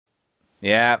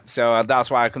Yeah, so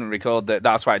that's why I couldn't record that.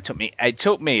 That's why it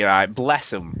took me. Right, bless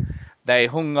them. They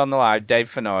hung on the line,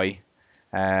 Dave Fenoy,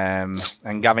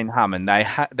 and Gavin Hammond.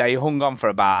 They hung on for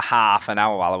about half an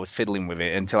hour while I was fiddling with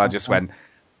it until I just went,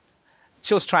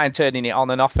 just try and turning it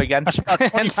on and off again. That's about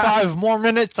 25 more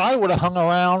minutes. I would have hung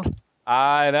around.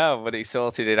 I know, but he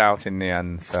sorted it out in the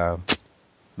end, so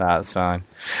that's fine.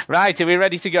 Right, are we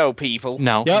ready to go, people?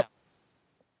 No. Yep.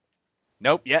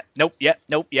 Nope, yep, nope, yep,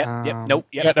 nope, yep, nope,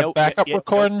 yep. You got a backup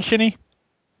recording, nope. Shinny?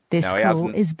 This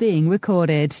call is being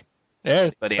recorded.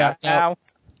 There, but he has now.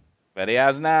 But he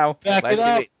has now. Back Let's it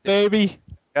up, baby.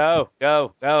 Go.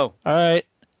 All right.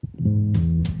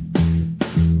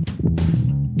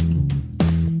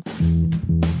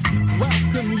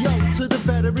 Welcome yo to the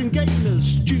veteran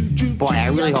gamers. Boy, I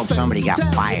really hope somebody got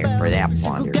fired for that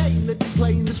blunder.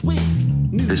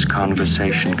 This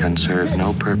conversation can serve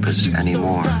no purpose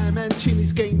anymore. I'm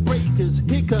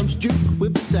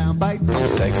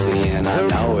sexy and I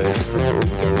know it. It's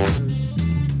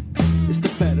the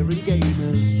veteran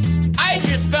gamers. I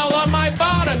just fell on my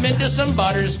bottom into some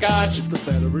butterscotch. It's the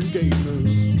veteran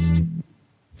gamers.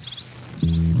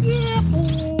 Yeah,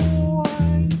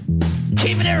 boy.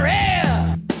 Keep it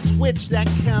real. Switch that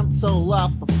console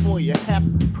off before you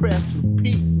have to press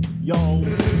repeat, yo.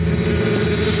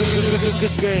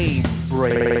 Game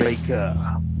breaker.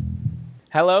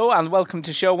 Hello and welcome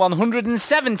to show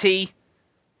 170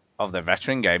 of the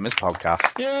Veteran Gamers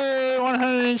Podcast. Yay,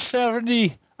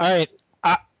 170. All right.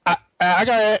 I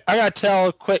gotta tell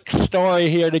a quick story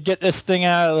here to get this thing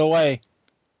out of the way.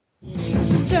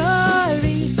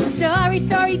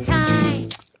 Story time.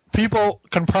 People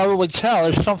can probably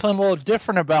tell there's something a little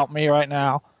different about me right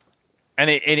now. And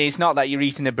it's not that you're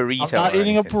eating a burrito. I'm not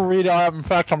eating anything. a burrito. In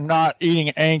fact, I'm not eating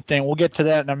anything. We'll get to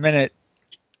that in a minute.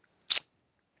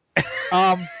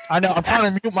 I know. I'm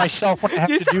trying to mute myself when I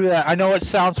have to do that. I know it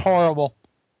sounds horrible.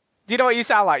 Do you know what you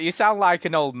sound like? You sound like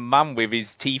an old man with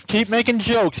his teeth. Keep making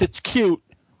jokes. It's cute.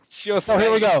 Sure. So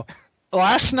here we go.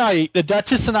 Last night, the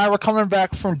Duchess and I were coming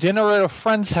back from dinner at a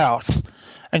friend's house,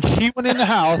 and she went in the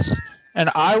house,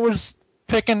 and I was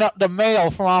picking up the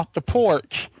mail from off the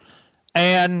porch,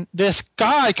 and this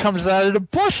guy comes out of the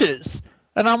bushes,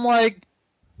 and I'm like,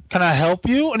 "Can I help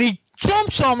you?" And he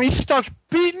jumps on me, starts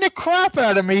beating the crap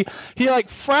out of me. He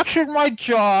fractured my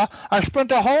jaw. I spent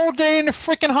the whole day in the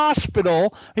freaking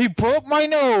hospital. He broke my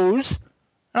nose.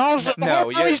 And I was like,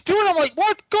 what he's doing? I'm like,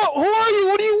 what? Who are you?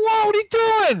 What do you want? What are you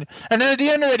doing? And then at the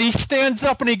end of it, he stands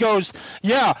up and he goes,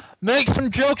 yeah, make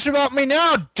some jokes about me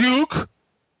now, Duke.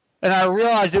 And I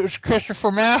realized it was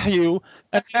Christopher Matthew,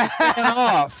 and he ran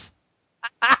off.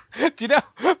 Do you know,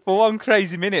 for one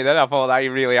crazy minute, then I thought that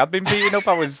you really had been beaten up.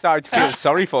 I was starting to feel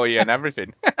sorry for you and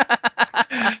everything. Well,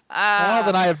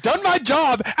 then I have done my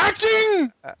job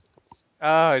acting.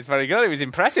 Oh, it's very good. It was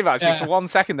impressive, actually. Yeah. For 1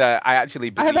 second there, I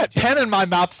actually I had that pen in my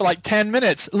mouth for 10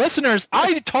 minutes. Listeners,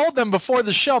 I told them before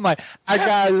the show, I'm like,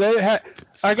 I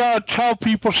gotta tell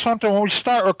people something when we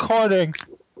start recording.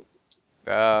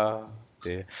 Oh,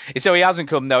 dear. So he hasn't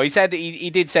come, though. He said he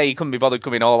did say he couldn't be bothered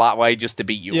coming all that way just to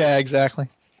beat you. Yeah, exactly.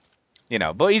 You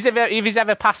know, but if he's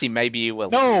ever passing, maybe he will.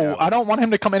 No, you know? I don't want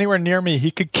him to come anywhere near me. He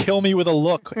could kill me with a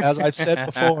look, as I've said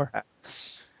before.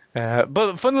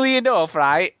 But funnily enough,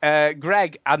 right,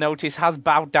 Greg, I noticed, has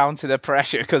bowed down to the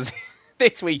pressure because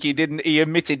this week he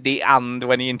omitted the "and"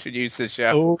 when he introduced the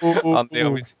show. On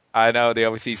the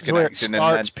Overseas Connection. Where it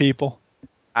starts, people.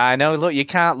 I know. Look, you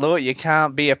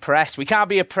can't be oppressed. We can't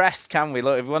be oppressed, can we?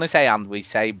 Look, if we want to say "and," we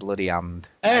say bloody "and."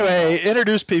 Anyway,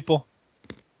 introduce people.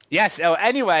 Yes. Oh,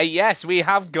 anyway, yes, we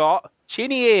have got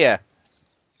Chinny here.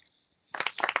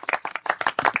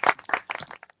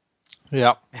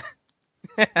 Yep.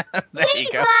 Be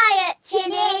quiet,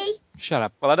 Chinny. Shut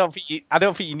up. Well, I don't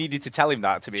think you needed to tell him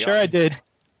that, to be honest. Sure, I did.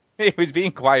 He was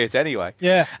being quiet anyway.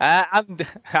 Yeah.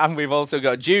 And we've also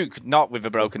got Duke, not with a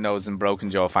broken nose and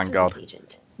broken jaw, thank God.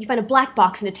 Agent. You find a black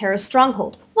box in a terrorist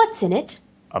stronghold. What's in it?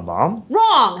 A bomb?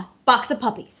 Wrong! Box of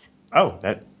puppies. Oh,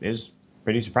 that is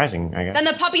pretty surprising, I guess. Then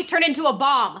the puppies turn into a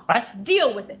bomb. What?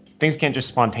 Deal with it. Things can't just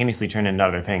spontaneously turn into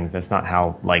other things. That's not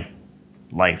how, life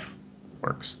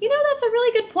works. You know, that's a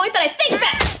really good point that I think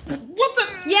that... What the...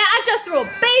 Yeah, I just threw a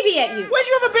baby at you. Why'd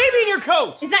you have a baby in your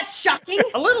coat? Is that shocking?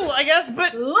 A little, I guess,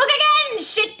 but... Look again,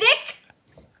 shit dick!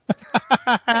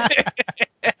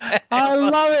 I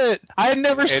love it. I had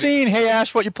never seen Hey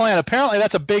Ash, What You Plan. Apparently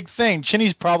that's a big thing.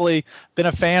 Chinny's probably been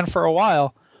a fan for a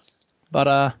while.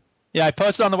 But, yeah, I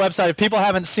posted on the website. If people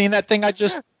haven't seen that thing I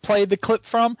just played the clip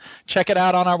from, check it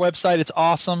out on our website. It's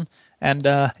awesome. And,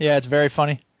 yeah, it's very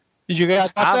funny. Did you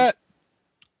guys watch that?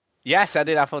 Yes, I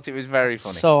did. I thought it was very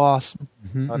funny. So awesome.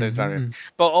 It was very...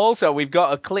 But also, we've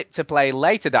got a clip to play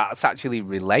later that's actually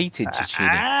related to Chinny.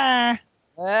 Ah.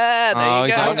 There you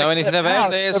you go. don't know anything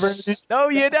about this. No,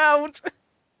 you don't.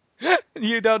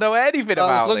 You don't know anything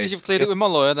about As long this. as you've cleared it with my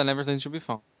lawyer, then everything should be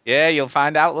fine. Yeah, you'll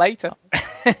find out later.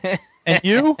 And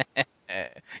you?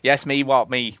 Yes, me. What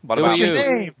me? What Who about are you? me?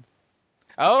 Name?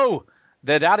 Oh,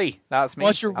 the daddy. That's me.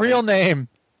 What's your real name?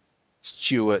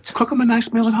 Stuart. Cook him a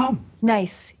nice meal at home.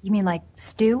 Nice. You mean like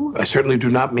stew? I certainly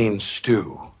do not mean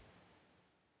stew.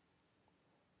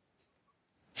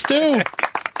 Stu.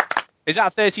 Is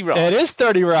that 30 Rock? It is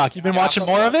 30 Rock. You've been watching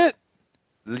more of it?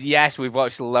 Yes, we've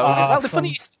watched a load. Awesome. Well, the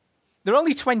funny is, they're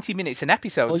only 20 minutes an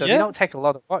episode, so they don't take a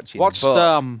lot of watching.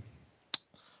 I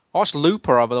watched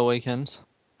Looper over the weekend.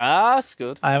 Ah, that's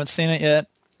good. I haven't seen it yet.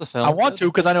 The film. I want to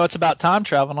because I know it's about time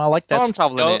travel, and I like that. Time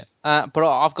travel in it, but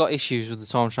I've got issues with the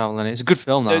time travel in it. It's a good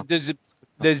film, though.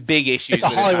 There's big issues. It's a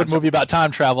Hollywood movie about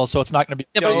time travel, so it's not going to be...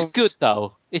 Yeah, but it's good,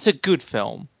 though. It's a good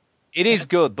film. It is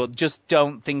good, but just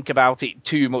don't think about it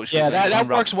too much. Yeah, that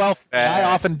works well for me.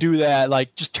 I often do that,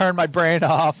 like, just turn my brain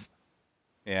off.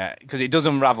 Yeah, because it does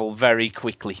unravel very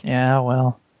quickly. Yeah,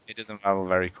 well... It does unravel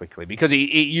very quickly, because it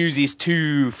uses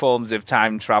two forms of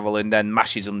time travel and then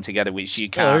mashes them together, which you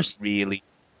can't really...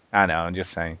 I know, I'm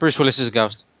just saying. Bruce Willis is a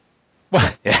ghost.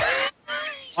 What? Yeah.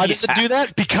 Why does it do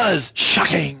that? Because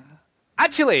shocking.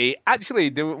 Actually,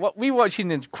 we were watching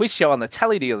the quiz show on the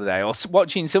telly the other day, or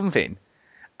watching something,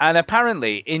 and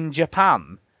apparently in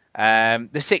Japan,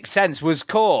 The Sixth Sense was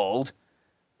called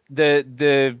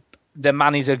the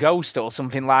Man is a Ghost or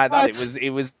something like that.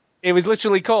 What? It was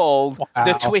literally called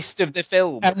the twist of the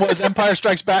film. And was Empire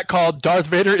Strikes Back called Darth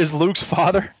Vader is Luke's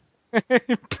father?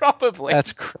 Probably.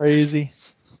 That's crazy.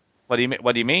 What do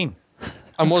you mean?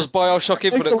 And was Bioshock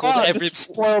Infinite called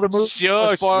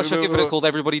Bioshock called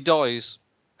Everybody Dies?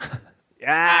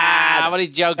 Yeah, what are you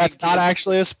joking? That's not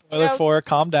actually a spoiler for it.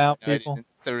 Calm down, people.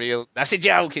 That's a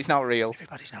joke. It's not real.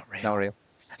 Everybody's not real. It's not real.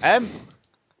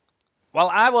 Well,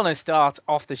 I want to start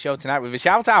off the show tonight with a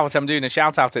shout out. I'm doing a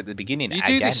shout out at the beginning You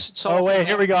again. do this. Oh wait,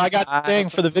 here we go. I got the thing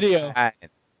for the video. I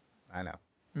know.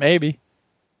 Maybe.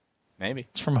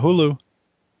 It's from Hulu.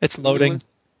 It's loading.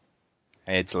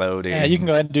 It's loading. Yeah, you can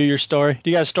go ahead and do your story. Do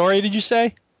you got a story, did you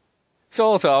say?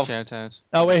 Sort of. Shout out.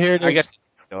 Oh, wait, here it is. I guess it's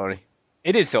a story.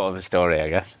 It is sort of a story, I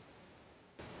guess.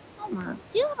 Homer,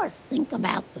 do you ever think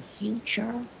about the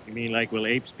future? You mean like, will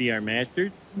apes be our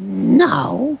masters?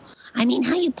 No. I mean,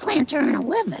 how you plan to earn a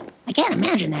living. I can't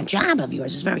imagine that job of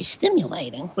yours is very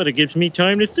stimulating. But it gives me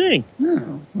time to think.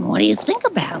 What do you think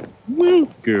about? Well,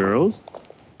 girls.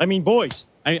 I mean, boys.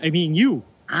 I mean, you.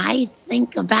 I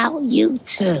think about you,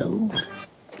 too.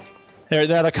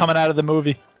 They're coming out of the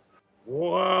movie.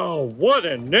 Wow, what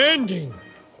an ending!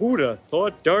 Who'd have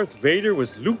thought Darth Vader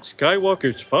was Luke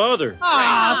Skywalker's father?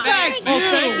 Thank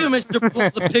you, Mr. Pull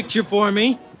the picture for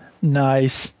me.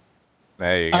 Nice.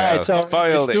 There you go. All right, so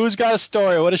Spoiled it. Stu's got a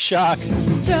story. What a shock.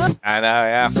 I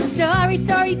know, yeah.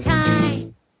 Story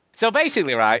time. So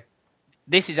basically, right,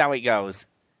 this is how it goes.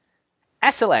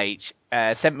 SLH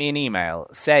sent me an email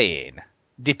saying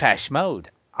Depeche Mode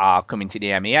are coming to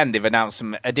the MEN. They've announced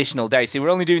some additional dates. They were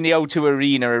only doing the O2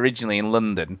 Arena originally in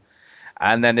London,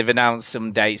 and then they've announced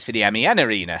some dates for the MEN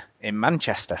Arena in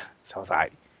Manchester. So I was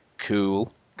like,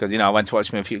 cool. Because, I went to watch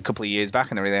them a couple of years back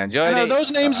and I really enjoyed it.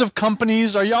 Those names of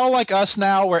companies, are y'all like us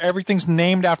now where everything's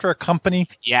named after a company?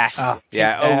 Yes.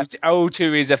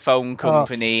 O2 is a phone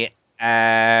company.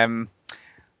 I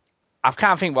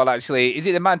can't think what actually. Is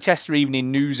it the Manchester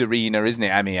Evening News Arena, isn't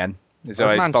it, MEN? It's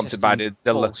always sponsored by the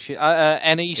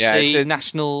NEC,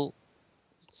 National...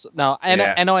 No,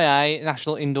 NIA,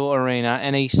 National Indoor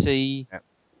Arena, NEC,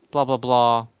 blah, blah,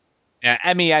 blah.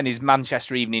 Yeah, MEN is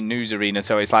Manchester Evening News Arena,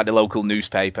 so it's like the local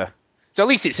newspaper. So at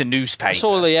least it's a newspaper. I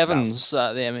saw Lee Evans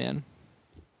at the MEN.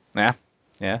 Yeah.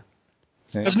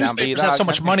 Because newspapers have so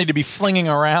much money to be flinging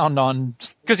around on...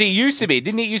 Because it used to be,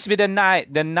 didn't it used to be the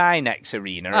Ninex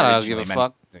Arena? I don't give a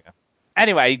fuck.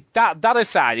 Anyway, that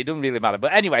aside, it doesn't really matter.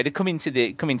 But anyway, they're coming to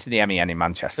the MEN in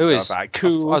Manchester. So I was like,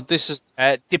 cool. This is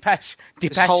Depeche.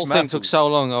 This whole thing took so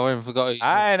long, I even forgot.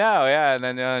 I know, yeah. And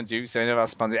then Juice, I never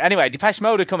sponsored. Anyway, Depeche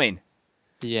Mode are coming.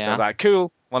 Yeah. So I was like,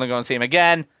 cool. Want to go and see him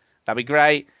again? That'd be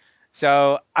great.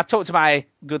 So I talked to my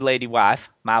good lady wife,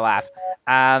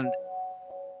 and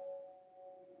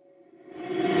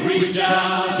reach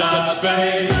out, touch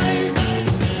space.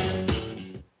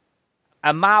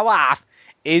 And my wife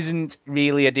isn't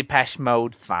really a Depeche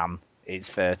Mode fan, it's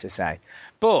fair to say.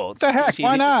 But what the heck?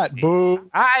 Why not?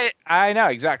 Boo. I know,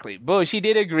 exactly. But she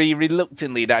did agree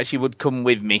reluctantly that she would come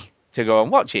with me to go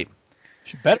and watch it.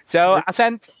 So I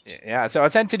sent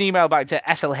an email back to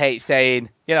SLH saying,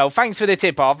 thanks for the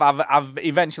tip off. I've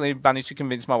eventually managed to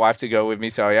convince my wife to go with me.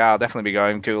 So yeah, I'll definitely be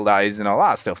going. Cool that is and all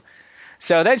that stuff.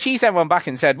 So then she sent one back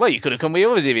and said, well, you could have come with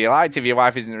us if you liked, if your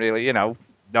wife isn't really, not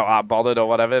that bothered or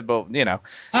whatever. But I'm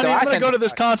going to go to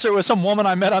this concert with some woman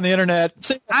I met on the internet.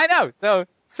 I know.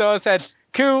 So I said,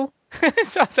 cool.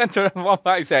 So I sent her one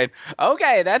back saying,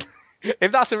 okay then.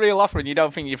 If that's a real offer and you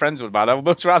don't think your friends would mind, I would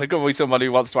much rather go with someone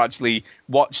who wants to actually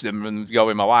watch them and go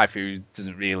with my wife who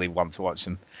doesn't really want to watch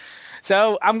them.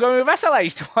 So I'm going with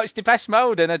SLH to watch Depeche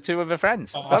Mode and 2 of her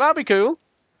friends. So that'll be cool.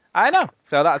 I know.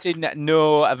 So that's in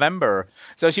November.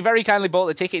 So she very kindly bought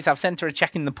the tickets. I've sent her a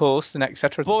check in the post and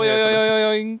etc.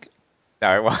 Boing.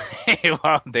 No, it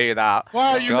won't do that.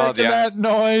 Why are you making that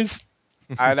noise?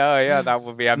 I know, yeah, that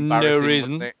would be embarrassing. No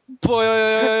reason.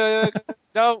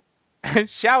 So...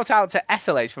 shout out to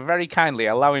SLH for very kindly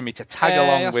allowing me to tag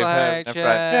along with her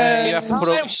friend. It's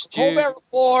time for Colbert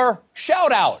Report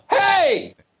shout out.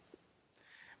 Hey!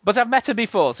 But I've met her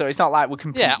before, so it's not like we're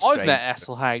complete Yeah, I've strangers. met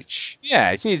SLH.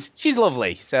 Yeah, she's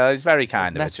lovely, so it's very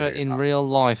kind of her. Met her in real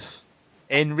life.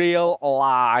 In real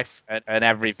life and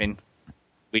everything.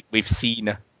 We've seen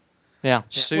her. Yeah.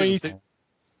 Sweet.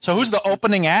 So who's the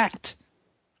opening act?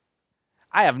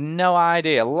 I have no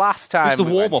idea. Last time Who's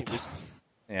the warm-up?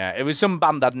 It was some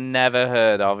band I'd never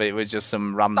heard of. It was just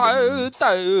some random...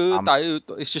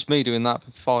 It's just me doing that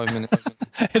for 5 minutes.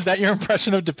 Is that your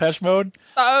impression of Depeche Mode?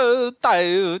 But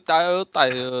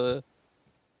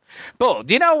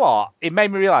do you know what? It made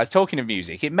me realise, talking of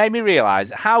music, it made me realise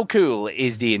how cool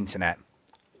is the internet.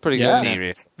 Pretty good.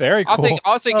 Serious. Very cool.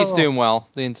 I think it's doing well,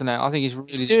 the internet. I think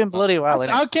it's doing bloody well.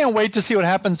 I can't wait to see what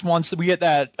happens once we get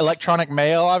that electronic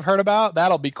mail I've heard about.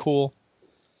 That'll be cool.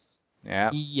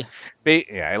 Yeah,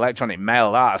 electronic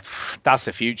mail. That's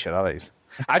the future. That is.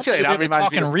 Actually, that reminds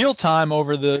me. Talking real time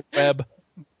over the web.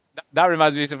 That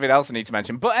reminds me of something else I need to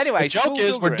mention. But anyway, the joke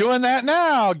is we're doing that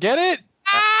now. Get it?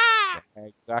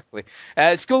 Exactly.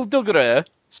 Skullduggerer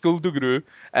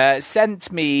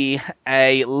sent me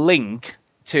a link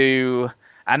to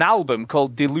an album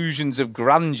called Delusions of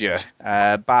Grandeur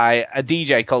by a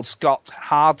DJ called Scott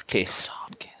Hardkiss.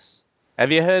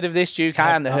 Have you heard of this, Duke?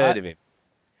 I hadn't heard of him.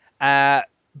 But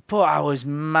I was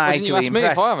mightily impressed. Me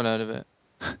if I haven't heard of it.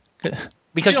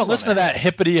 Because you don't listen to that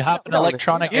hippity hopping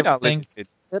electronic you don't thing. listen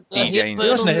to DJing. You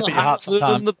listen to hippity hop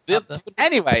sometimes.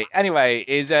 Anyway,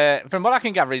 is from what I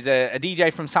can gather, is a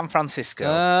DJ from San Francisco.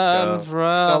 So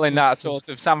all in that sort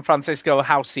of San Francisco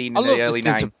house scene in the early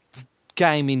 90s.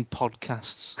 Gaming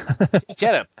podcasts.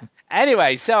 Shut up.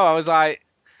 Anyway, so I was like.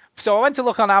 So I went to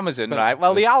look on Amazon, right?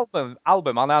 Well, the album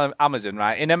on Amazon,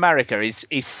 right, in America is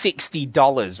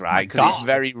 $60, right? Because it's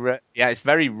very rare. Yeah, it's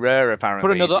very rare apparently.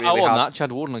 Put another O on that,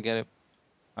 Chad Warden will get it.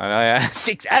 I know, yeah,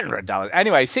 $600.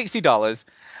 Anyway, $60. So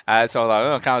I was like,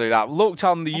 I can't do that. Looked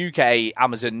on the UK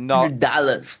Amazon, not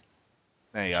 $100.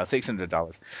 There you go,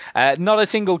 $600. Not a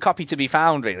single copy to be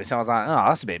found, really. So I was like, oh,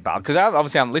 that's a bit bad because I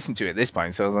obviously haven't listened to it at this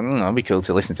point. So I was like, it'd be cool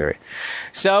to listen to it.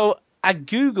 So I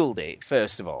googled it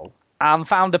first of all. And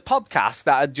found a podcast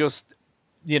that had just,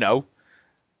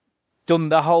 done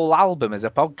the whole album as a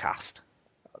podcast.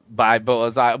 But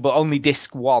only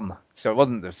disc 1. So it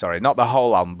wasn't, not the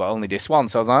whole album, but only disc 1.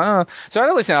 So I was like, oh. So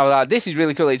I listened, I was like, this is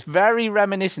really cool. It's very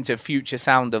reminiscent of Future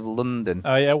Sound of London.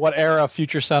 Oh, yeah, what era of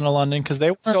Future Sound of London? Because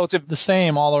they weren't sort of the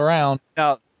same all around.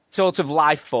 No, sort of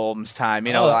Life Forms time,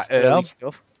 like early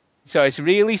stuff. So it's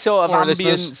really sort of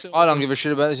ambient. I don't give a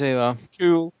shit about this either.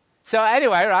 Cool. So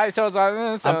anyway, right, so I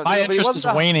was like... my interest is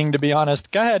waning, to be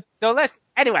honest. Go ahead. So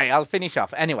I'll finish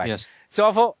off. Anyway, yes. So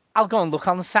I thought, I'll go and look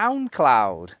on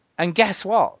SoundCloud. And guess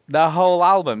what? The whole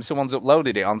album, someone's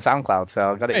uploaded it on SoundCloud,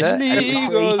 so I got it there.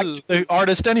 The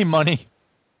artist any money.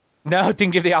 No,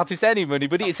 didn't give the artist any money,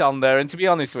 but it's on there. And to be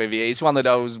honest with you, it's one of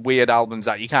those weird albums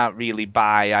that you can't really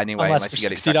buy anyway. Unless you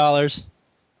get $60.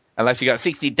 Unless you got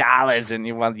 $60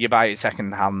 and you buy it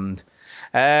second hand.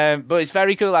 But it's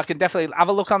very cool. I can definitely have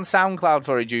a look on SoundCloud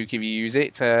for it, Duke, if you use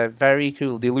it. Very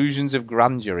cool. Delusions of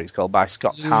Grandeur, it's called, by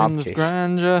Scott Hardkiss. Delusions of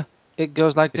Grandeur. It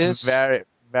goes like this. Very,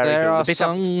 very there cool. Are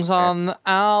songs on the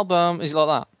album. Is it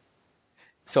like that?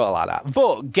 Sort of like that.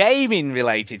 But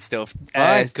gaming-related stuff.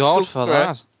 Thank God for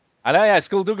that. I know, yeah.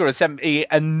 Skullduggerer sent me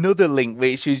another link,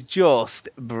 which was just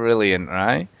brilliant,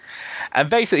 right? And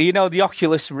basically, the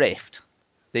Oculus Rift,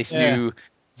 this new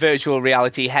virtual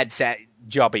reality headset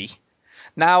jobby.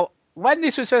 Now, when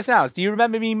this was first announced, do you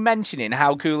remember me mentioning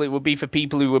how cool it would be for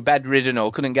people who were bedridden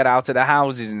or couldn't get out of their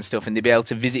houses and stuff, and they'd be able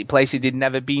to visit places they'd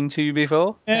never been to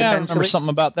before? Yeah, I remember something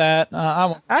about that.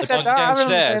 I said that. I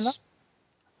remember saying that.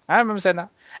 I remember saying that.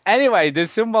 Anyway,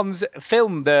 there's someone's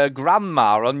filmed their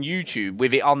grandma on YouTube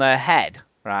with it on her head,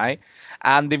 right?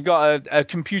 And they've got a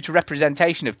computer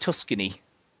representation of Tuscany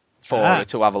for her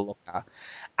to have a look at.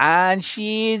 And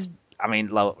she's,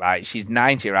 look, right, she's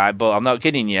 90, right? But I'm not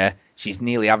kidding you, she's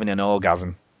nearly having an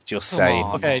orgasm. Just saying.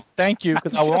 Okay, thank you,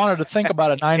 because I wanted to think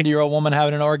about a 90-year-old woman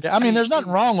having an orgasm. There's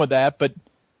nothing wrong with that, but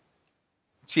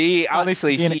she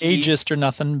honestly being ageist or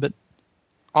nothing, but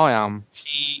I am.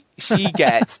 She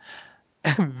gets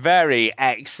very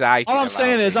excited. All I'm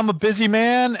saying is I'm a busy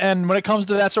man, and when it comes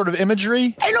to that sort of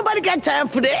imagery, ain't nobody got time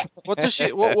for that. What does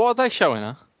she? What are they showing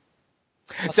her?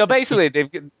 So basically,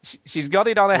 she's got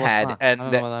it on her head, that? and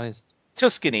I don't know what that is.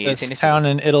 Tuscany is in a town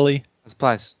in Italy. This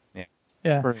place.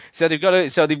 Yeah. So they've got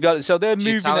it. So they're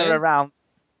moving Italian? her around.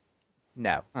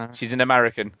 No, she's an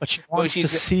American. But she wants to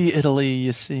see Italy,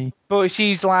 you see. But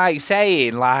she's like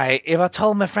saying, like, if I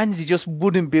told my friends, they just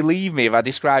wouldn't believe me if I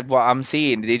described what I'm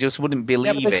seeing. They just wouldn't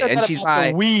believe it. And she's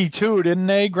like, "We too, didn't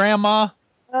they, Grandma?"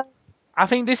 I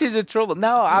think this is the trouble.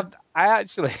 No, I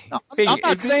actually. I'm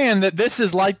not saying that this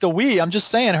is like the Wii. I'm just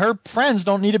saying her friends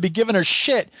don't need to be giving her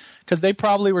shit because they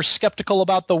probably were skeptical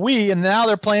about the Wii, and now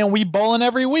they're playing Wii bowling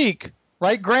every week,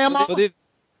 right, Grandma?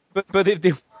 But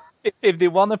if they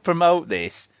want to promote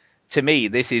this, to me,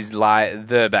 this is like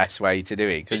the best way to do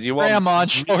it because you want Grandma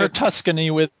and show her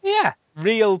Tuscany with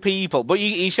real people. But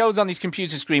he shows on his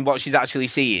computer screen what she's actually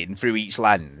seeing through each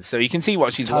lens, so you can see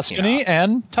what she's looking at. Tuscany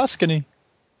and Tuscany.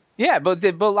 Yeah, but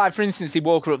like for instance, they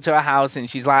walk her up to her house and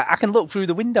she's like, I can look through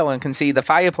the window and can see the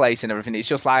fireplace and everything. It's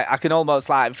just like I can almost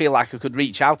like feel like I could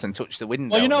reach out and touch the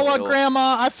window. Well, you know what,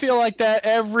 Grandma? I feel like that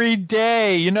every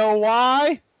day. You know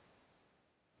why?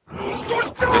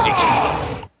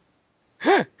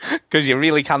 Because you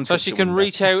really can. So she can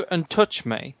reach out and touch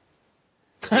me.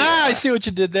 I see what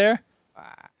you did there.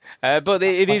 But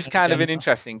it is kind of an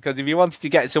interesting, because if you wanted to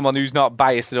get someone who's not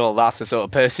biased at all, that's the sort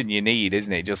of person you need,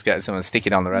 isn't it? Just get someone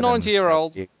sticking on the red.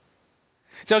 90-year-old.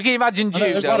 So can you imagine Duke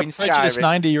there's a lot of prejudiced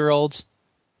 90-year-olds.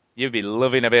 You'd be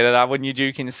loving a bit of that, wouldn't you,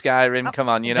 Duke, in Skyrim? Come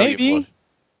on, you know you would.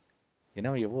 You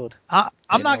know you would.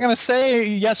 I'm not going to say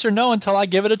yes or no until I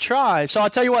give it a try. So I'll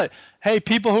tell you what. Hey,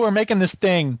 people who are making this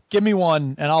thing, give me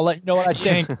one, and I'll let you know what I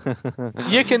think.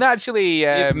 You can actually...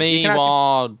 give me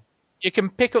one. You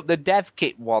can pick up the dev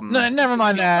kit one. No, never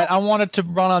mind that. I want it to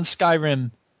run on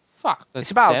Skyrim. Fuck, it's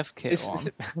about dev kit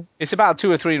one. It's about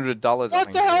 $200 or $300.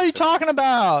 What the hell are you talking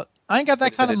about? I ain't got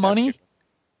that kind of money.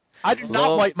 I do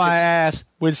not wipe my ass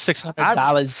with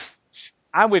 $600.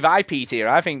 I'm with iPete here.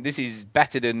 I think this is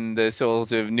better than the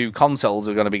sort of new consoles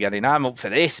we're going to be getting. I'm up for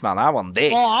this, man. I want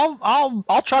this. Well,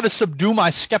 I'll try to subdue my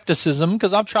skepticism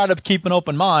because I'll try to keep an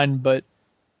open mind, but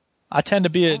I tend to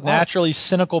be a naturally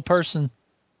cynical person.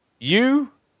 You?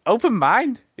 Open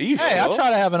mind? Are you sure? I try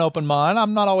to have an open mind.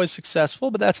 I'm not always successful,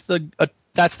 but that's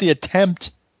the attempt.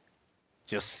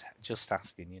 Just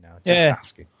asking,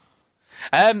 asking.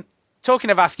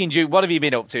 Talking of asking, Duke, what have you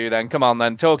been up to then? Come on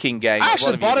then, talking games. I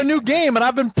actually bought a new game and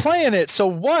I've been playing it, so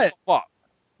what?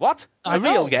 What? A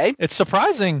real game? It's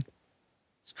surprising.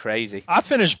 It's crazy. I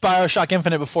finished BioShock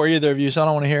Infinite before either of you, so I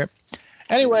don't want to hear it.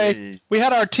 Anyway, we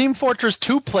had our Team Fortress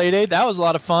 2 playdate. That was a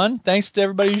lot of fun. Thanks to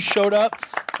everybody who showed up.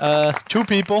 2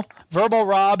 people, Verbal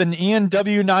Rob and Ian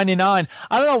W99.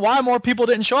 I don't know why more people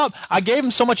didn't show up. I gave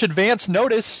them so much advance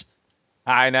notice.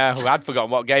 I know. I'd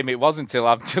forgotten what game it was until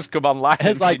I've just come online. It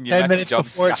was like 10 minutes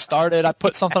before it started. I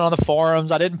put something on the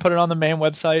forums. I didn't put it on the main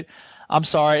website. I'm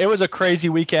sorry. It was a crazy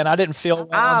weekend. I didn't feel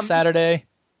well on Saturday.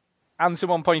 And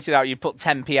someone pointed out you put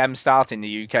 10 p.m. start in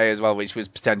the UK as well, which was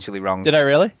potentially wrong. Did I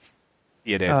really?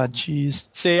 You did. Oh, jeez.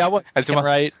 See, I wasn't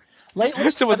right.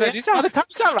 Lately, so was it? By the time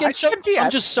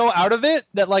I'm just so out of it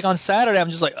that, like, on Saturday, I'm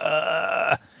just like,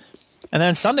 And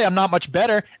then Sunday, I'm not much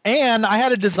better. And I had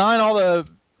to design all the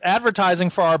advertising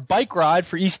for our bike ride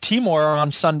for East Timor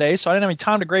on Sunday, so I didn't have any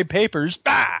time to grade papers.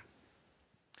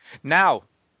 Now,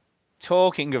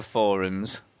 talking of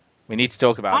forums, we need to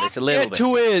talk about this a little bit. Get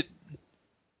to it.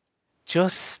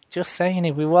 Just saying,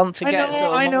 if we want to get...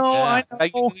 I know.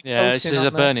 Yeah, this is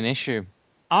a burning issue.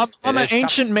 I'm an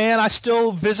ancient man. I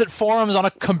still visit forums on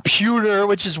a computer,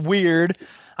 which is weird.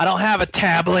 I don't have a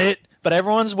tablet, but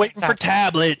everyone's waiting for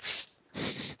tablets.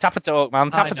 Tap a talk,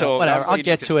 man. Tap a talk. Whatever. I'll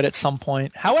get to it at some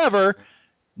point. However,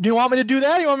 do you want me to do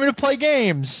that? Or do you want me to play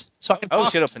games? So I can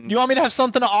talk? Shut up. Do you want me to have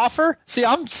something to offer? See,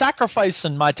 I'm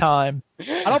sacrificing my time.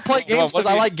 I don't play games because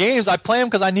I like games. I play them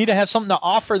because I need to have something to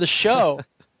offer the show.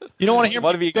 You don't want to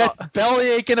hear me belly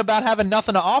aching about having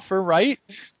nothing to offer, right?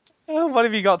 What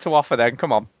have you got to offer then?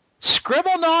 Come on.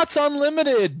 Scribblenauts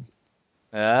Unlimited.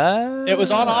 It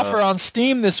was on offer on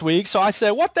Steam this week, so I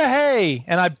said, what the hey?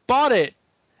 And I bought it.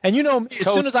 And you know me, as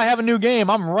soon as I have a new game,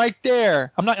 I'm right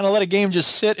there. I'm not going to let a game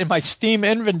just sit in my Steam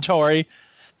inventory.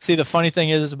 See, the funny thing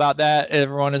is about that,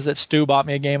 everyone, is that Stu bought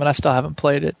me a game and I still haven't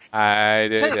played it.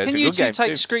 Can you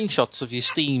take screenshots of your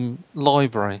Steam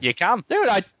library? You can. Dude,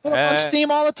 I put it on Steam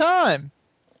all the time.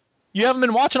 You haven't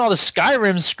been watching all the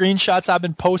Skyrim screenshots I've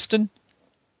been posting?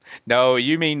 No,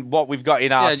 you mean what we've got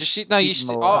in our... I want to see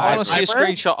a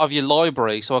screenshot of your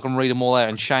library so I can read them all out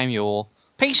and shame you all.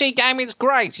 PC gaming's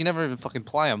great. You never even fucking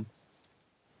play them.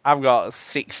 I've got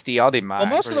 60 odd in mine. Well,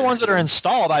 most of the ones that are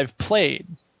installed I've played.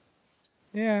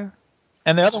 Yeah.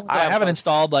 And the other ones I haven't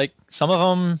installed, like some of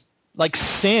them, like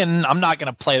Sin, I'm not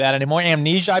going to play that anymore.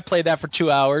 Amnesia, I played that for 2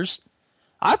 hours.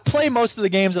 I play most of the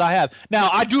games that I have. Now,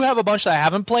 I do have a bunch that I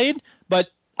haven't played, but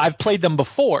I've played them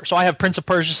before. So I have Prince of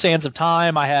Persia: Sands of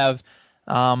Time. I have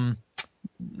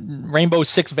Rainbow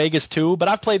Six Vegas 2, but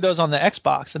I've played those on the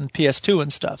Xbox and PS2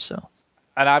 and stuff. So.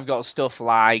 And I've got stuff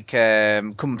like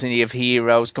Company of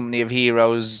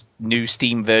Heroes, new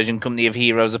Steam version, Company of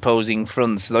Heroes Opposing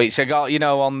Fronts, which I got,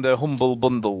 on the Humble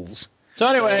Bundles. So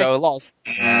anyway, lots.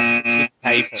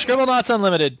 Scribblenauts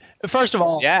Unlimited. First of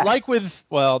all, like with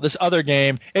this other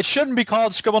game, it shouldn't be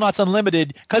called Scribblenauts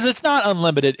Unlimited because it's not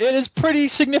unlimited. It is pretty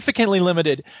significantly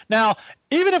limited. Now,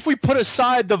 even if we put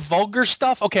aside the vulgar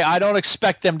stuff, okay, I don't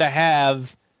expect them to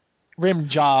have rim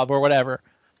job or whatever.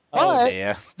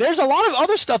 But there's a lot of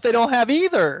other stuff they don't have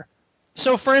either.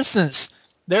 So, for instance,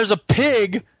 there's a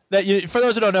pig that for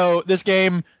those who don't know, this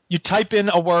game, you type in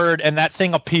a word and that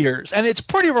thing appears. And it's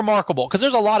pretty remarkable because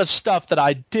there's a lot of stuff that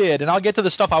I did, and I'll get to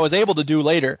the stuff I was able to do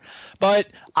later. But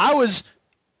your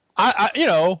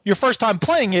first time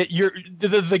playing it,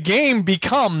 the game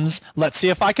becomes, let's see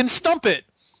if I can stump it.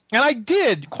 And I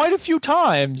did quite a few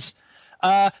times.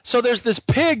 So there's this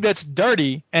pig that's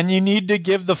dirty, and you need to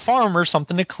give the farmer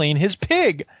something to clean his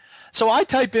pig. So I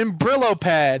type in Brillo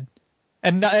pad,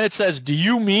 and it says, "Do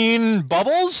you mean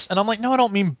Bubbles?" And I'm like, "No, I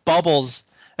don't mean Bubbles."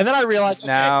 And then I realized,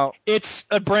 it's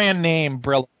a brand name,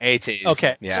 Brillo. It is.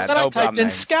 Okay. Yeah, so then I typed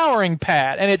in Scouring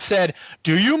pad, and it said,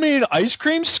 "Do you mean Ice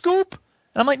Cream Scoop?"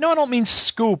 And I'm like, "No, I don't mean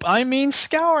scoop. I mean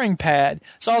Scouring pad."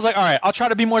 So I was like, all right, I'll try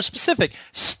to be more specific.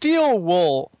 Steel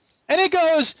wool. And it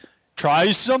goes,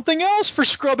 "Try something else for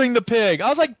scrubbing the pig." I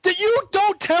was like, you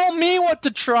don't tell me what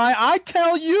to try. I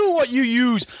tell you what you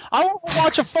use. I want to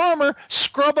watch a farmer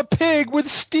scrub a pig with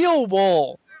steel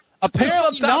wool.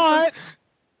 Apparently not.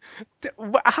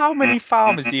 How many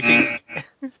farmers do you think?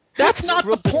 That's not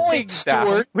the point,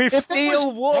 Stuart. With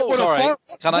steel wool. Sorry,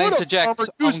 can I interject?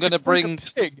 I'm going to bring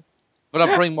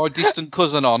my distant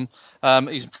cousin on.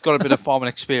 He's got a bit of farming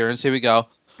experience. Here we go.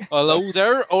 Hello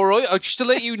there. All right, just to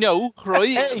let you know, right?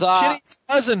 Hey, Kitty's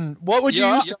cousin, what would you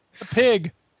use to a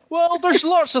pig? Well, there's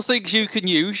lots of things you can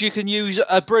use. You can use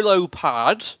a Brillo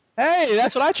pad. Hey,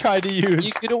 that's what I tried to use.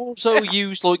 You can also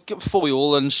use like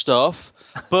foil and stuff,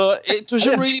 but it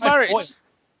doesn't really matter.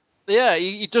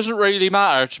 It doesn't really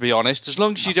matter, to be honest, as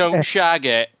long as you don't shag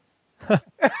it.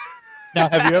 Now,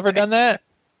 have you ever done that?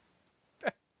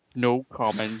 No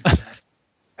comment.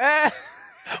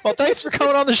 Well, thanks for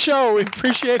coming on the show. We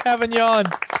appreciate having you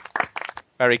on.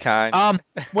 Very kind.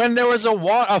 When there was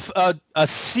a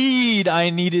seed I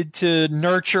needed to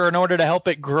nurture in order to help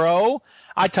it grow,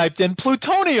 I typed in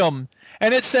plutonium,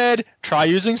 and it said, "Try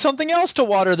using something else to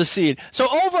water the seed." So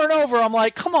over and over, I'm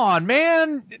like, come on,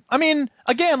 man. I mean,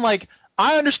 again, like,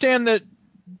 I understand that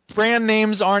brand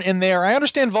names aren't in there. I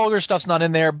understand vulgar stuff's not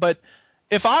in there, but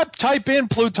if I type in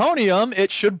plutonium,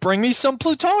 it should bring me some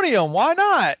plutonium. Why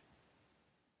not?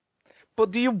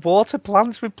 But do you water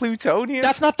plants with plutonium?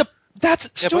 That's not the...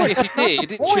 Stuart, if you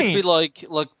did, it should be like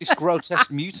this grotesque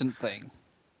mutant thing.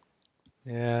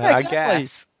 Yeah, exactly. I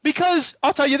guess. Because,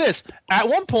 I'll tell you this, at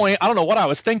one point, I don't know what I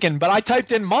was thinking, but I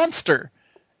typed in monster,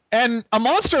 and a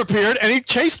monster appeared, and he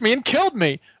chased me and killed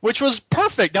me, which was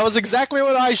perfect. That was exactly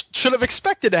what I should have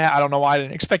expected to have. I don't know why I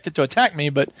didn't expect it to attack me,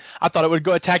 but I thought it would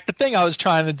go attack the thing I was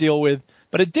trying to deal with,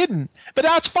 but it didn't. But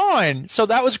that's fine. So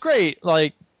that was great.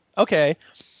 Like, okay.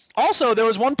 Also, there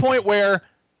was one point where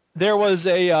there was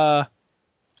a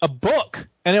book,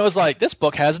 and it was like, this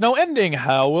book has no ending.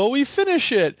 How will we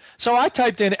finish it? So I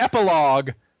typed in epilogue,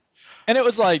 and it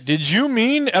was like, did you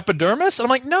mean epidermis? And I'm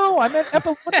like, no, I meant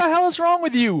what the hell is wrong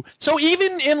with you? So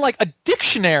even in like a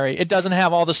dictionary, it doesn't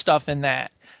have all the stuff in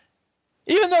that.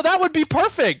 Even though that would be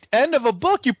perfect. End of a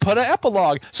book, you put an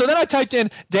epilogue. So then I typed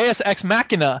in Deus Ex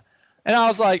Machina, and I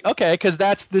was like, okay, because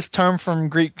that's this term from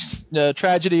Greek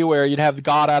tragedy where you'd have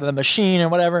God out of the machine and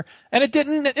whatever. And it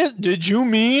didn't. Did you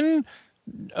mean?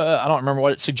 I don't remember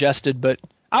what it suggested, but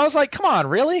I was like, come on,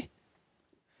 really?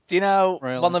 Do you know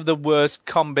Really? one of the worst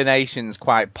combinations,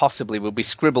 quite possibly, would be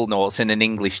Scribblenauts and an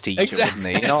English teacher,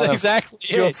 Exactly. wouldn't it? You know, That's exactly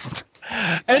just.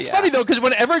 And it's funny, though, because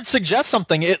whenever it suggests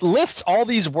something, it lists all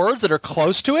these words that are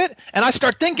close to it, and I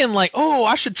start thinking, like, oh,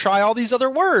 I should try all these other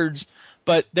words.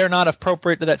 But they're not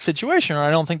appropriate to that situation, or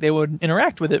I don't think they would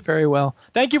interact with it very well.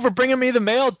 Thank you for bringing me the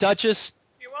mail, Duchess.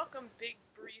 You're welcome, big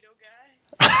burrito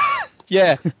guy.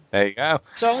 Yeah. There you go.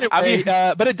 So anyway,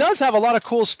 but it does have a lot of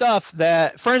cool stuff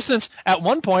that, for instance, at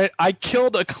one point, I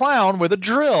killed a clown with a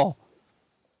drill.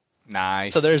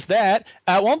 Nice. So there's that.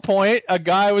 At one point, a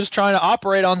guy was trying to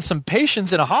operate on some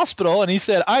patients in a hospital, and he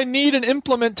said, I need an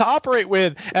implement to operate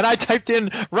with. And I typed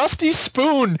in rusty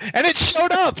spoon, and it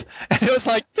showed up. And it was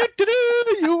like,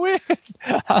 doo-doo-doo, you win.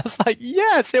 I was like,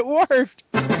 yes, it worked.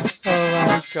 Oh,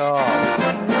 my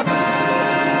God.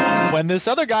 When this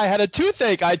other guy had a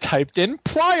toothache, I typed in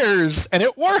pliers, and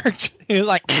it worked. He was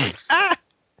like, ah.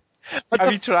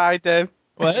 Have you tried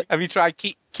what? Have you tried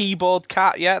Keyboard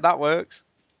Cat yet? That works.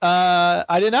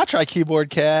 I did not try Keyboard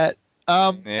Cat.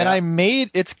 And I made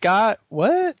it's got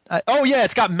what?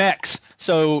 It's got mechs.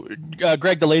 So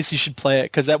Greg DeLacy should play it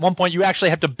because at one point you actually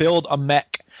have to build a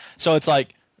mech. So it's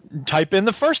like type in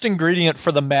the first ingredient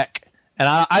for the mech, and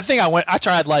I think I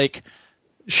tried like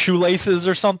shoelaces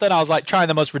or something. I was like trying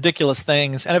the most ridiculous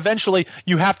things, and eventually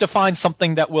you have to find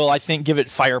something that will, I think, give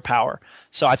it firepower.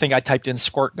 So I think I typed in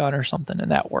squirt gun or something, and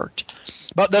that worked.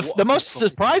 But the most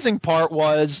surprising part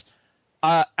was.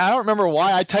 I don't remember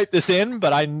why I typed this in,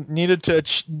 but I needed to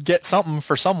get something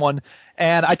for someone,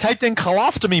 and I typed in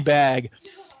colostomy bag,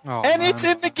 and it's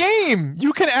in the game.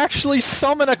 You can actually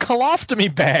summon a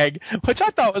colostomy bag, which I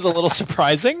thought was a little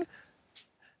surprising.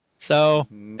 So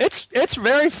it's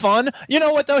very fun. You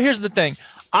know what, though? Here's the thing.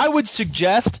 I would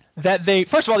suggest that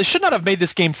first of all, they should not have made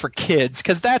this game for kids,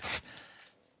 because that's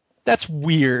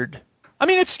weird. I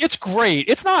mean, it's great.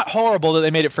 It's not horrible that they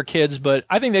made it for kids, but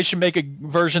I think they should make a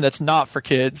version that's not for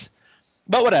kids.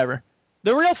 But whatever.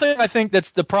 The real thing I think that's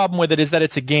the problem with it is that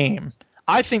it's a game.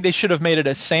 I think they should have made it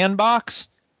a sandbox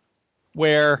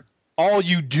where all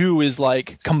you do is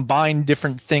like combine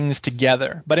different things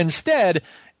together. But instead,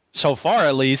 so far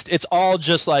at least, it's all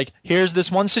just like, here's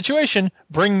this one situation,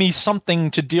 bring me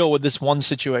something to deal with this one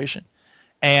situation.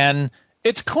 And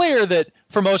it's clear that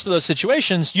for most of those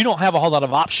situations, you don't have a whole lot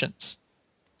of options.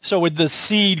 So with the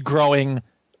seed growing,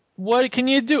 what can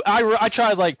you do? I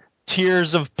tried like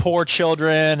tears of poor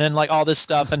children and like all this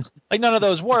stuff, and like none of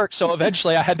those worked. So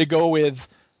eventually I had to go with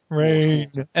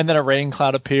rain, and then a rain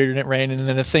cloud appeared and it rained, and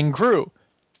then a thing grew.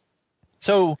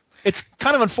 So it's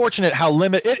kind of unfortunate how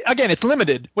it's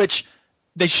limited, which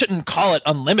they shouldn't call it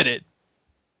unlimited.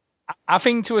 I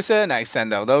think to a certain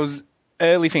extent, though, those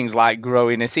early things like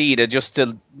growing a seed are just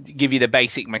to give you the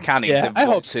basic mechanics of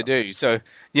what to do. So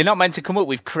you're not meant to come up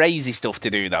with crazy stuff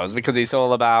to do those, because it's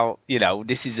all about,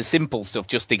 this is the simple stuff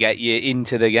just to get you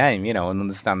into the game, and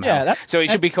understand that. So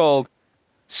it should be called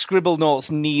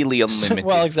Scribblenauts Nearly Unlimited.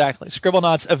 Well, exactly.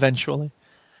 Scribblenauts eventually.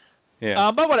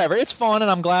 Yeah. But whatever, it's fun, and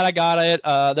I'm glad I got it.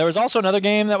 There was also another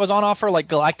game that was on offer, like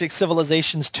Galactic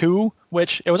Civilizations 2,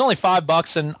 which it was only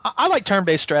 $5, and I like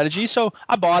turn-based strategy, so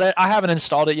I bought it. I haven't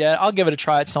installed it yet. I'll give it a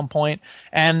try at some point.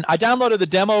 And I downloaded the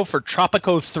demo for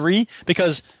Tropico 3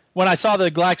 because when I saw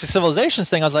the Galactic Civilizations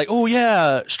thing, I was like, oh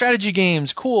yeah, strategy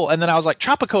games, cool. And then I was like,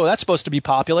 Tropico, that's supposed to be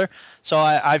popular. So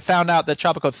I found out that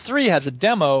Tropico 3 has a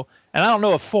demo. And I don't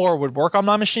know if 4 would work on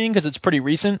my machine because it's pretty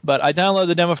recent, but I downloaded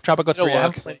the demo for Tropico 3. I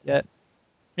haven't played it yet.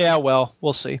 Yeah, well,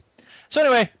 we'll see. So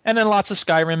anyway, and then lots of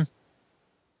Skyrim.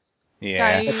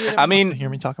 Yeah. I mean, hear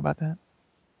me talk about that.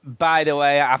 By the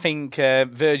way, I think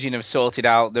Virgin have sorted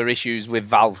out their issues with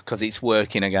Valve because it's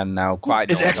working again now.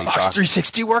 Is Xbox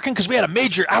 360 working? Because we had a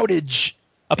major outage,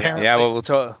 apparently. Yeah, well,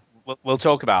 we'll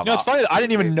talk about that. It's funny. I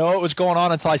didn't even know it was going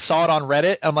on until I saw it on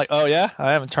Reddit. I'm like, oh yeah,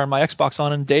 I haven't turned my Xbox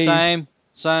on in days.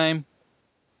 Same.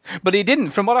 But it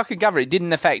didn't, from what I could gather, it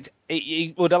didn't affect.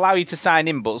 It would allow you to sign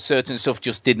in, but certain stuff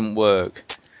just didn't work.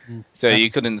 So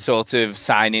you couldn't sort of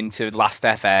sign into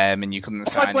Last.fm, and you couldn't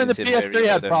sign into... It's like when the PS3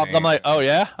 had problems. I'm like, oh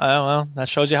yeah? Well, that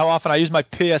shows you how often I use my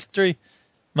PS3.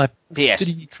 My PS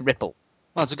Triple.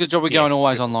 Well, it's a good job we're going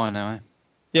always online now, eh?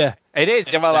 Yeah. It is.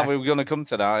 Exactly. Well, we're going to come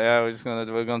to that. Yeah,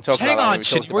 we're going to talk about that. Hang on,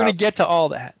 Chitty. We're going to get to all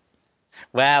that.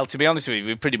 Well, to be honest with you,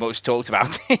 we pretty much talked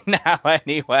about it now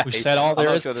anyway. We've said all there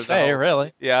is to say,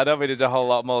 really. Yeah, I don't think there's a whole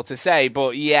lot more to say,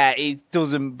 but yeah, it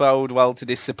doesn't bode well to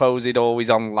this supposed always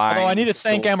online. Although I need to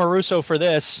thank Amoruso for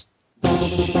this.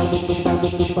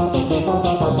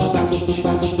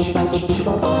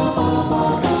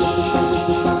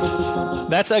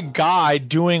 That's a guy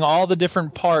doing all the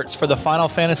different parts for the Final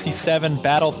Fantasy VII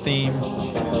battle theme.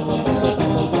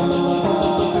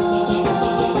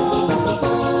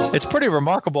 It's pretty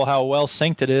remarkable how well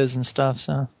synced it is and stuff.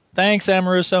 So thanks,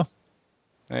 Amoruso.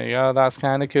 There you go. That's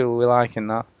kind of cool. We're liking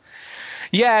that.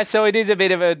 Yeah, so it is a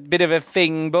bit of a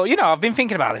thing, but I've been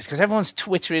thinking about this because everyone's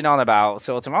twittering on about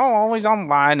sort of he's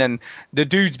online, and the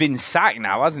dude's been sacked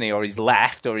now, hasn't he? Or he's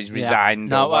left, or he's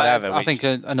resigned, or whatever. I think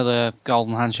another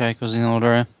golden handshake was in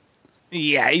order.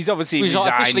 Yeah, he's obviously resigned.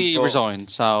 Officially resigned,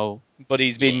 so. But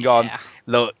he's been gone.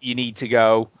 Look, you need to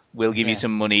go. We'll give you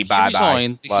some money. Bye bye.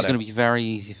 This is going to be very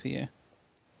easy for you.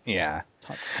 Yeah,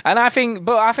 and I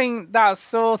think that's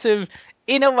sort of.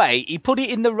 In a way, he put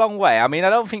it in the wrong way. I mean, I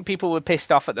don't think people were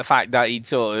pissed off at the fact that he'd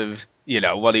sort of,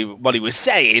 what he was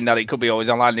saying, that it could be always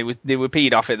online. They were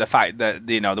peed off at the fact that,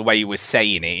 the way he was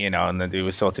saying it, and that he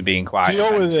was sort of being quiet.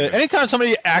 Deal with it. Anytime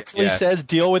somebody actually says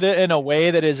deal with it in a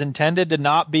way that is intended to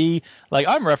not be like,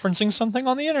 I'm referencing something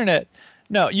on the internet.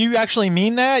 No, you actually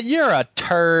mean that? You're a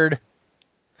turd.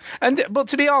 But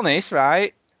to be honest,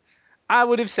 right, I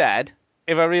would have said,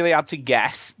 if I really had to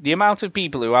guess, the amount of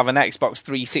people who have an Xbox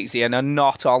 360 and are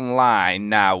not online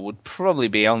now would probably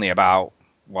be only about,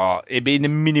 it'd be a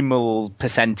minimal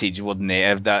percentage, wouldn't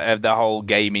it, of the whole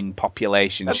gaming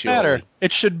population. Doesn't matter.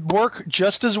 It should work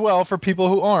just as well for people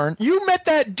who aren't. You met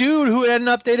that dude who hadn't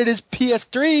updated his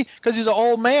PS3 because he's an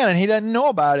old man and he didn't know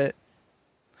about it.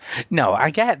 No, I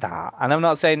get that, and I'm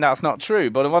not saying that's not true,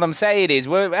 but what I'm saying is,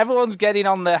 everyone's getting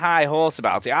on the high horse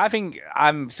about it. I think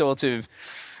I'm sort of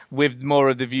with more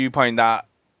of the viewpoint that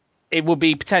it would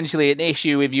be potentially an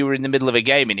issue if you were in the middle of a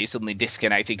game and you suddenly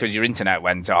disconnected because your internet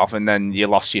went off and then you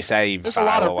lost your save There's file a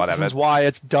lot of or whatever. reasons why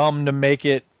it's dumb to make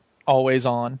it always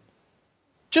on.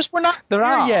 We're not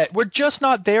there yet. We're just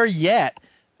not there yet.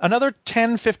 Another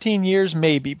 10, 15 years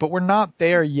maybe, but we're not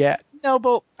there yet. No,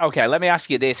 but okay, let me ask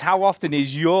you this. How often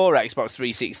is your Xbox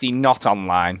 360 not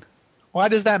online? Why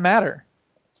does that matter?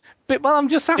 But, I'm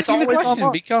just asking the question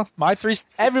online. Because my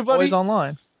 360 is always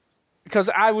online. Because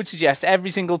I would suggest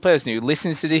every single person who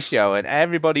listens to this show and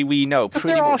everybody we know pretty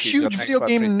much they're all huge video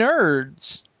game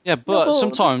nerds. Yeah, but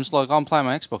sometimes, like, I'm playing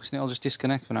my Xbox and it'll just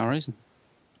disconnect for no reason.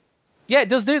 Yeah, it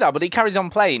does do that, but it carries on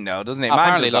playing, though, doesn't it?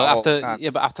 Apparently,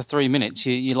 but after 3 minutes,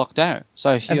 you're locked out.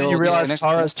 So if and then you realize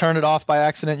Tara's turned it off by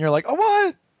accident, and you're like, oh,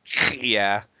 what?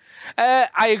 Yeah.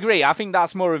 I agree. I think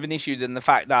that's more of an issue than the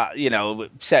fact that,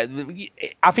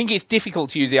 I think it's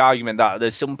difficult to use the argument that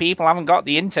there's some people haven't got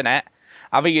the internet.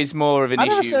 I think it's more of an issue.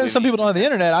 I never said some people don't have the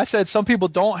internet. I said some people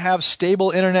don't have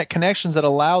stable internet connections that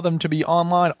allow them to be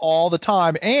online all the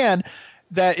time, and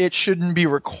that it shouldn't be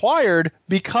required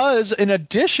because, in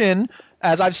addition,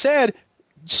 as I've said,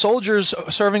 soldiers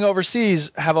serving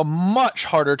overseas have a much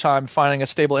harder time finding a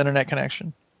stable internet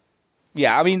connection.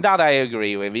 Yeah, I mean, that I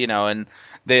agree with, and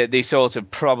they sort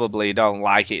of probably don't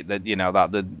like it that,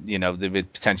 there's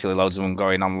potentially loads of them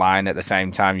going online at the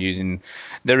same time using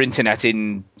their internet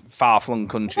in far-flung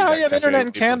countries. Yeah, you have internet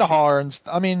in Kandahar,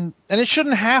 and it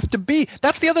shouldn't have to be.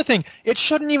 That's the other thing. It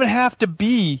shouldn't even have to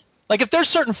be. Like, if there's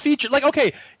certain features, like,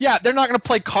 okay, yeah, they're not going to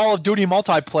play Call of Duty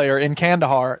multiplayer in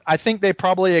Kandahar. I think they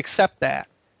probably accept that.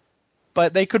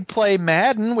 But they could play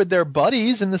Madden with their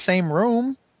buddies in the same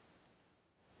room.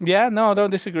 Yeah, no, I don't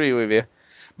disagree with you.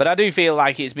 But I do feel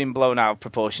like it's been blown out of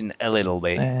proportion a little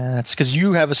bit. That's because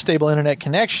you have a stable internet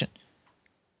connection.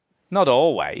 Not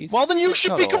always. Well, then you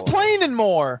should be complaining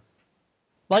more.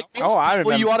 Like, I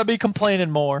remember. You ought to be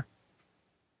complaining more.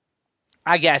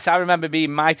 I guess I remember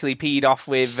being mightily peed off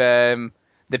with the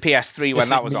PS3 when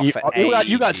that was off for ages.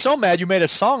 You got so mad you made a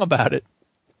song about it.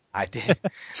 I did.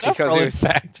 Because it was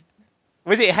fact.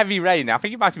 Was it Heavy Rain? I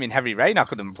think it might have been Heavy Rain I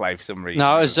couldn't play for some reason.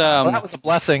 No, it was... well, that was a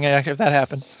blessing if that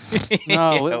happened.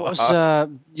 No, it was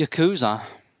Yakuza.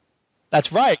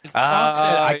 That's right. The song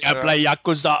said, I can't play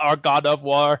Yakuza or God of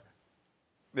War.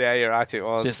 Yeah, you're right, it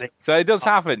was. So it does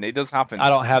happen. It does happen. I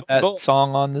don't have that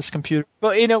song on this computer.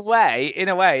 But in a way,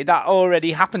 that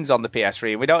already happens on the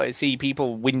PS3. We don't see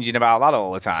people whinging about that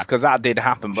all the time, because that did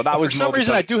happen. But that was for some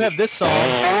reason I do have this song.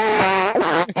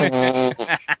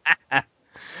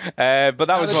 But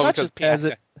that was more because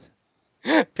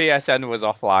PSN was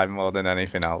offline more than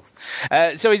anything else.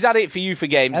 So is that it for you for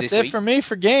games this week? That's it for me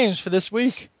for games for this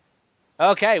week.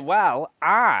 Okay, well,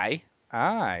 I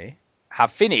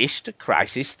have finished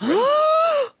Crysis 3.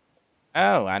 Oh,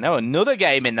 I know, another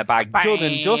game in the bag. Good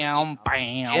and dusty. In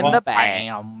the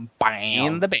bag.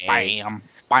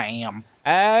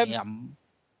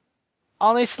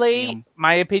 Honestly,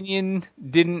 my opinion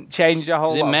didn't change a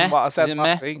whole lot from what I said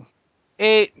last week.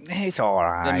 It's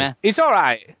alright. It's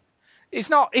alright. It's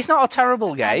not a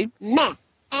terrible game. Meh.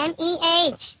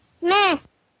 M-E-H. Meh.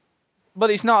 But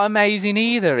it's not amazing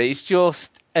either. It's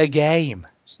just a game.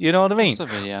 You know what I mean? It's a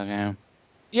video game.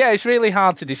 Yeah, it's really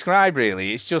hard to describe,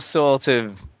 really. It's just sort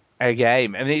of a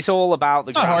game. I mean, it's all about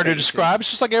the. It's not hard to describe. It's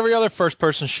just like every other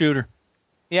first-person shooter.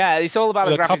 Yeah, it's all about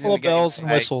with the graphics. A couple of bells and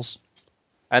whistles.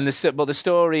 And the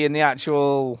story and the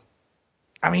actual.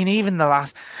 I mean, even the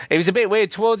last. It was a bit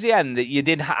weird towards the end that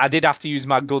I did have to use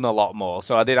my gun a lot more,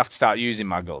 so I did have to start using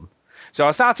my gun. So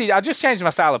I just changed my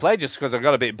style of play just because I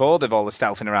got a bit bored of all the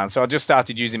stealthing around. So I just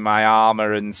started using my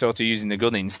armor and sort of using the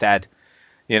gun instead.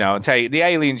 You know, the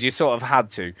aliens you sort of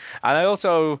had to. And I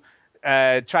also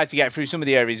tried to get through some of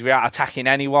the areas without attacking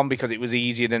anyone because it was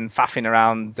easier than faffing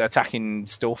around attacking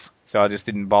stuff. So I just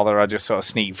didn't bother. I just sort of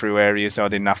sneaked through areas so I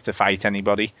didn't have to fight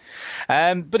anybody.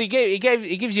 But it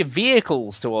gives you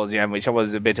vehicles towards the end, which I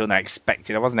was a bit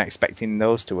unexpected. I wasn't expecting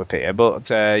those to appear. But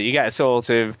you get a sort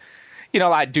of,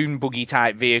 like dune buggy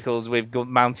type vehicles with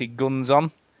mounted guns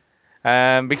on.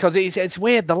 Because it's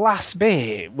weird. The last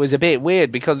bit was a bit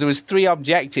weird because there was 3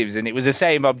 objectives and it was the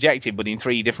same objective but in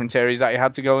 3 different areas that you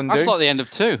had to go and do. That's like the end of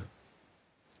 2.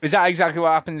 Is that exactly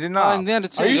what happens in that? In the end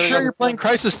of 2, are you sure you're playing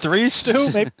Crysis 3, Stu?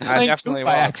 Maybe playing 2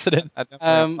 by accident. In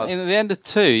the end of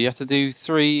 2, you have to do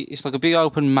 3. It's like a big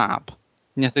open map.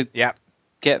 And you have to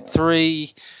get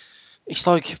 3. It's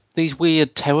like these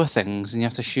weird tower things, and you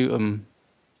have to shoot them.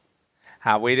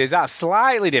 How weird is that?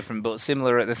 Slightly different, but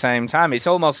similar at the same time. It's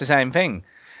almost the same thing.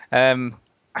 I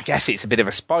guess it's a bit of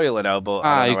a spoiler, though, but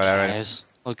I don't know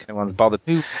whether anyone's bothered.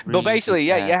 But basically,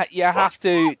 you have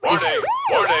to...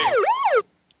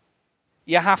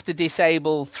 You have to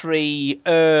disable 3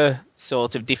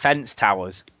 sort of defense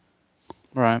towers.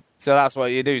 Right. So that's what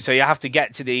you do. So you have to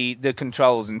get to the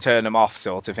controls and turn them off,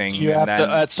 sort of thing. Do you have to,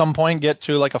 at some point, get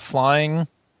to like a flying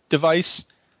device?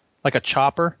 Like a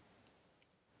chopper?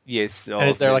 Yes. And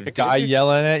is there like a guy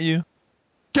yelling at you?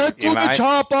 Get to the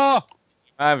chopper!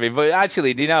 But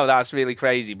actually, that's really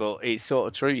crazy, but it's sort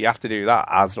of true. You have to do that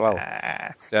as well.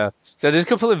 So there's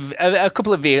a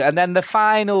couple of views, and then the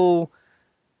final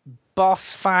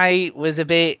boss fight was a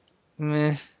bit.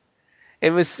 It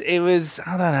was.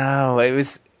 I don't know.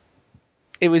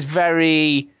 It was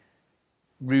very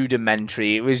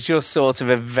rudimentary. It was just sort of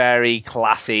a very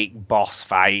classic boss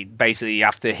fight. Basically, you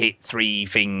have to hit 3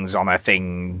 things on a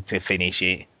thing to finish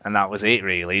it, and that was it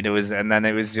really. And then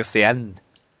it was just the end,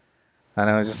 and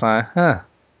I was just like,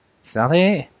 is that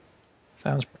it?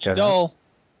 Sounds pretty dull.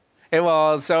 It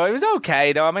was, so it was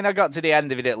okay though. I mean, I got to the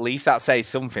end of it at least. That says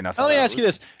something. Let me ask you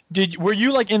this: were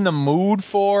you like in the mood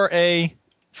for a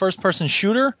first-person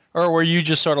shooter, or were you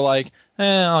just sort of like,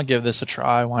 I'll give this a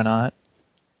try, why not?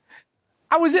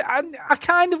 I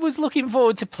kind of was looking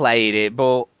forward to playing it,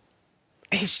 but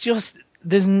it's just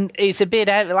it's a bit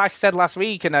like I said last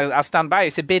week, and I stand by.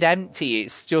 It's a bit empty.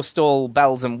 It's just all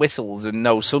bells and whistles and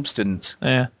no substance.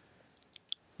 Yeah.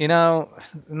 And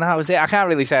that was it. I can't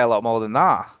really say a lot more than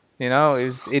that.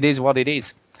 It is what it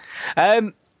is.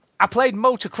 I played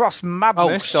Motocross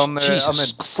Madness on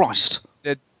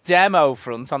the demo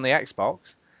front on the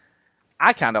Xbox.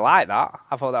 I kind of like that.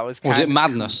 I thought that was. Was it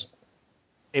madness?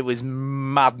 It was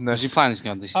madness. Was you playing this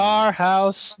game? Our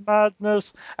house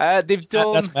madness. They've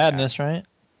done. That's madness, right?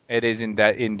 It is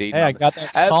indeed. Hey, I got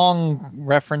that song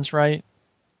reference right.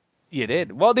 You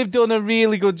did. What they've done a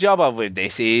really good job of with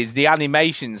this is the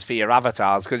animations for your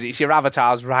avatars, because it's your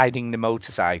avatars riding the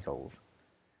motorcycles.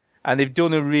 And they've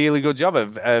done a really good job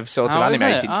of sort of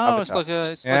animating avatars.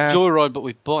 It's like Joyride, but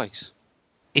with bikes.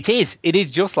 It is. It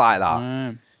is just like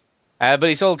that. But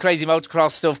it's all crazy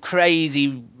motocross stuff,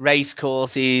 crazy race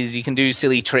courses. You can do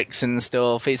silly tricks and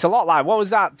stuff. It's a lot like, what was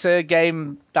that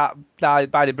game that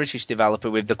by the British developer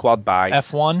with the quad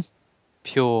bikes? F1?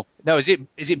 Pure. No, is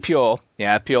it Pure?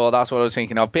 Yeah, Pure. That's what I was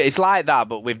thinking of. It's like that,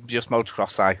 but with just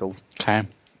motocross cycles. Okay.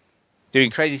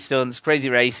 Doing crazy stunts, crazy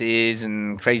races,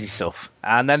 and crazy stuff.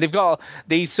 And then they've got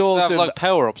these sort of like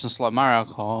power-ups and stuff like Mario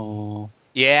Kart.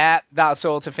 Yeah, that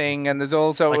sort of thing. And there's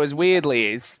also, as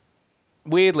weirdly, it's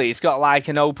got like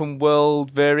an open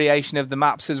world variation of the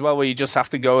maps as well, where you just have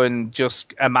to go and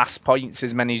just amass points,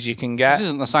 as many as you can get. This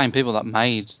isn't the same people that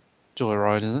made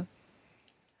Joyride, is it?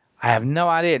 I have no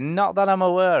idea, not that I'm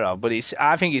aware of, but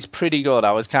I think it's pretty good.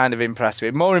 I was kind of impressed with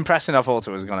it. More impressed than I thought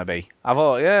it was going to be. I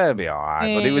thought, it'll be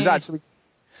alright, but it was actually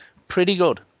pretty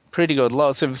good. Pretty good.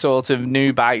 Lots of sort of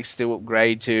new bikes to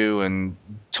upgrade to, and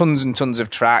tons of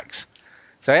tracks.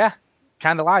 So yeah,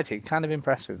 kind of liked it. Kind of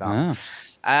impressed with that.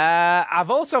 Yeah.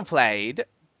 I've also played,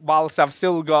 whilst I've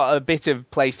still got a bit of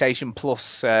PlayStation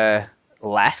Plus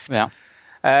left. Yeah.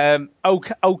 Okami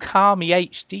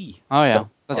HD. Oh yeah.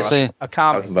 That's the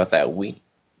talking about that Wii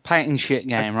painting shit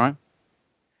game, right?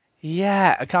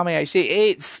 Yeah, Okami HD.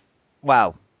 It's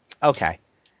okay.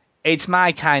 It's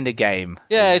my kind of game.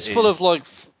 Yeah, it's full of like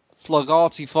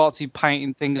arty farty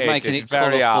painting things, making it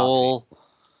very colourful.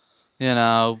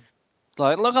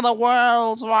 Like, look at the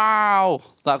world, wow,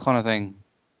 that kind of thing.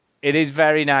 It is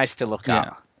very nice to look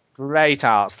at. Great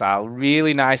art style,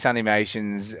 really nice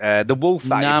animations. The wolf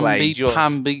that you play just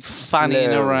Namby-pamby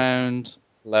fanning around.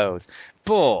 Loads.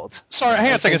 But... Sorry, hang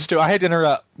on a second, Stu. I hate to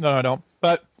interrupt. No, I don't.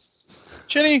 But,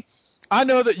 Chinny, I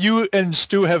know that you and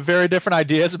Stu have very different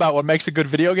ideas about what makes a good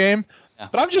video game.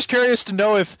 But I'm just curious to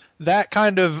know if that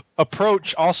kind of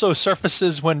approach also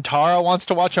surfaces when Tara wants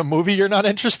to watch a movie you're not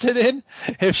interested in.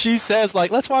 If she says, like,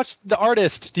 let's watch The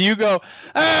Artist, do you go,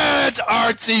 it's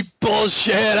artsy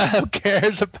bullshit, who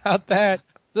cares about that?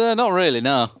 Not really,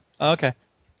 no. Okay.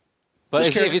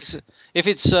 But if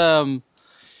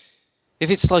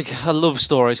it's like a love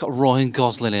story, it's got Ryan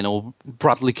Gosling in or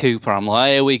Bradley Cooper, I'm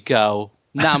like, here we go.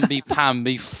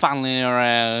 Namby-pamby, fanning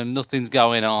around, nothing's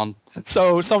going on.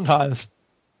 So, sometimes.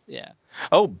 Yeah.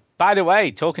 Oh, by the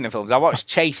way, talking of films, I watched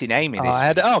Chasing Amy this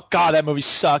week. Oh, God, that movie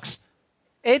sucks.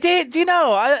 It did. Do you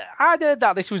know, I heard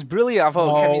that this was brilliant. I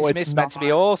thought Kevin Smith's meant to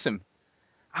be awesome.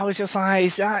 I was just like,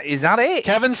 is that it?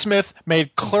 Kevin Smith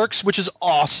made Clerks, which is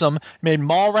awesome, made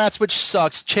Mallrats, which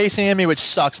sucks, Chasing Amy, which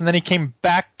sucks, and then he came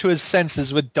back to his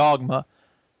senses with Dogma.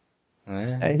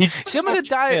 Some of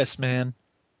the man.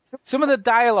 Some of the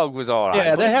dialogue was all right.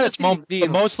 Yeah, they had its moments, but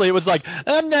mostly it was like,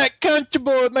 I'm not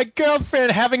comfortable with my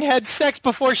girlfriend having had sex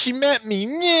before she met me.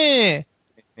 Nyeh.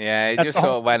 Yeah, it just sort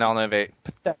of went on a bit.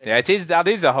 Pathetic. Yeah, that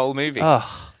is a whole movie.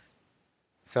 Ugh.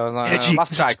 So I was like,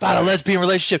 it's about a lesbian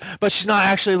relationship, but she's not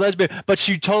actually a lesbian, but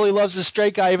she totally loves the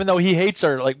straight guy even though he hates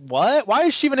her. Like, what? Why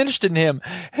is she even interested in him?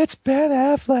 It's Ben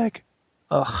Affleck.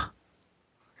 Ugh.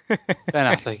 Ben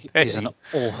Affleck is an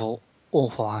awful,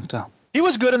 awful actor. He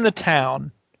was good in The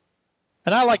Town.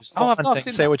 And I like I've not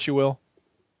seen say what you will.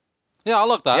 Yeah, I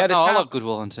like that. Yeah, I love Good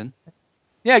Will Hunting.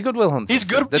 Yeah, Good Will Hunting. He's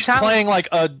good. He's playing like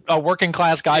a working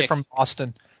class guy from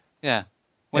Boston. Yeah.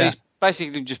 Well, he's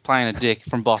basically just playing a dick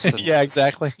from Boston. Yeah,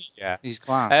 exactly. Yeah. He's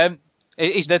class.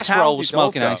 His best role was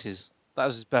Smoking Aces. That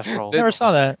was his best role. I never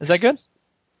saw that. Is that good?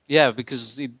 Yeah,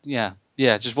 because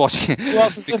just watching it. Who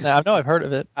else is in that? I know I've heard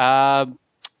of it.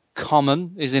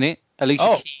 Common is in it.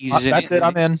 Alicia Keys is in it. That's it.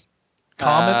 I'm in.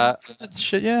 Common.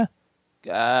 Shit, yeah.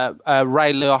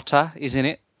 Ray Liotta is in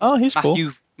it. Oh, he's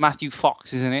cool. Matthew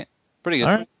Fox is in it. Pretty good.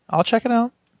 All right, I'll check it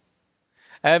out.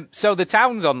 So The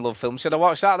Town's on Love Film. Should I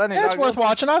watch that then? Yeah, it's worth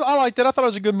watching. I liked it. I thought it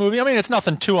was a good movie. I mean, it's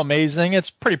nothing too amazing.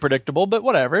 It's pretty predictable, but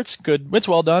whatever. It's good. It's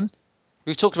well done.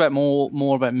 We've talked about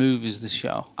more about movies this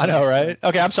show. I know, right?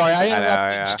 Okay, I'm sorry. I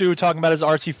interrupted Stu talking about his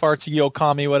artsy fartsy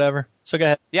Okami, whatever. So go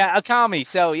ahead. Yeah, Okami.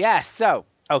 So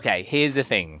okay, here's the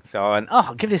thing. So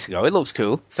I'll give this a go. It looks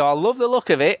cool. So I love the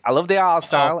look of it. I love the art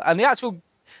style, and the actual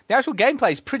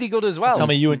gameplay is pretty good as well. Tell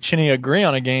me you and Chinny agree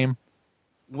on a game.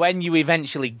 When you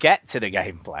eventually get to the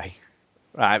gameplay,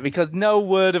 right? Because no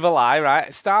word of a lie, right? I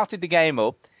started the game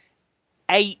up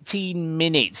 18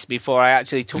 minutes before I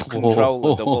actually took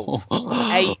control of the wolf.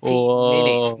 18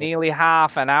 minutes, nearly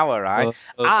half an hour, right?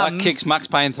 That kicks Max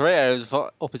Payne 3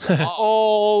 up its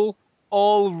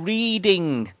all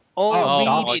reading.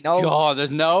 God,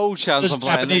 there's no chance of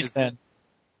playing Japanese this. Then.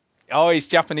 Oh, it's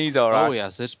Japanese, all right. Oh,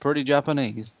 yes, it's pretty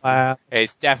Japanese. Wow.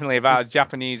 It's definitely about as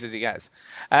Japanese as it gets.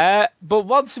 But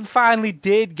once I finally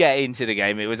did get into the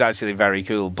game, it was actually very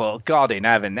cool. But God in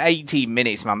heaven, 18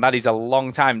 minutes, man, that is a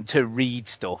long time to read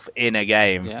stuff in a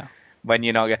game. Yeah. When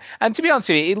you're not and to be honest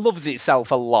with you, it loves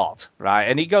itself a lot, right?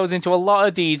 And it goes into a lot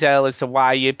of detail as to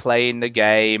why you're playing the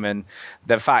game and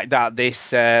the fact that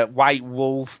this white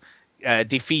wolf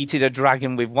defeated a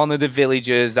dragon with one of the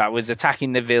villagers that was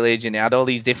attacking the village, and it had all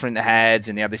these different heads,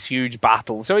 and they had this huge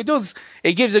battle. So it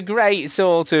gives a great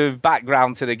sort of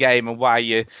background to the game and why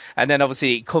you. And then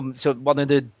obviously it comes to one of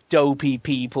the dopey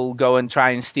people go and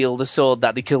try and steal the sword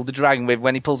that they killed the dragon with.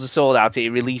 When he pulls the sword out, it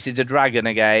releases a dragon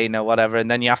again or whatever, and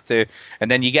then you have to,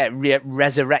 and then you get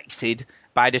resurrected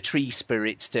by the tree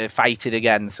spirits to fight it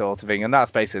again, sort of thing. And that's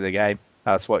basically the game.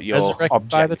 That's what your objective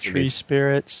by the tree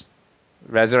spirits.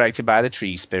 Resurrected by the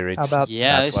tree spirits. How about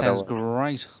that sounds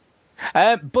great.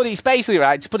 But it's basically,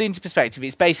 right, to put it into perspective,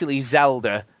 it's basically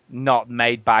Zelda not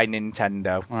made by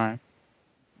Nintendo. Right.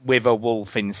 With a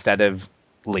wolf instead of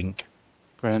Link.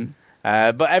 Brilliant.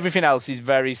 But everything else is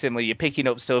very similar. You're picking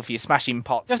up stuff, you're smashing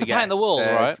pots. You have to paint the world,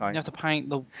 right? You have to paint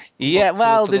the. Yeah,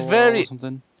 well,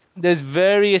 there's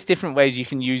various different ways you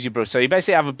can use your brush. So you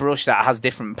basically have a brush that has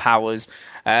different powers.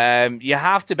 You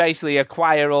have to basically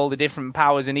acquire all the different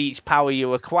powers, and each power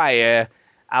you acquire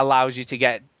allows you to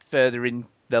get further in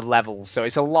the levels. So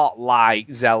it's a lot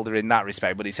like Zelda in that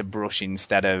respect, but it's a brush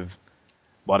instead of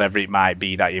whatever it might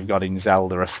be that you've got in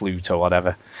Zelda, a flute or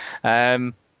whatever.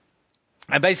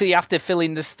 And basically, you have to fill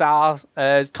in the star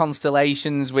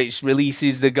constellations, which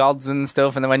releases the gods and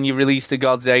stuff. And then when you release the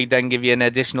gods, they then give you an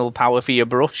additional power for your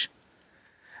brush.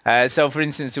 So, for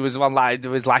instance, there was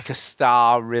like a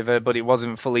star river, but it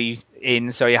wasn't fully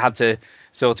in, so you had to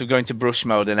sort of go into brush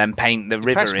mode and then paint the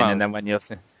river in, mode. And then when you're...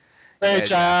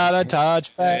 Reach out and touch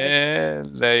face. Yeah,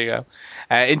 there you go.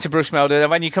 Into brush mode, and then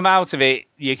when you come out of it,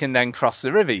 you can then cross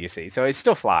the river, you see. So it's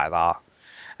stuff like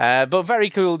that. But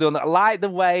very cool done. I like the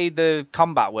way the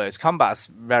combat works. Combat's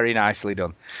very nicely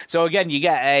done. So again, you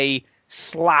get a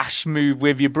slash move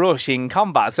with your brush in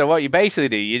combat. So what you basically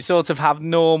do, you sort of have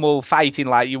normal fighting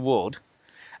like you would,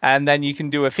 and then you can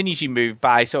do a finishing move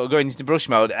by sort of going into brush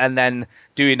mode and then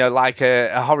doing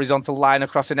a horizontal line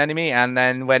across an enemy, and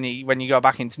then when you go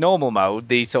back into normal mode,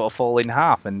 they sort of fall in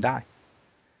half and die.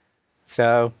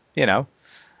 So,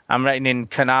 I'm rating in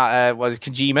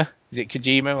Kojima. Is it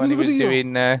Kojima when he was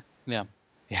doing... Yeah.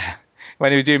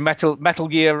 When he was doing Metal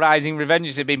Gear Rising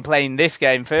Revenge, he'd been playing this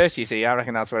game first, you see. I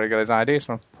reckon that's where he got his ideas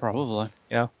from. Probably.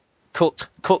 Cut.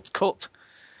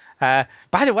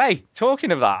 By the way,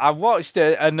 talking of that, I watched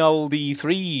an old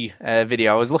E3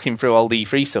 video. I was looking through old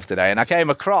E3 stuff today, and I came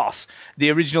across the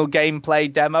original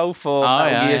gameplay demo for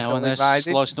Metal Gear Solid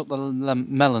Rising. Slicing up the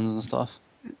melons and stuff.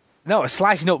 No,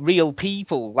 slicing up real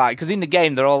people, because in the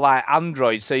game they're all like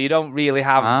androids, so you don't really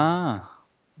have...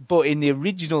 But in the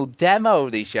original demo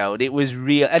they showed, it was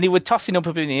real, and they were tossing up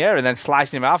in the air and then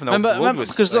slicing him off. And remember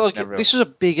because this was a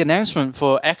big announcement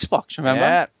for Xbox,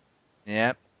 remember?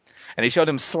 Yeah. And they showed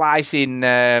them slicing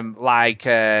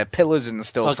pillars and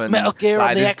stuff. Like and Metal Gear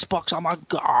on the Xbox, oh my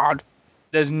god.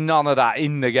 There's none of that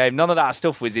in the game. None of that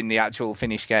stuff was in the actual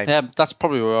finished game. Yeah, that's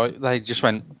probably right. They just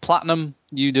went, Platinum,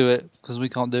 you do it, because we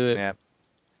can't do it. Yeah.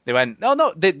 They went,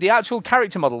 no, the actual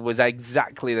character model was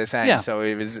exactly the same, so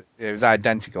it was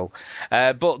identical.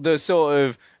 But the sort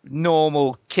of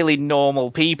killing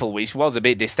normal people, which was a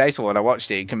bit distasteful when I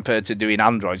watched it compared to doing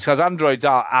androids, because androids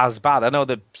are as bad. I know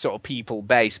they're sort of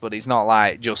people-based, but it's not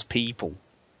like just people.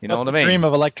 You know what I mean? Dream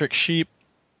of Electric Sheep.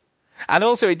 And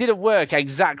also, it didn't work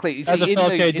exactly. That's a Phil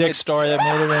K. Dick story that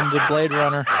made it into Blade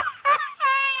Runner.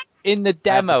 In the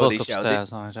demo they showed,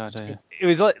 it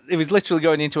was literally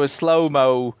going into a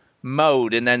slow-mo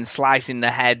mode and then slicing the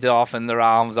head off and their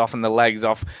arms off and the legs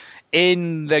off.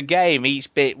 In the game,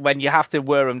 each bit, when you have to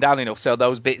wear them down enough so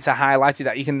those bits are highlighted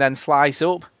that you can then slice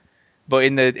up. But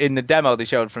in the demo they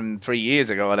showed from 3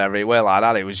 years ago, whatever, it were like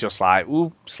that. It was just like,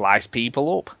 slice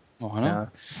people up.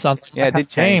 Sounds like it did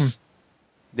change.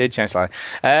 Did change slightly.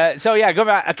 Go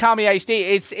back. Akami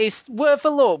HD. It's worth a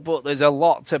look, but there's a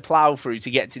lot to plough through to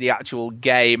get to the actual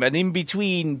game, and in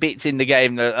between bits in the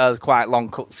game there are quite long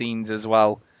cutscenes as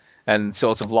well, and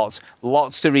sort of lots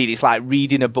to read. It's like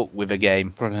reading a book with a game.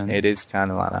 Brilliant. It is kind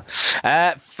of like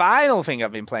that. Final thing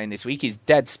I've been playing this week is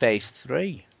Dead Space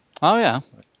 3. Oh yeah.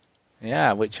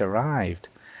 Yeah, which arrived,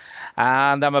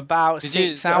 and I'm about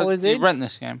 6 hours in. Did you rent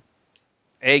this game?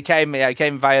 It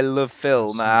came via Love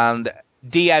Film, and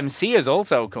DMC has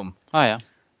also come. Oh, yeah.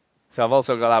 So I've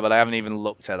also got that, but I haven't even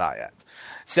looked at that yet.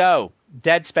 So,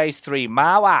 Dead Space 3,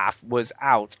 my wife was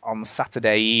out on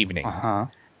Saturday evening. Uh-huh.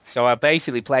 So I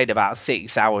basically played about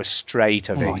 6 hours straight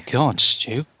of it. Oh, my God,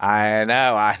 Stu. I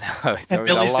know. And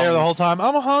Billy's there the whole time.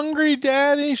 I'm hungry,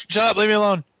 Daddy. Shut up, leave me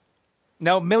alone.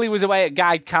 No, Millie was away at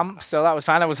guide camp, so that was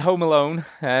fine. I was home alone,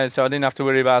 so I didn't have to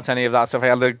worry about any of that stuff. I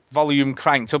had the volume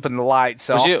cranked up and the lights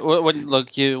off. When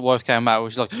your wife came out,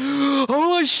 was she like,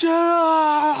 oh, shit!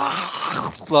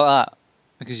 Like that?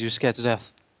 Because you were scared to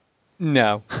death?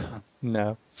 No. Because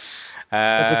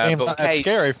the game's not that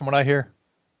scary from what I hear.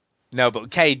 No, but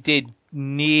Kay did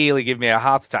nearly give me a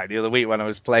heart attack the other week when I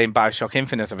was playing BioShock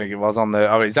Infinite, I think it was, it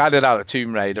was either that or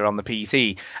Tomb Raider on the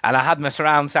PC, and I had my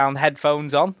surround sound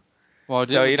headphones on. Well,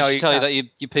 did you tell you that your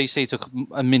PC took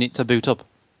a minute to boot up?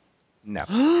 No.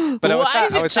 But why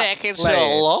is it taking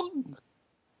so long?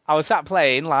 I was sat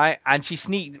playing, and she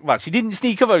sneaked... Well, she didn't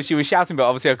sneak up, she was shouting, but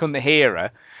obviously I couldn't hear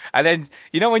her. And then,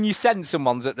 when you sense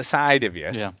someone's at the side of you,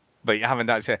 yeah, but you haven't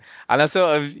actually... And I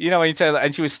sort of, when you tell her...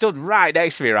 And she was stood right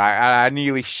next to me, right? And I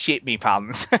nearly shit me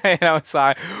pants. And I was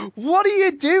like, what are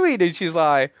you doing? And she's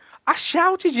like, I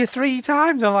shouted you 3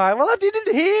 times. I'm like, well, I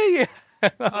didn't hear you.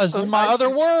 This is my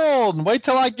other world. Wait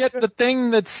till I get the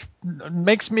thing that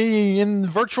makes me in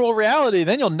virtual reality.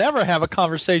 Then you'll never have a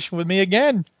conversation with me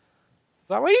again.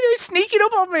 It's like, what are you doing sneaking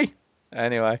up on me?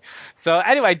 Anyway,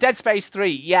 Dead Space 3,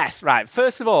 yes, right.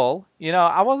 First of all,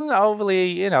 I wasn't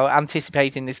overly,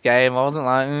 anticipating this game. I wasn't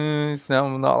like,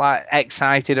 I'm not like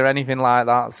excited or anything like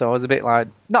that. So I was a bit like,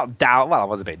 not down. Well, I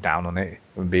was a bit down on it,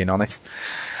 if I'm being honest.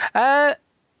 But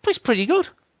it's pretty good.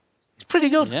 It's pretty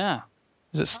good. Yeah.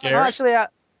 Is it scary? Actually,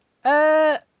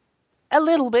 a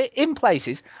little bit in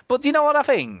places. But do you know what I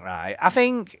think, right? I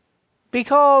think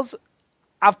because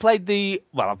I've played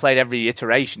every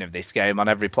iteration of this game on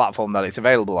every platform that it's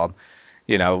available on,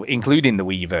 including the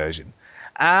Wii version.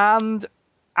 And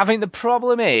I think the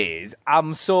problem is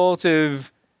I'm sort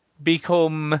of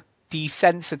become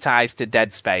desensitized to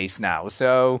Dead Space now.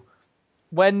 So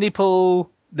when they pull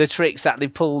the tricks that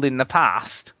they've pulled in the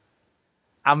past,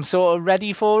 I'm sort of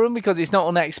ready for them because it's not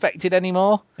unexpected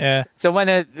anymore. Yeah. So when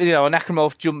a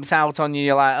necromorph jumps out on you,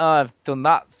 you're like, oh, I've done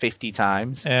that 50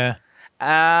 times. Yeah.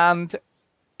 And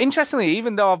interestingly,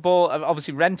 even though I've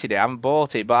obviously rented it, I haven't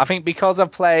bought it, but I think because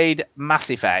I've played Mass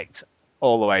Effect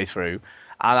all the way through,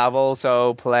 and I've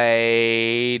also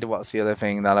played, what's the other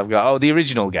thing that I've got? Oh, the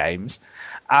original games.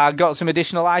 I got some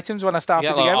additional items when I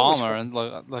started the game. Armor and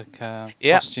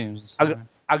costumes.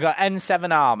 I got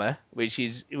N7 armor, which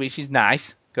is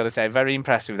nice. Got to say, very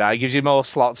impressed with that. It gives you more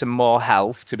slots and more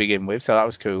health to begin with, so that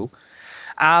was cool.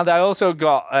 And I also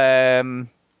got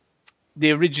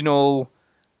the original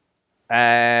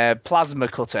plasma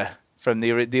cutter from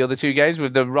the other two games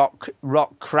with the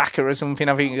rock cracker or something,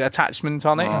 I think, attachment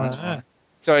on it. Oh.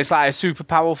 So it's like a super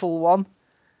powerful one.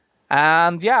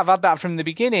 And yeah, I've had that from the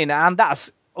beginning, and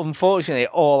that's unfortunately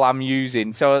all I'm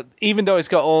using. So even though it's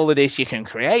got all of this, you can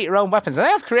create your own weapons. And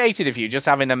I have created a few just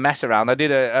having a mess around. I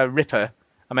did a Ripper.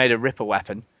 I made a Ripper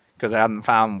weapon because I hadn't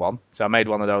found one. So I made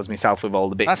one of those myself with all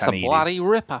the bits I needed. That's a bloody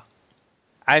Ripper.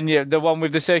 And the one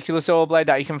with the circular saw blade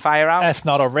that you can fire out. That's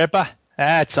not a Ripper.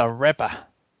 That's a Ripper.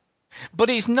 But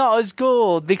it's not as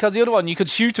good because the other one, you could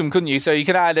shoot them, couldn't you? So you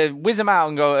could either whiz them out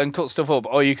and go and cut stuff up,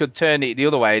 or you could turn it the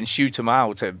other way and shoot them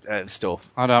out at stuff.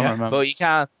 I don't remember. But you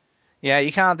can't. Yeah,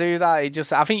 you can't do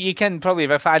that. I think you can probably,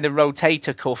 if I find a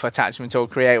rotator cuff attachment or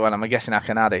create one, I'm guessing I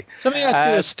can add it. So let me ask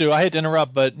you this, Stu. I hate to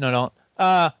interrupt, but no.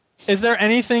 Is there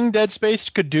anything Dead Space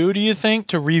could do, do you think,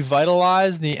 to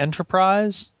revitalize the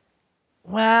Enterprise?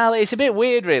 Well, it's a bit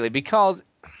weird, really, because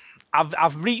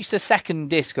I've reached the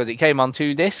second disc because it came on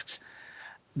 2 discs.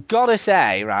 Gotta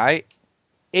say, right,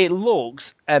 it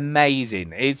looks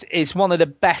amazing. It's one of the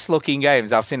best looking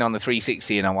games I've seen on the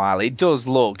 360 in a while. It does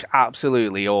look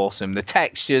absolutely awesome. The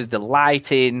textures, the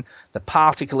lighting, the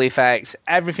particle effects,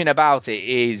 everything about it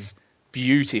is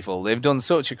beautiful. They've done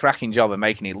such a cracking job of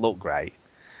making it look great.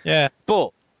 Yeah.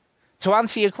 But to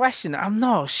answer your question, I'm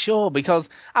not sure because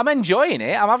I'm enjoying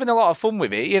it. I'm having a lot of fun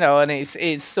with it, and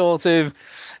it's sort of...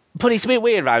 But it's a bit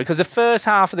weird, right? Because the first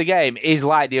half of the game is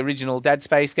like the original Dead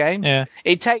Space games. Yeah.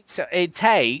 It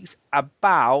takes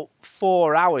about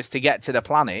 4 hours to get to the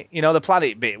planet. The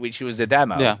planet bit, which was the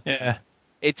demo. Yeah.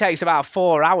 It takes about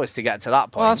 4 hours to get to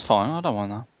that point. Well, that's fine. I don't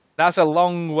want that. That's a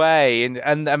long way,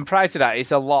 and prior to that,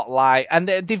 it's a lot like... And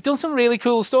they've done some really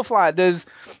cool stuff. Like there's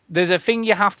a thing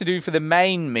you have to do for the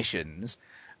main missions,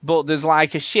 but there's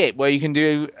like a ship where you can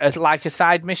do like a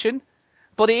side mission.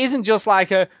 But it isn't just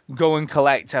like a go and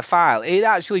collect a file. It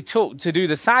actually to do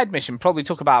the side mission, probably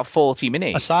took about 40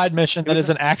 minutes. A side mission that is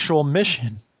an actual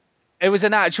mission. It was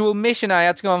an actual mission. I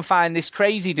had to go and find this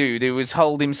crazy dude who was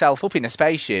holding himself up in a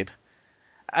spaceship.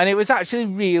 And it was actually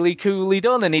really coolly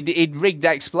done. And he'd rigged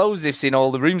explosives in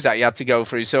all the rooms that you had to go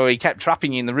through. So he kept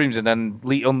trapping you in the rooms and then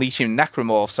unleashing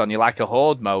necromorphs on you like a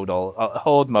horde mode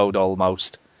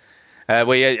almost.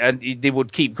 Where they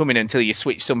would keep coming until you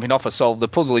switch something off or solve the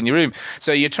puzzle in your room.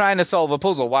 So you're trying to solve a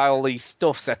puzzle while all these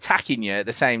stuff's attacking you at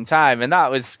the same time, and that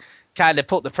was kind of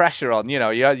put the pressure on. You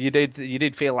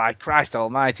did feel like Christ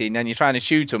Almighty, and then you're trying to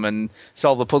shoot them and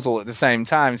solve the puzzle at the same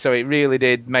time. So it really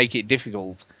did make it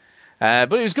difficult.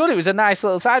 But it was good. It was a nice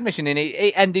little side mission, and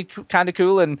it ended kind of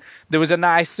cool. And there was a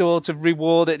nice sort of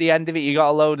reward at the end of it. You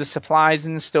got a load of supplies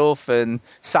and stuff and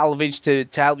salvage to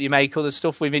help you make other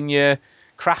stuff within your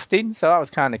crafting, so that was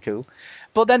kind of cool.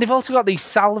 But then they've also got these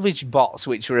salvage bots,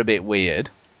 which are a bit weird.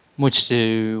 Which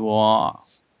do what?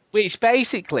 Which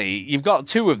basically, you've got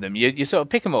 2 of them. You sort of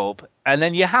pick them up, and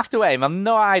then you have to aim. I've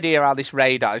no idea how this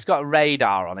radar... It's got a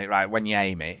radar on it, right, when you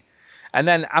aim it. And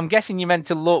then I'm guessing you're meant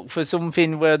to look for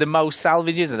something where the most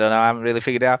salvage is. I don't know, I haven't really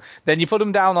figured it out. Then you put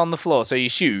them down on the floor, so you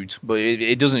shoot, but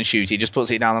it doesn't shoot, it just puts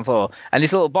it down on the floor. And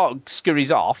this little bot scurries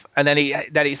off, and then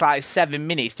it's like 7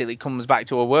 minutes till it comes back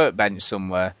to a workbench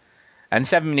somewhere. And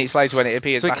 7 minutes later when it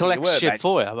appears back at the workbench... So it collects shit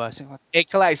for you, basically? It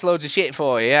collects loads of shit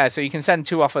for you, yeah, so you can send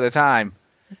 2 off at a time.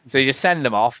 So you just send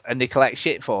them off, and they collect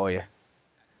shit for you.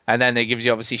 And then they give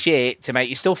you, obviously, shit to make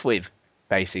your stuff with,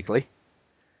 basically.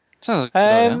 Sounds like a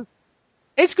good idea.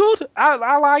 It's good.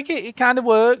 I like it. It kind of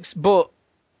works, but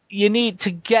you need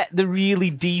to get the really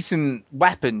decent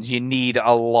weapons. You need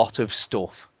a lot of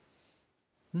stuff.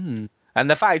 And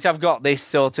the fact I've got this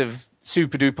sort of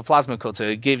super duper plasma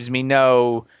cutter gives me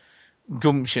no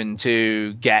gumption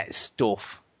to get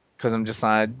stuff Because I'm just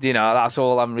like, that's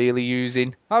all I'm really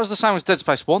using. That was the same as Dead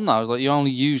Space 1, though. Like, you only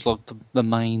used, like, the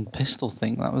main pistol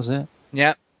thing. That was it.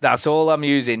 Yeah, that's all I'm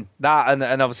using. That,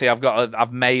 and obviously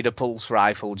I've made a pulse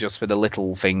rifle just for the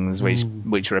little things,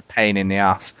 which are a pain in the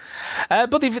ass.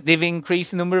 But they've increased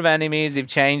the number of enemies. They've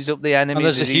changed up the enemies. And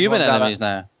there's the human enemies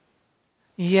now.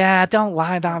 Yeah, I don't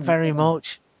like that very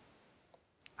much.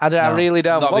 I really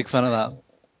don't. I'm not a big fan of that.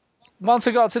 Once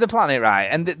I got to the planet, right,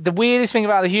 and the weirdest thing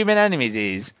about the human enemies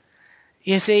is,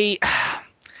 you see,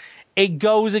 it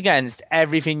goes against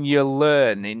everything you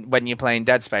learn when you're playing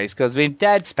Dead Space, because with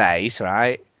Dead Space,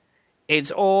 right,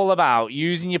 it's all about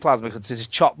using your plasma cutter to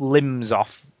just chop limbs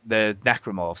off the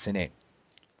necromorphs in it.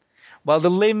 Well,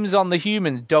 the limbs on the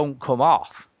humans don't come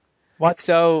off. What?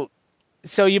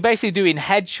 So you're basically doing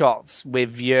headshots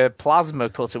with your plasma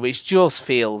cutter, which just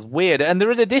feels weird. And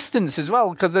they're at a distance as well,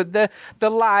 because they're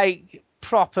like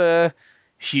proper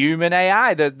human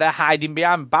AI. They're hiding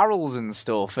behind barrels and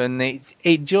stuff, and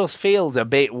it just feels a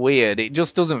bit weird. It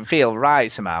just doesn't feel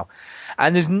right somehow.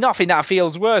 And there's nothing that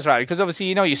feels worse, right? Because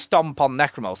obviously, you stomp on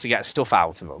necromorphs to get stuff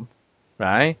out of them,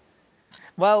 right?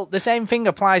 Well, the same thing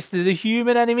applies to the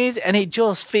human enemies, and it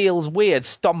just feels weird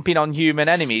stomping on human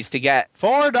enemies to get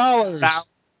 $4.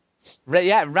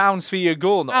 Rounds for your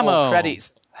gun Ammo. or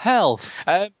credits. Health.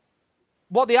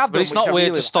 What they have done, but it's not I weird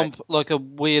really to stomp like a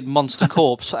weird monster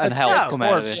corpse and health come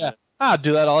out of it. Yeah. I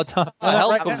do that all the time.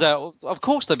 Health comes out. Of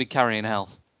course they'd be carrying health.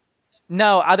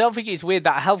 No, I don't think it's weird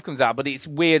that health comes out, but it's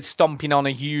weird stomping on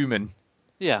a human.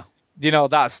 Yeah.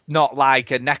 That's not like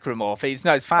a necromorph.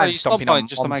 It's fine stomping on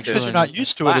just monsters. Because you're not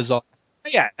used to it as all.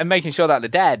 Yeah, and making sure that they're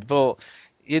dead, but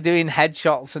you're doing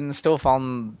headshots and stuff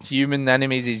on human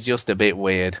enemies is just a bit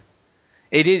weird.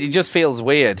 It just feels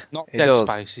weird. Not Dead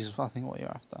Space is, I think, what you're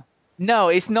after. No,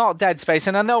 it's not Dead Space,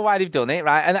 and I know why they've done it,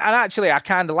 right? And actually, I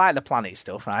kind of like the planet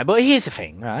stuff, right? But here's the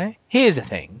thing, right?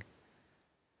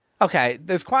 Okay,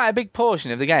 there's quite a big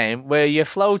portion of the game where you're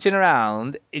floating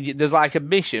around. There's like a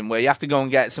mission where you have to go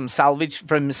and get some salvage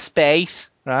from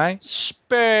space, right?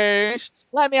 Space.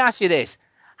 Let me ask you this.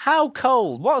 How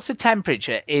cold? What's the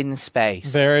temperature in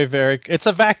space? Very, very... It's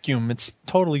a vacuum. It's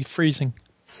totally freezing.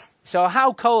 So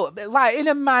how cold? Like in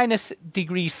a minus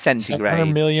degrees centigrade.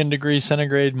 700 million degrees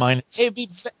centigrade minus. It'd be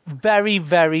very,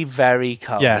 very, very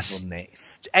cold, yes. wouldn't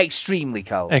it? Extremely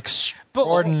cold.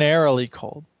 Extraordinarily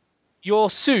cold.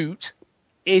 Your suit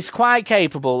is quite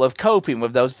capable of coping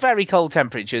with those very cold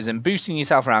temperatures and boosting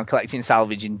yourself around collecting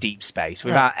salvage in deep space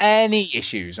without any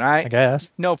issues, right? I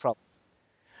guess. No problem.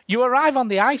 You arrive on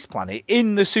the ice planet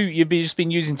in the suit you've just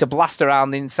been using to blast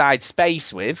around inside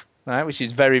space with, right, which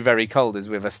is very, very cold, as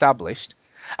we've established.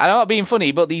 And I'm not being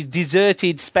funny, but these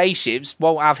deserted spaceships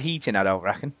won't have heating, I don't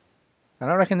reckon. I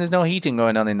don't reckon there's no heating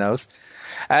going on in those.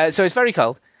 So it's very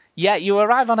cold. Yet you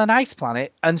arrive on an ice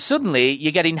planet, and suddenly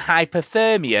you're getting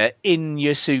hypothermia in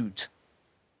your suit.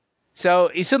 So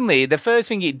suddenly, the first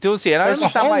thing it does here... There's a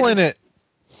hole in it.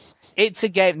 It's a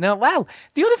game... No, well,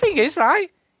 the other thing is, right,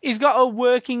 he's got a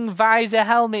working visor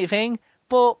helmet thing,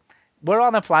 but... We're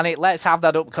on a planet, let's have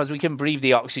that up because we can breathe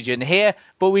the oxygen here,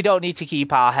 but we don't need to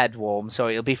keep our head warm, so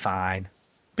it'll be fine.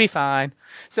 Be fine.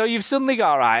 So you've suddenly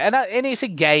got, right, and it's a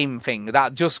game thing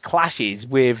that just clashes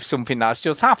with something that's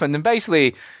just happened, and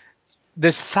basically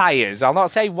there's fires. I'll not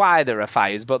say why there are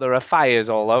fires, but there are fires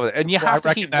all over. And you have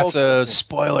to keep that's a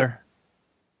spoiler.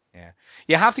 Yeah.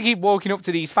 You have to keep walking up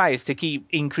to these fires to keep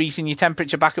increasing your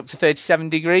temperature back up to 37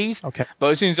 degrees. Okay.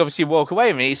 But as soon as obviously you walk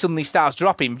away from it suddenly starts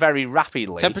dropping very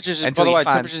rapidly. Temperatures, by the way,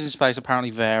 temperatures in space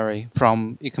apparently vary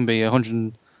from, it can be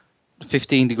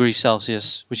 115 degrees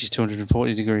Celsius, which is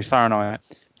 240 degrees Fahrenheit,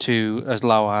 to as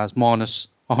low as minus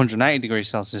 180 degrees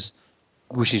Celsius,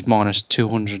 which is minus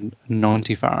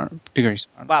 290 degrees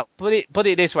Fahrenheit. Well, put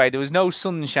it this way, there was no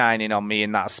sun shining on me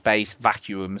in that space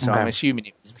vacuum, so I'm assuming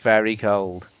it was very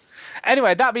cold.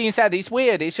 Anyway, that being said, it's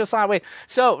weird. It's just like weird.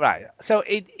 So, right. So,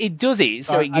 it does it.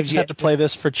 So, it gives I just have to play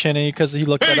this for Chinny because he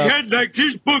looked it up. Hey, like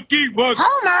his bookie was.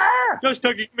 Homer! Just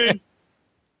tugging me.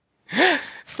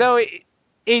 So,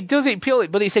 it does it purely,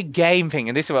 but it's a game thing,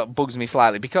 and this is what bugs me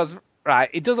slightly, because,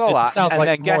 right, it does all that. It sounds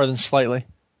like more than slightly.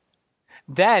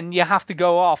 Then you have to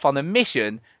go off on a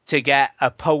mission to get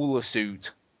a polar suit,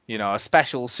 a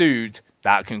special suit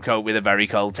that can cope with the very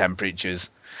cold temperatures.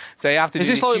 So, you have to do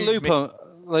this. Is this like Looper?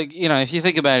 Like, if you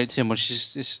think about it too much,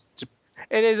 it's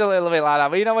it is a little bit like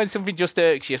that. But when something just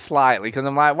irks you slightly, because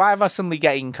I'm like, why am I suddenly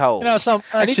getting cold? Some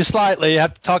irks you slightly. You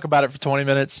have to talk about it for 20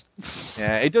 minutes.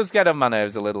 Yeah, it does get on my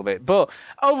nerves a little bit. But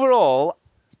overall,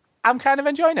 I'm kind of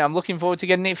enjoying it. I'm looking forward to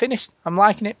getting it finished. I'm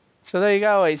liking it. So there you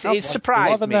go. It's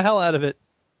surprised loving me. The hell out of it.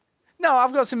 No,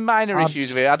 I've got some minor issues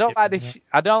with it. I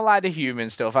don't like the human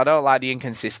stuff. I don't like the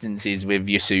inconsistencies with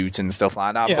your suit and stuff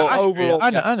like that. Yeah, but overall,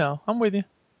 I know. I'm with you.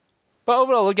 But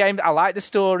overall, the game, I like the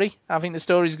story. I think the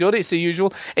story's good. It's the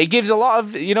usual. It gives a lot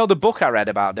of, the book I read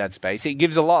about Dead Space. It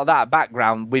gives a lot of that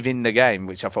background within the game,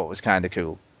 which I thought was kind of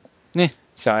cool. Yeah.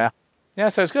 So yeah,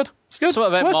 so it's good. It's good. It's all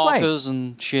about worth markers playing.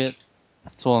 and shit.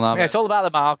 That's all I know about. Yeah, it's all about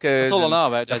the markers. That's all I know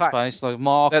about Dead Space. Like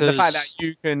markers. The fact that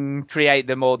you can create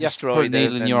them or destroy them. You have to put a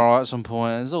needle in your eye at some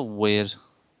point. It's all weird.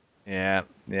 Yeah.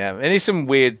 And it's some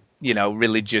weird,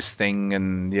 religious thing,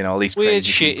 and all these weird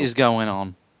crazy shit people. is going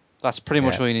on. That's pretty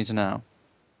much all you need to know.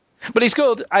 But it's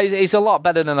good. It's a lot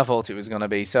better than I thought it was going to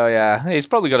be. So yeah, it's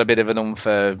probably got a bit of an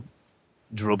unfair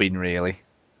drubbing, really.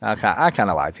 I kind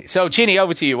of liked it. So Chinny,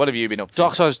 over to you. What have you been up to?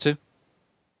 Darksiders 2.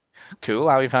 Cool.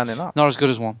 How are you finding that? Not as good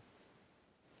as 1.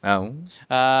 Oh.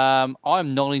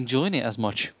 I'm not enjoying it as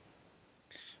much.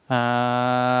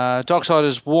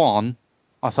 Darksiders 1,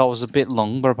 I thought was a bit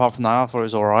long, but apart from that, I thought it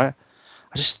was alright.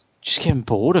 I just getting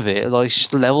bored of it. Like,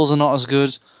 the levels are not as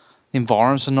good. The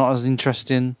environments are not as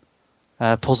interesting.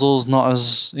 Puzzles not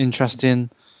as interesting.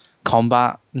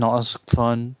 Combat not as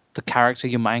fun. The character,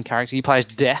 your main character, he plays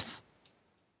Death.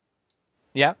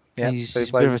 Yeah. He's a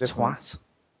bit of a twat.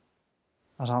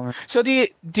 I don't know. So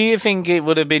do you think it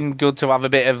would have been good to have a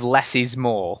bit of less is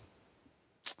more?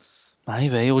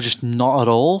 Maybe, or just not at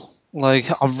all. Like,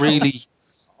 I really,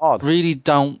 really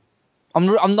don't.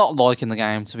 I'm not liking the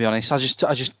game, to be honest. I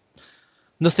just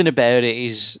nothing about it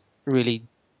is really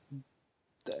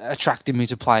attracting me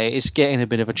to play it. It's getting a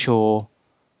bit of a chore.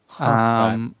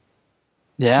 Right.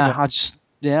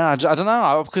 I don't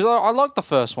know, because I like the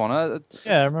first one. I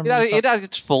remember. It had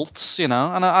its faults,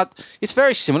 and it's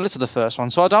very similar to the first one.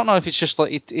 So I don't know if it's just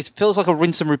like it feels like a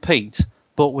rinse and repeat,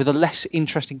 but with a less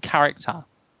interesting character,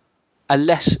 a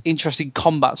less interesting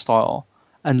combat style,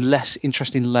 and less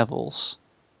interesting levels.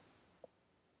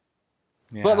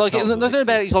 Yeah, but like the thing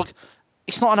about it is like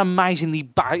it's not an amazingly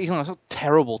bad. It's not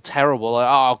terrible. Like,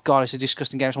 oh god, it's a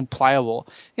disgusting game. It's unplayable.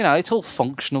 It's all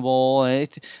functional. The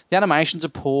animations are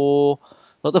poor.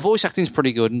 Like, the voice acting's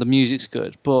pretty good and the music's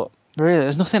good, but really,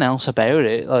 there's nothing else about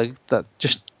it like that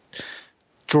just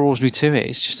draws me to it.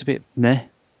 It's just a bit meh,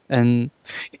 and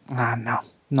no,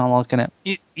 not liking it.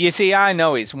 You see, I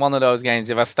know it's one of those games.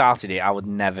 If I started it, I would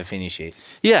never finish it.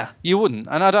 Yeah, you wouldn't,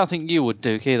 and I don't think you would,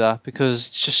 Duke, either, because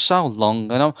it's just so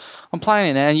long. And I'm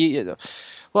playing it now, and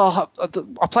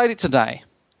I played it today,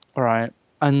 all right,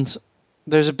 and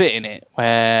there's a bit in it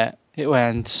where it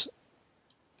went,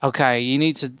 okay, you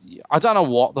need to. I don't know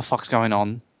what the fuck's going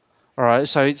on. All right,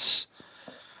 so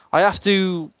I have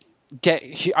to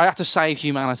save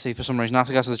humanity for some reason. I have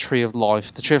to go to the Tree of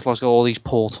Life. The Tree of Life's got all these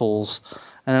portals,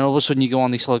 and then all of a sudden you go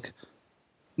on this like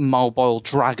mobile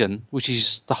dragon, which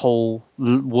is the whole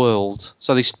world.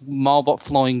 So this mobile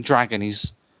flying dragon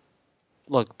is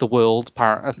like the world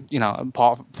part of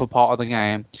the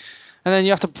game, and then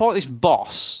you have to fight this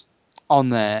boss on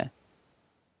there,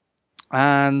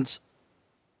 and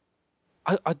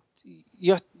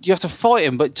you have to fight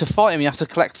him, but to fight him you have to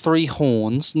collect 3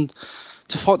 horns, and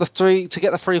to get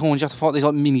the 3 horns you have to fight these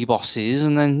like mini bosses,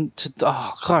 and then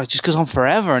it just goes on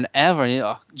forever and ever,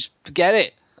 and just forget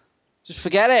it.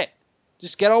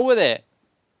 Just get on with it.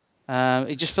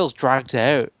 It just feels dragged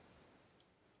out,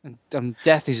 and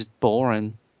death is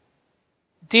boring.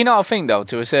 Do you not think, though,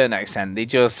 to a certain extent, they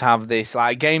just have this,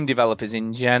 like, game developers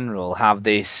in general have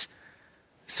this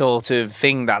sort of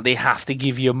thing that they have to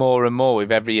give you more and more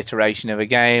with every iteration of a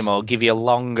game, or give you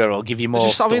longer, or give you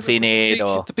more stuff in it?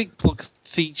 Or the big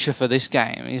feature for this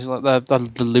game is like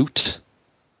the loot.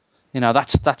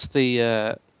 That's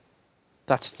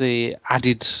the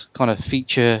added kind of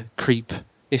feature creep,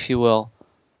 if you will.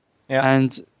 Yeah.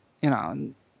 And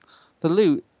the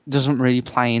loot doesn't really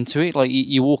play into it. Like,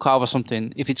 you walk over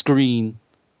something, if it's green,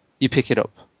 you pick it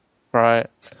up, right?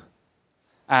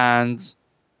 And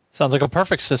sounds like a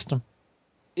perfect system.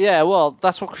 Yeah, well,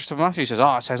 that's what Christopher Matthews says.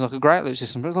 Oh, it sounds like a great loot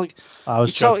system. But like,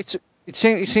 it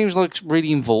seems like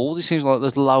really involved. It seems like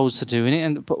there's loads to do in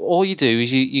it. But all you do is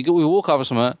you walk over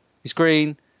something, it's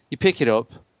green, you pick it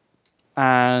up,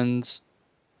 and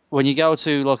when you go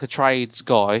to like a trades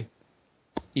guy,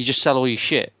 you just sell all your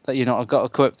shit that you've not got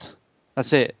equipped.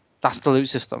 That's it. That's the loot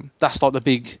system. That's like the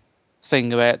big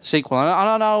thing about the sequel. And I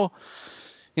don't know,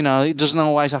 it doesn't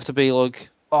always have to be like,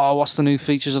 oh, what's the new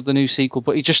features of the new sequel?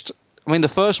 But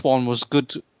the first one was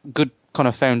good kind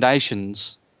of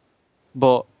foundations,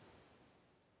 but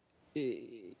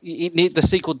the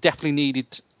sequel definitely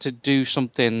needed to do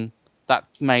something that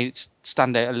made it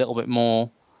stand out a little bit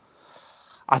more.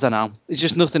 I don't know. It's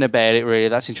just nothing about it really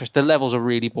that's interesting. The levels are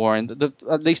really boring.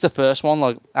 At least the first one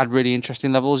like had really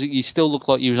interesting levels. You still look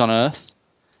like you was on Earth.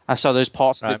 And so there's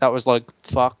parts of it that was like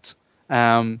fucked.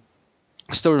 I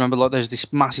still remember like there's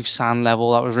this massive sand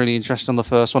level that was really interesting on the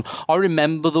first one. I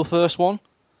remember the first one,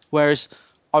 whereas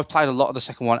I've played a lot of the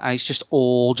second one and it's just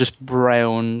all just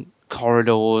brown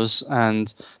corridors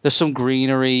and there's some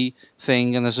greenery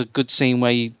thing and there's a good scene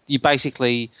where you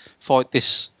basically fight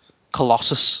this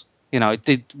Colossus. You know, it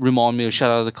did remind me of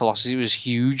Shadow of the Colossus. It was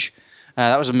huge.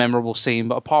 That was a memorable scene,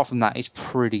 but apart from that, it's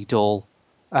pretty dull.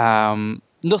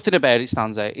 Nothing about it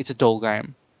stands out. It's a dull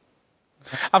game.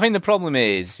 I think the problem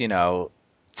is, you know,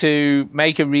 to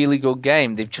make a really good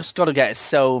game, they've just got to get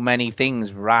so many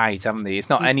things right, haven't they? It's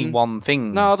not any one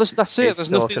thing. No, that's it. It's There's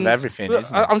sort nothing of everything,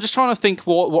 isn't it? I'm just trying to think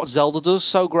what Zelda does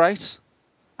so great.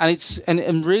 And it's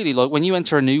and really like when you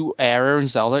enter a new area in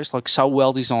Zelda, it's like so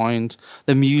well designed.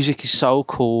 The music is so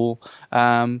cool.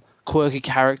 Quirky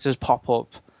characters pop up,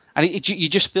 and you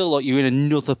just feel like you're in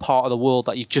another part of the world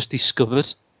that you've just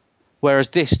discovered. Whereas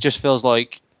this just feels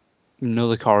like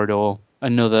another corridor,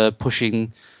 another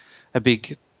pushing a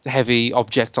big heavy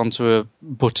object onto a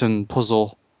button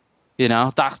puzzle. You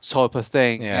know, that type of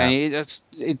thing. Yeah. And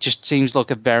it just seems like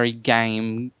a very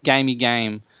gamey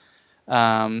game.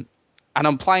 And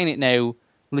I'm playing it now,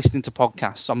 listening to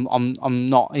podcasts. I'm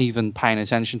not even paying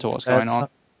attention to what's going on,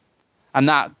 and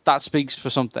that speaks for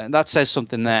something. That says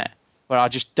something there where I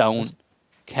just don't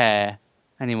care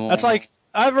anymore. That's like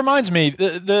it reminds me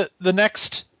the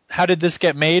next How Did This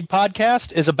Get Made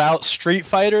podcast is about Street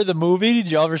Fighter the movie.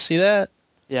 Did you ever see that?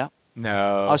 Yeah.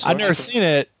 No. I've never seen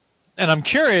it, and I'm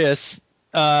curious.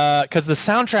 Because the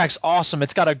soundtrack's awesome.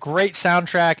 It's got a great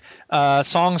soundtrack,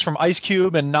 songs from Ice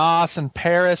Cube and Nas and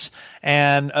Paris,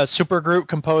 and a supergroup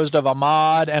composed of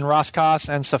Ahmad and Raskos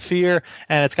and Saphir,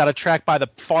 and it's got a track by the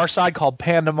Far Side called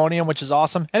Pandemonium, which is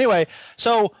awesome. Anyway,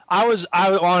 so I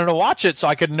wanted to watch it so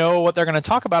I could know what they're going to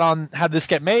talk about on How Did This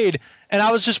Get Made, and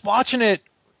I was just watching it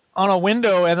on a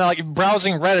window and like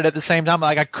browsing Reddit at the same time.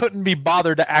 Like I couldn't be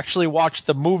bothered to actually watch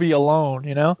the movie alone,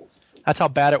 you know? That's how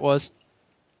bad it was.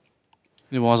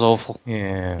 It was awful.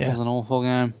 Yeah. It was an awful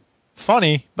game.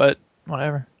 Funny, but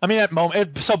whatever. I mean, at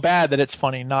moment it's so bad that it's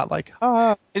funny, not like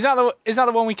Is that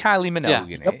the one with Kylie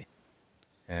Minogue in Yep. it?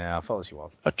 Yeah, I thought she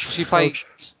was. She played.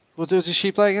 What did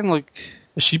she play again? Like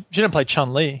she didn't play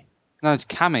Chun-Li. No, it's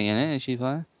Cammy in it. Is she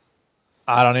play?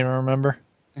 I don't even remember.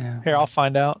 Yeah. Here, I'll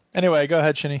find out. Anyway, go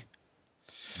ahead, Shinny.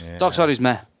 Yeah. Darksiders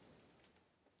meh.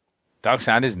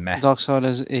 Darksiders meh.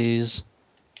 Darksiders is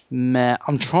meh.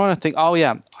 I'm trying to think. Oh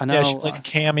yeah, I know. Yeah, she plays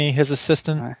Cammy, his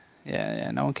assistant.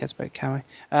 Yeah. No one cares about Cammy.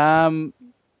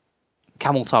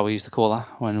 Camel Toe, we used to call her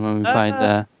when we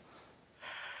played.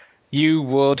 You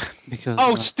would.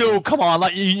 Because Stu, come on!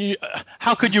 Like,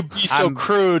 how could you be so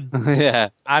crude? Yeah,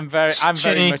 I'm very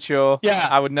mature. Yeah,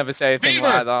 I would never say a thing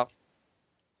like that.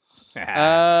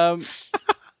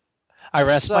 I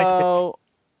rest my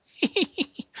case.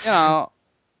 You know,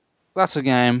 that's a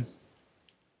game.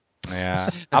 Yeah,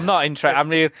 I'm not interested. I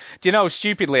mean, do you know?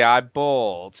 Stupidly, I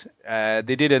bought. They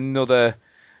did another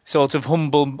sort of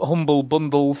humble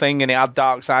bundle thing, and it had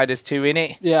Darksiders 2 in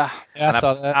it. Yeah, I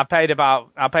saw that. I paid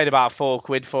about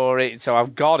 £4 for it, so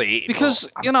I've got it. Because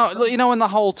you know when the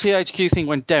whole THQ thing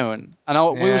went down,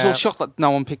 and we was all shocked that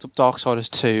no one picked up Darksiders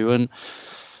 2,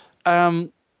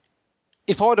 and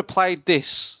if I would have played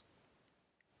this,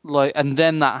 like, and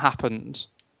then that happened,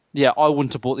 yeah, I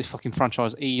wouldn't have bought this fucking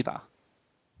franchise either.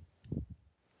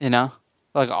 You know,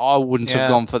 like I wouldn't have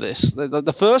gone for this.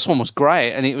 The first one was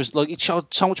great, and it was like it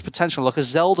showed so much potential, like a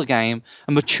Zelda game,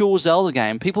 a mature Zelda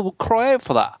game. People would cry out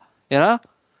for that, you know.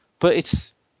 But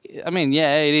it's, I mean,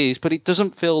 yeah, it is, but it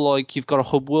doesn't feel like you've got a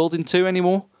hub world in 2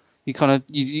 anymore. You kind of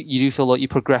you do feel like you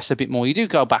progress a bit more. You do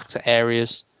go back to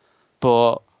areas,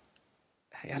 but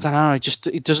I don't know.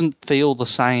 It doesn't feel the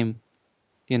same,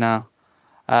 you know.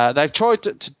 They've tried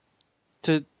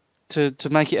to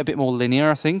make it a bit more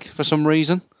linear, I think, for some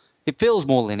reason. It feels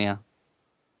more linear,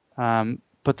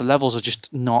 but the levels are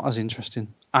just not as interesting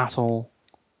at all.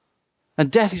 And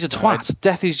Death is a twat. Right.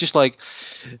 Death is just like,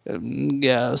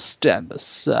 stand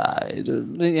aside.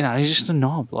 You know, he's just a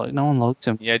knob. Like, no one likes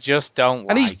him. Yeah, just don't.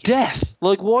 And he's Death.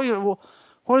 Like, why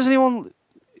does anyone?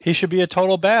 He should be a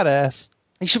total badass.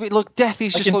 He should be like Death.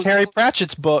 He's like just in like Terry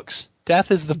Pratchett's books. Death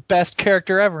is the best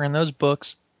character ever in those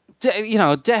books. You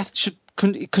know, Death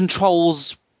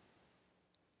controls.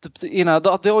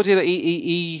 The idea that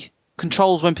he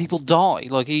controls when people die.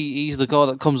 Like he's the guy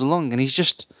that comes along and he's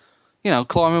just, you know,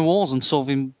 climbing walls and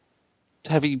solving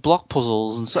heavy block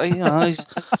puzzles and so, you know, he's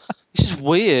just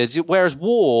weird. Whereas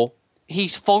War,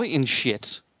 he's fighting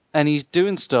shit and he's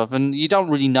doing stuff and you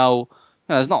don't really know.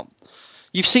 there's not.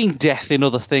 You've seen death in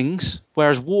other things,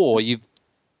 whereas war, you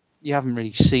haven't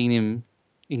really seen him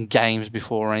in games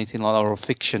before or anything like that, or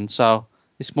fiction. So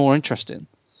it's more interesting.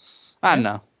 I don't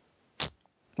know.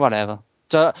 Whatever.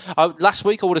 So last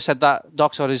week I would have said that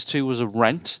Darksiders 2 was a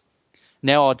rent.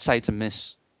 Now I'd say it's a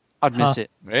miss. I'd miss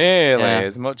it. Really? Yeah.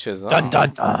 As much as that? Dun, dun,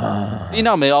 dun. You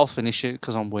know me, I'll finish it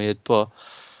because I'm weird, but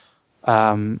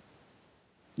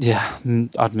yeah,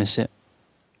 I'd miss it.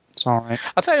 It's alright.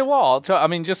 I'll tell you what, I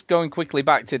mean, just going quickly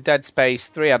back to Dead Space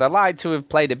 3, I'd like to have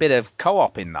played a bit of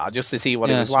co-op in that just to see what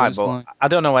it was like, but I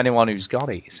don't know anyone who's got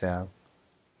it, so...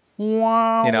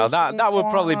 Wow. You know, that would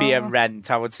probably be a rent.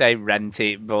 I would say rent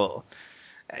it, but...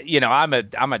 You know, I'm a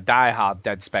diehard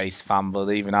Dead Space fan, but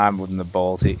even I wouldn't have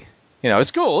bought it. You know,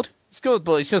 it's good,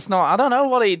 but it's just not... I don't know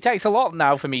what it takes a lot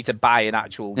now for me to buy an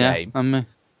actual game.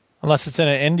 Unless it's in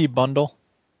an indie bundle.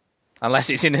 Unless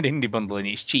it's in an indie bundle and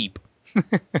it's cheap.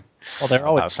 Well, they're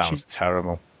always That sounds cheap.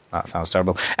 terrible. That sounds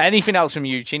terrible. Anything else from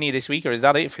you, Chinny, this week, or is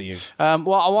that it for you?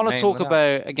 Well, I want to talk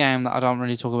about a game that I don't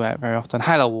really talk about very often,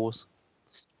 Halo Wars.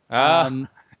 The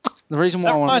reason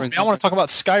why I want to talk about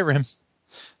Skyrim.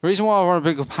 The reason why I want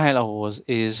to bring up Halo Wars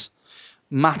is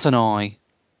Matt and I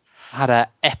had an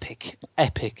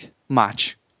epic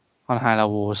match on Halo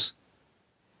Wars.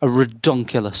 A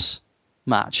redunculous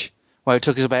match where it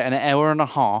took us about an hour and a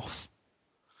half.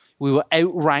 We were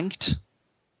outranked,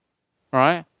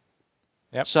 right?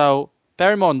 Yep. So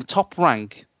bear in mind the top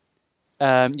rank, you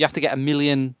have to get 1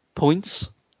 million points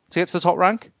to get to the top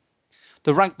rank.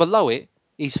 The rank below it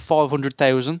is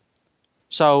 500,000.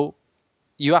 So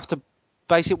you have to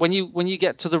basically when you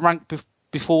get to the rank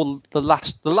before the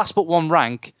last but one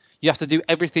rank, you have to do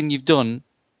everything you've done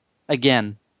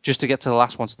again just to get to the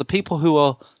last one. So the people who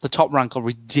are the top rank are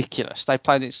ridiculous. They've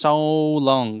played it so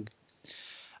long.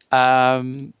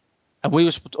 And we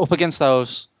was up against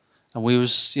those, and we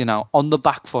was, on the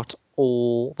back foot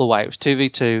all the way. It was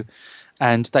 2v2,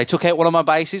 and they took out one of my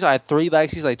bases. I had 3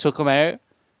 bases. They took them out.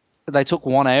 They took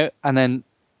one out, and then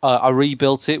I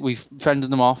rebuilt it. We fended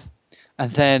them off,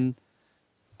 and then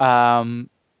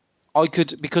I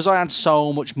could, because I had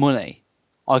so much money,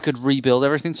 I could rebuild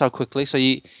everything so quickly. So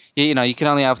you can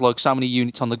only have like so many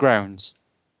units on the ground.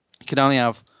 You can only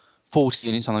have 40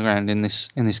 units on the ground in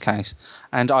this case,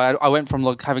 and I went from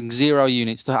like having 0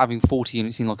 units to having 40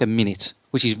 units in like a minute,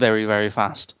 which is very, very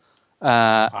fast,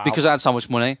 because I had so much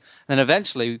money. And then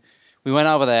eventually we went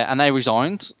over there and they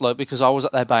resigned, like, because I was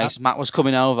at their base, Matt was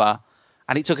coming over,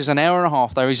 and it took us an hour and a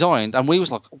half. They resigned, and we was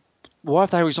like, why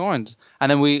have they resigned? And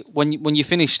then when you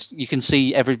finished, you can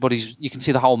see you can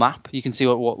see the whole map, you can see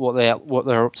what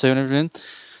they're up to and everything,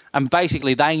 and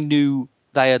basically they knew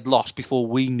they had lost before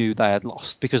we knew they had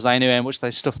lost, because they knew how much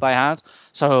stuff they had.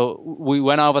 So we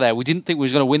went over there. We didn't think we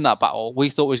was going to win that battle. We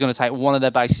thought we was going to take one of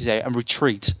their bases out and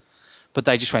retreat, but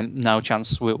they just went, no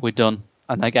chance, we're done,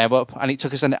 and they gave up. And it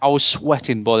took us, I was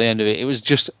sweating by the end of it. It was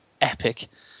just epic,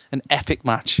 an epic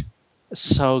match.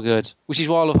 So good, which is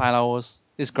why I love Halo Wars.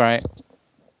 It's great.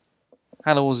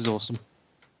 Halo Wars is awesome.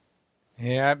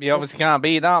 Yeah, you obviously can't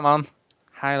beat that, man.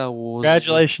 Halo Wars.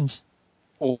 Congratulations.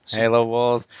 Awesome. Halo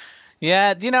Wars.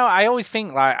 Yeah, I always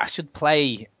think like I should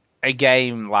play a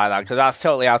game like that, because that's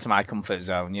totally out of my comfort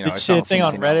zone. Did you see a thing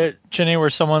on Reddit, Ginny, where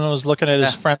someone was looking at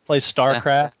his friend play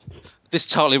StarCraft? This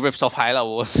totally ripped off Halo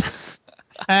Wars.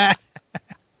 Yeah,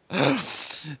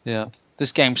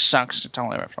 this game sucks.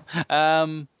 Totally ripped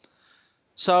off.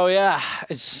 So yeah,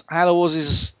 Halo Wars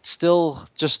is still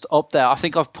just up there. I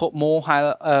think I've put more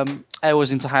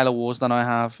hours into Halo Wars than I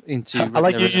have into... I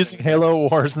like you using Halo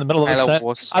Wars in the middle of a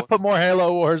sentence. I put more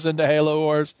Halo Wars into Halo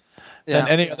Wars than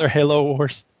any other Halo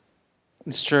Wars.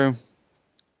 It's true.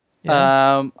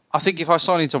 Yeah. I think if I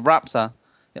sign into Raptor,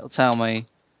 it'll tell me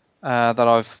that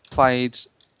I've played...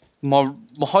 My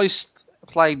highest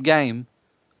played game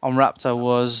on Raptor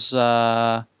was...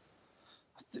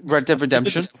 Red Dead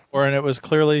Redemption. And it was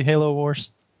clearly Halo Wars.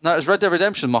 No, it was Red Dead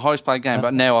Redemption, my highest played game,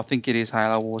 but now I think it is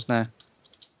Halo Wars now.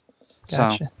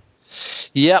 Gotcha. So,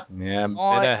 yep. Yeah,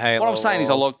 What I'm saying is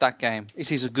I like that game.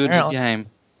 It is a good game.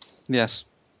 Yes.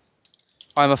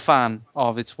 I'm a fan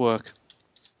of its work.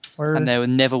 And there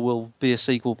never will be a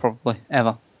sequel, probably,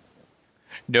 ever.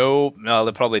 No,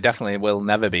 there probably definitely will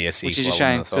never be a sequel. Which is a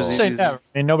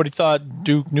shame. Nobody thought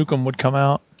Duke Nukem would come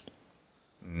out.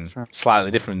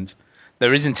 Slightly different.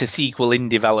 There isn't a sequel in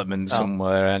development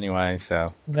somewhere anyway,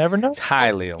 so... Never know. It's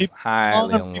highly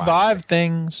unlikely. Revive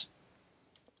things.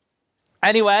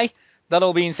 Anyway, that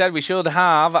all being said, we should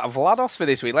have Vlados for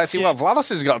this week. Let's see what Vlados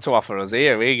has got to offer us.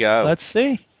 Here we go. Let's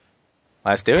see.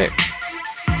 Let's do it.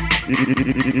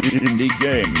 Indie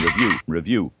Game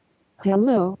Review.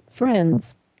 Hello,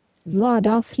 friends.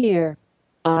 Vlados here.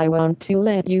 I want to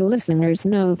let you listeners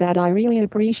know that I really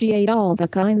appreciate all the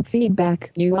kind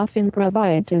feedback you often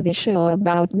provide to the show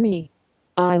about me.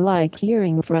 I like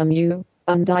hearing from you,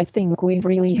 and I think we've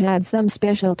really had some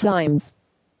special times.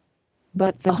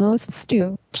 But the hosts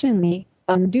Stu, Chinny,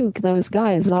 and Duke, those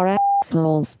guys are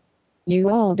assholes. You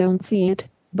all don't see it,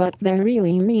 but they're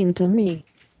really mean to me.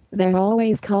 They're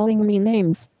always calling me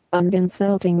names, and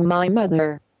insulting my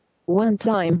mother. One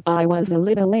time I was a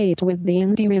little late with the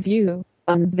indie review,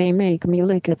 and they make me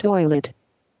lick a toilet.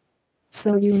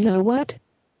 So you know what?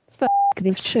 Fuck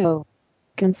this show.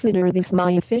 Consider this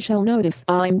my official notice.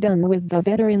 I'm done with the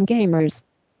veteran gamers.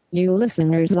 You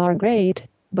listeners are great,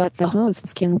 but the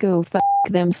hosts can go fuck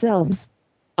themselves.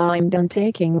 I'm done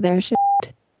taking their shit.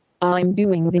 I'm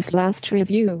doing this last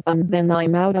review and then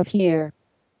I'm out of here.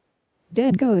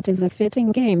 Dead Goat is a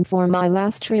fitting game for my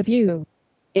last review.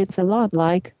 It's a lot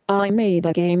like I made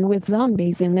a game with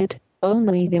zombies in it,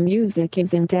 only the music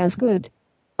isn't as good.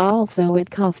 Also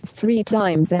it costs 3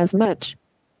 times as much.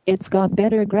 It's got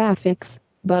better graphics,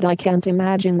 but I can't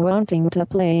imagine wanting to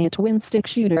play a twin-stick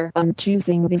shooter and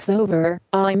choosing this over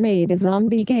I made a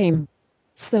zombie game.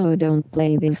 So don't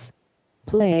play this.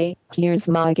 Play, here's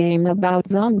my game about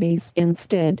zombies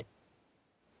instead.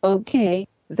 Okay,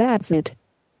 that's it.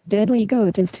 Deadly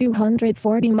Goat is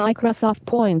 240 Microsoft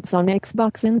points on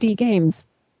Xbox Indie Games.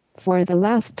 For the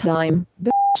last time,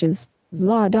 bitches,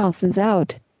 Vlados is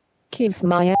out. Kiss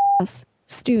my ass,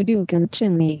 Stu, Duke and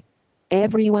Chinny.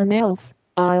 Everyone else,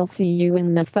 I'll see you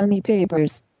in the funny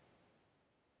papers.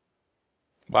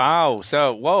 Wow,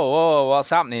 so, whoa, what's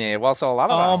happening here? What's all that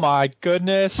about? Oh my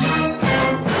goodness.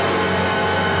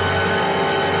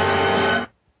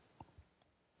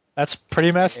 That's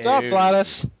pretty messed up,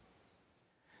 Vladis.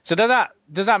 So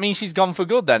does that mean she's gone for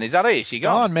good then? Is that it? She's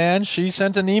gone, man. She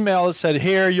sent an email that said,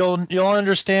 "Here, you'll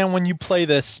understand when you play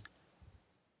this."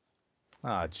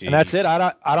 Oh, geez. And that's it.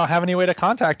 I don't have any way to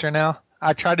contact her now.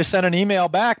 I tried to send an email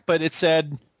back, but it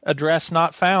said address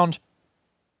not found.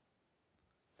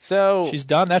 So she's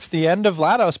done. That's the end of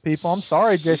Vlados, people. I'm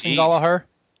sorry, Jason Gallagher.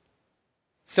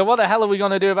 So what the hell are we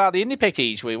going to do about the indie pick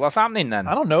each week? What's happening then?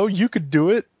 I don't know. You could do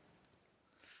it.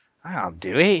 I'll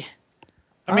do it.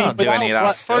 I mean,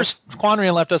 but first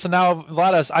Quandrian left us, and now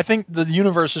Vlados. I think the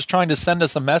universe is trying to send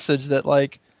us a message that,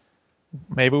 like,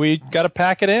 maybe we got to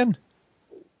pack it in.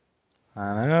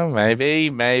 I don't know.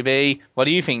 Maybe. What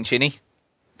do you think, Chinny?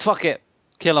 Fuck it.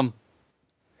 Kill him.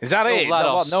 Is that it?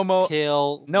 No more.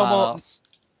 Kill. No more.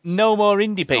 No more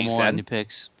indie picks. No more indie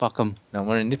picks. Fuck them. No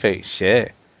more indie picks.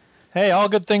 Shit. Hey, all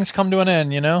good things come to an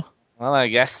end, you know. Well, I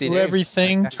guess they do.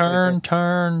 Everything turn.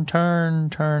 So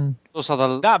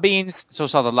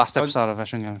the last episode of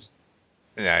Veteran Games.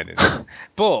 Yeah, I did.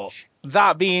 But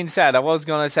that being said, I was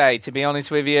going to say, to be honest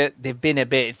with you, they've been a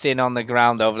bit thin on the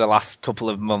ground over the last couple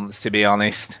of months, to be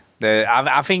honest.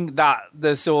 I think that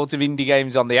the sort of indie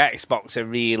games on the Xbox are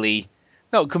really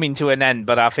not coming to an end,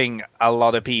 but I think a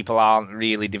lot of people aren't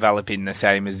really developing the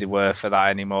same as they were for that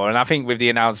anymore. And I think with the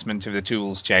announcement of the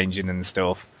tools changing and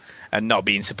stuff, and not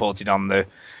being supported on the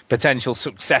potential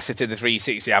successor to the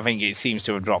 360, I think it seems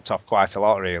to have dropped off quite a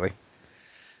lot, really.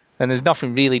 And there's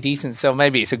nothing really decent, so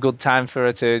maybe it's a good time for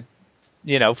her to,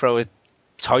 throw her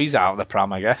toys out of the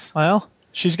pram, I guess. Well,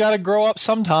 she's got to grow up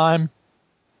sometime.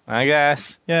 I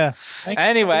guess. Yeah.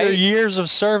 Anyway. For your years of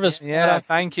service. Yeah,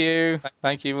 thank you.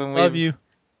 Thank you. And love you.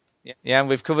 Yeah, and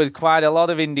we've covered quite a lot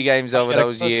of indie games over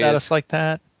those years. At us like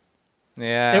that.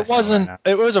 Yeah. It wasn't.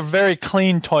 It was a very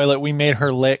clean toilet we made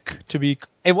her lick. To be.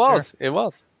 It was.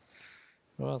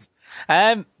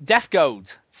 Death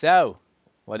Goat. So,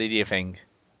 what did you think?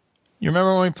 You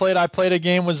remember when I played a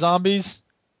game with zombies?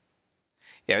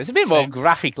 Yeah, it was a bit more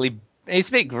graphically. It's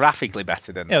a bit graphically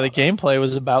better than. Yeah, the gameplay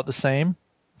was about the same.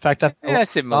 In fact, I like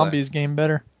zombies game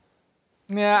better.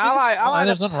 Yeah, I like.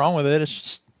 There's nothing wrong with it. It's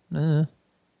just.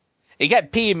 It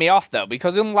kept peeing me off though,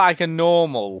 because unlike a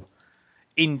normal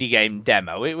indie game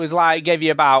demo, it was like gave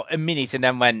you about a minute and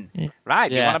then went right.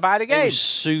 Do you want to buy the game? It was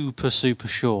super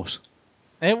short.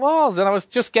 It was, and I was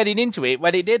just getting into it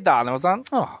when it did that, and I was like,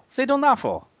 oh, what's he done that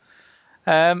for?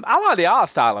 I like the art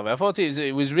style of it. I thought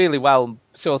it was really well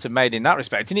sort of made in that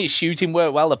respect, and its shooting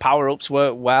worked well. The power ups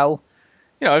worked well.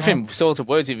 Everything sort of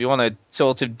works if you want a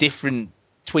sort of different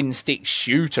twin stick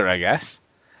shooter, I guess.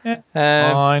 Yeah,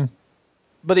 fine.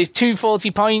 But it's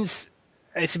 240 points.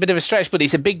 It's a bit of a stretch, but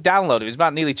it's a big download. It was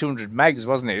about nearly 200 megs,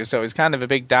 wasn't it? So it was kind of a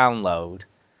big download.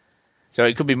 So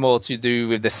it could be more to do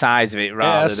with the size of it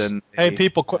rather than... Hey,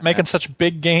 people, quit making such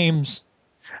big games.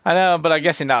 I know, but I'm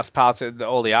guessing that's part of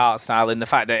all the art style and the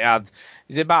fact that it had...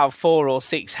 Is it about 4 or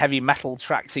 6 heavy metal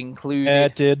tracks included? Yeah,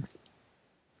 it did.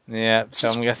 Yeah, so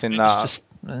I'm guessing that...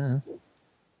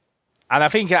 And I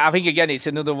think again, it's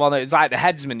another one. It's like the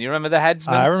Headsman. You remember the Headsman?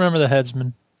 I remember the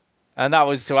Headsman. And that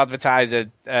was to advertise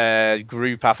a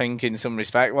group, I think, in some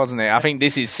respect, wasn't it? I think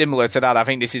this is similar to that. I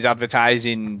think this is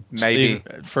advertising maybe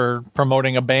for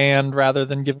promoting a band rather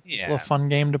than giving people a fun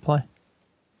game to play.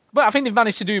 But I think they've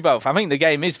managed to do both. I think the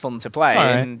game is fun to play,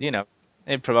 and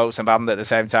it promotes a band at the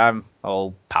same time.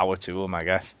 All power to them, I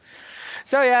guess.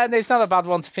 So yeah, it's not a bad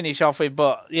one to finish off with,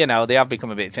 but they have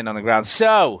become a bit thin on the ground.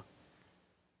 So,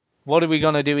 what are we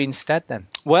gonna do instead then?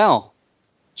 Well,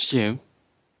 Stu.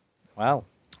 Well.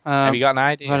 Have you got an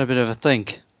idea? I've had a bit of a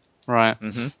think. Right.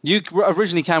 Mm-hmm. You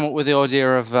originally came up with the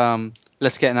idea of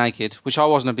Let's Get Naked, which I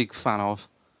wasn't a big fan of.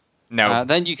 No.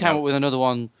 Then you came up with another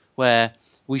one where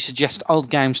we suggest old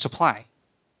games to play.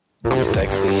 I'm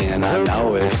sexy and I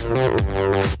know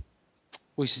it.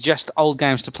 We suggest old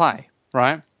games to play,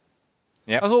 right?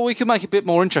 Yeah. I thought we could make it a bit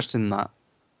more interesting than that.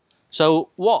 So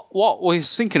what we're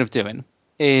thinking of doing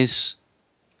is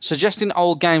suggesting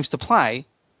old games to play,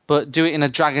 but do it in a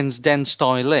Dragon's Den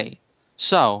style.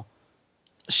 So,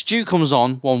 Stu comes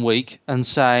on one week and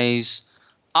says,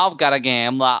 I've got a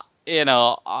game that,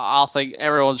 I think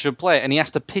everyone should play. And he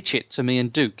has to pitch it to me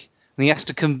and Duke. And he has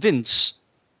to convince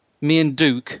me and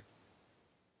Duke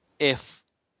if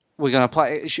we're going to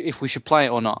play it, if we should play it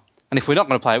or not. And if we're not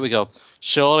going to play it, we go,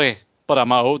 sorry, but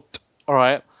I'm out. All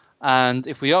right. And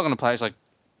if we are going to play it, it's like,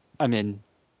 I'm in.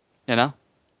 So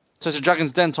it's a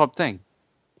Dragon's Den type thing.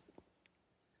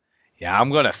 Yeah,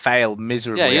 I'm going to fail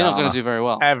miserably. Yeah, you're not going to do very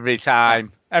well. Every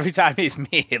time it's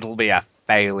me, it'll be a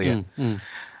failure.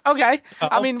 Okay.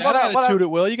 I mean, that attitude it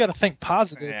will. You got to think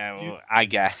positive. Yeah, well, I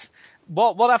guess.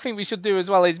 What I think we should do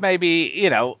as well is maybe,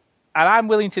 and I'm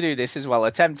willing to do this as well,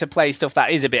 attempt to play stuff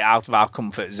that is a bit out of our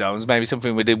comfort zones. Maybe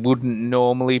something we wouldn't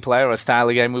normally play, or a style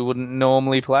of game we wouldn't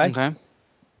normally play. Okay.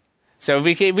 So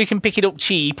if we can pick it up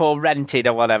cheap or rent it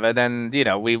or whatever, then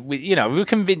if we're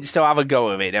convinced to have a go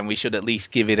of it, then we should at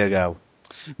least give it a go.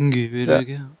 Give it a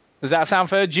go. Does that sound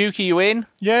fair? Duke, are you in?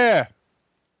 Yeah.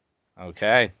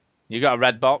 Okay. You got a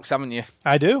red box, haven't you?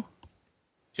 I do.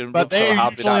 But they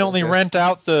usually only rent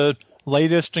out the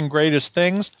latest and greatest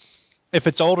things. If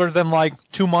it's older than like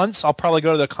 2 months, I'll probably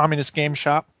go to the Communist Game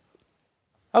Shop.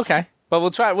 Okay. But we'll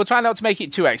try not to make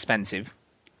it too expensive.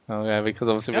 Okay, because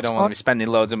obviously we don't want to be spending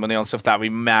loads of money on stuff that we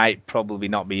might probably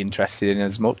not be interested in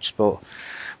as much, but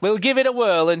we'll give it a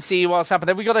whirl and see what's happened.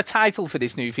 Have we got a title for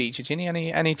this new feature, Ginny?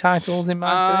 Any titles in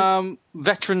mind for this?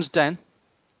 Veterans Den.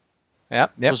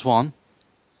 Yep. Was one.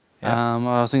 Yep.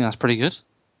 I think that's pretty good.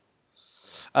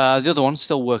 The other one,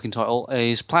 still working title,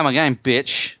 is Play My Game,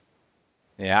 Bitch.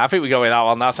 Yeah, I think we go with that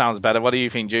one. That sounds better. What do you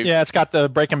think, Duke? Yeah, it's got the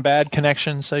Breaking Bad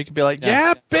connection, so you could be like,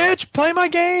 yeah, bitch, play my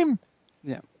game.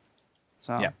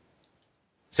 Yeah.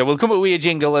 So we'll come up with a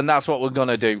jingle, and that's what we're going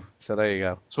to do. So there you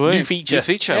go. Sweet. New feature.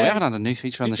 Yeah. We haven't had a new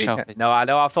feature on the show. No, I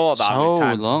know. I thought that was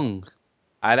time. So long.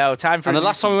 I know. Time for and a the new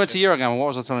last time we went to feature. Eurogamer, what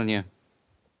was I telling you?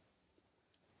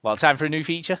 Well, time for a new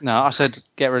feature? No, I said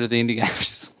get rid of the indie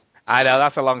games. I know,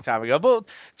 that's a long time ago. But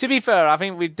to be fair, I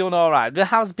think we've done all right. There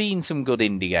has been some good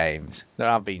indie games. There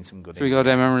have been some good Should we go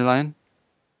down memory lane?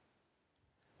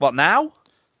 What now?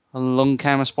 Along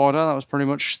Came a Spider, that was pretty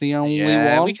much the only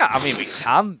one. We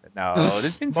can. No,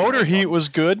 there's been some Motor Heat was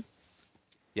good.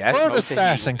 Yes, Bird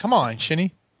Assassin, come on,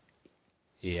 Shinny.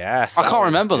 Yes. I can't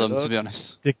remember them, to be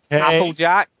honest.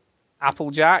 Decay.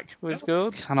 Applejack was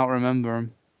good. Cannot remember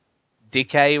them.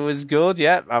 Decay was good,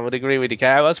 yeah. I would agree with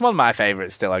Decay. Well, it's one of my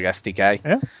favourites still, I guess, Decay.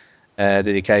 Yeah.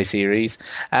 The Decay series.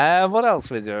 What else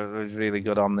was really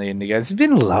good on the indie games? There's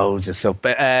been loads of stuff.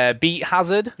 Beat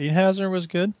Hazard. Beat Hazard was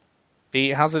good.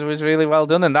 Beat Hazard was really well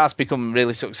done, and that's become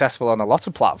really successful on a lot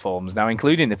of platforms now,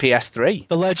 including the PS3.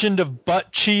 The Legend of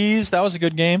Butt Cheese, that was a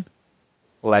good game.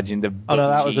 Legend of Butt Oh, no,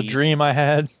 that Cheese. was a dream I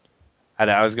had.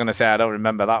 I was going to say, I don't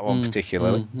remember that one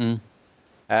particularly.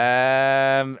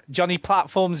 Johnny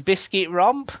Platform's Biscuit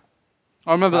Romp.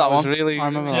 I remember that one. Really, I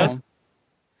remember that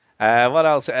one. What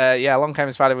else? Long Came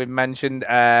a Spider we've mentioned.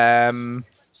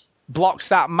 Blocks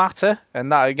That Matter,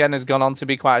 and that again has gone on to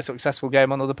be quite a successful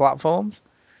game on other platforms.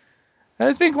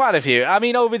 There's been quite a few. I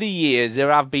mean, over the years, there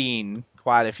have been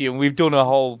quite a few, and we've done a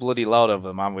whole bloody load of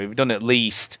them, haven't we? We've done at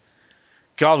least...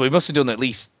 God, we must have done at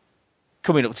least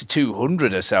coming up to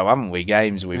 200 or so, haven't we,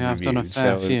 games we've reviewed. Done a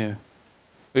fair few.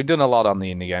 We've done a lot on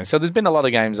the indie games. So there's been a lot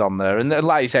of games on there, and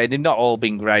like you say, they've not all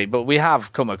been great, but we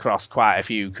have come across quite a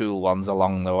few cool ones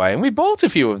along the way, and we bought a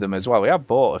few of them as well. We have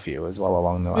bought a few as well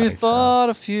along the way. We bought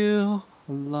a few...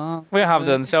 We have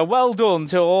done. So well done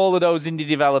to all of those indie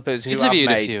developers who interviewed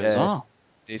have made a few as well.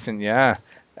 Decent, yeah.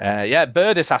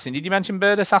 Bird Assassin. Did you mention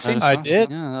Bird Assassin? I did.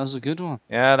 Yeah, that was a good one.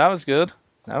 Yeah, that was good.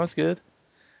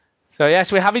 So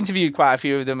yes, we have interviewed quite a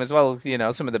few of them as well. You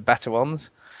know, some of the better ones.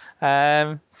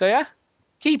 So yeah,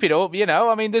 keep it up. You know,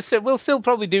 I mean, we'll still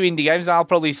probably do indie games. I'll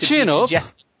probably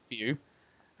suggest a few.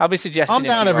 I'll be suggesting. I'm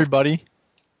down, everybody.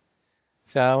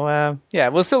 So yeah,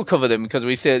 we'll still cover them because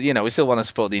we still want to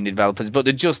support the indie developers, but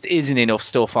there just isn't enough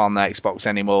stuff on the Xbox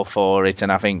anymore for it,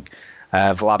 and I think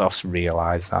Vlados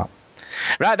realised that.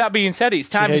 Right, that being said, it's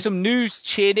time for some news,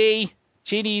 Chidi.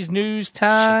 Chidi's news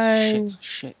time.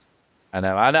 Shit. I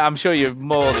know. I'm sure you're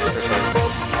more than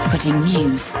prepared. Putting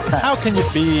news first. How can you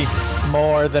be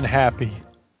more than happy?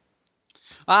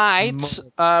 Alright,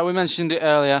 we mentioned it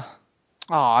earlier.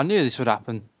 Oh, I knew this would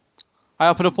happen. I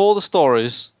opened up all the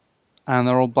stories, and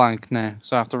they're all blank now,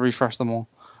 so I have to refresh them all.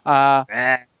 Blah,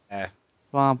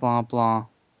 blah, blah.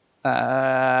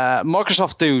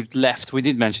 Microsoft dude left. We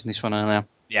did mention this one earlier.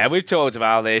 Yeah, we've talked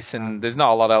about this, and there's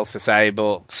not a lot else to say,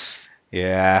 but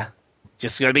yeah,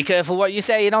 just got to be careful what you're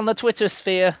saying on the Twitter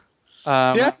sphere.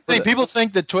 That's the thing. People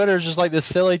think that Twitter is just like this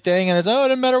silly thing, and it's, it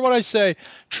doesn't matter what I say.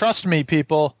 Trust me,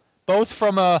 people, both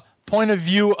from a point of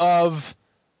view of,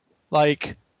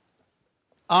 like,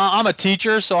 I'm a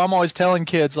teacher, so I'm always telling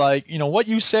kids, like, you know, what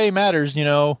you say matters, you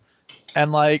know,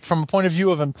 and, like, from a point of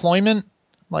view of employment,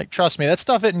 like, trust me, that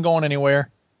stuff isn't going anywhere.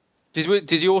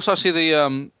 Did you also see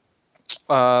the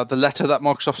letter that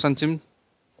Microsoft sent him?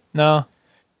 No.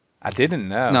 I didn't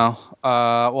know. No.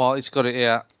 Well, it's got it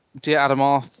here. Dear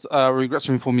Adamath, regrets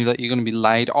to inform you that you're going to be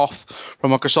laid off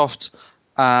from Microsoft.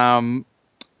 And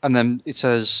then it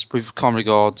says, with kind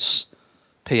regards,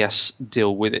 P.S.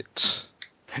 deal with it.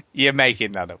 You're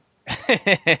making that up.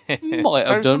 Might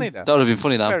have done. That would have been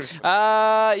funny, though.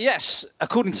 Yes,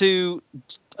 according to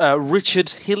Richard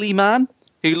Hillyman,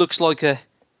 who looks like a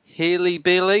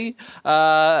Hilly-Billy,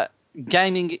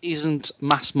 gaming isn't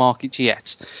mass market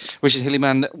yet. Richard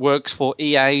Hillyman works for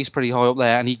EA, he's pretty high up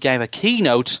there, and he gave a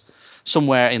keynote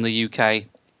somewhere in the UK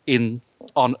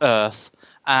on Earth,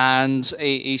 and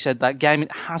he said that gaming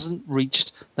hasn't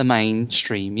reached the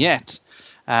mainstream yet.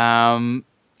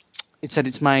 It said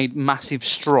it's made massive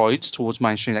strides towards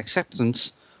mainstream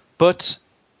acceptance, but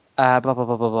blah, blah, blah,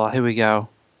 blah, blah, here we go.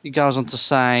 He goes on to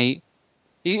say,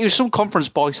 it was some conference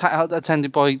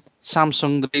attended by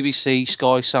Samsung, the BBC,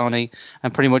 Sky, Sony,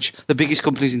 and pretty much the biggest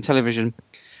companies in television.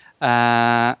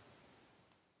 Oh,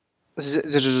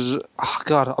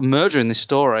 God, I'm murdering this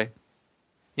story.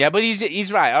 Yeah, but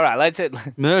he's right. All right, let's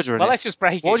murdering. Well, let's just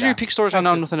break it. Why do you pick stories I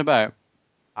know nothing about?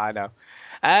 I know.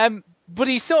 But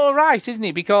he's sort of right, isn't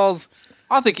he? Because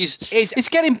I think it's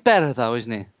getting better, though,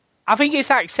 isn't it? I think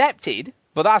it's accepted,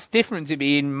 but that's different to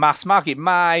being mass market.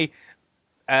 My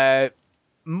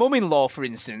mum-in-law, for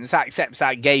instance, accepts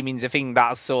that gaming's a thing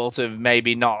that's sort of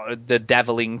maybe not the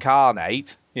devil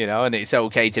incarnate, you know, and it's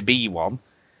okay to be one.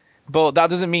 But that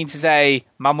doesn't mean to say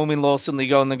my mum-in-law's suddenly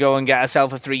going to go and get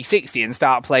herself a 360 and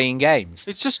start playing games.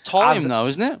 It's just time, though,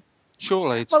 isn't it?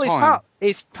 Surely, it's time.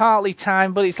 It's partly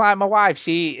time, but it's like my wife.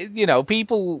 She, you know,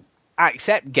 people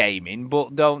accept gaming,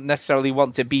 but don't necessarily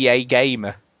want to be a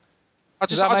gamer. I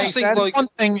just think like, one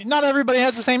thing, not everybody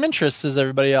has the same interests as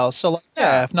everybody else. So, like,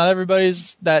 yeah, if not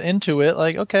everybody's that into it,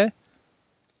 like, okay.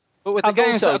 But with the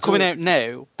games that are coming out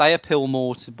now, they appeal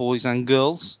more to boys and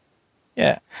girls.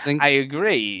 Yeah, I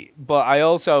agree, but I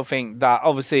also think that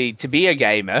obviously to be a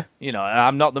gamer, you know,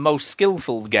 I'm not the most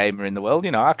skillful gamer in the world.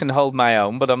 You know, I can hold my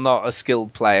own, but I'm not a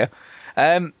skilled player.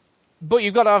 But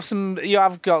you've got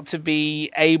to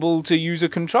be able to use a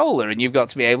controller, and you've got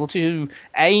to be able to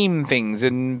aim things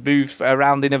and move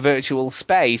around in a virtual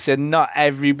space, and not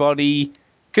everybody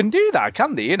can do that,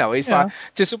 can they? You know, it's like,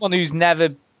 to someone who's never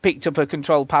picked up a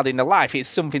control pad in their life, it's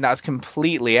something that's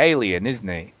completely alien, isn't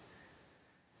it?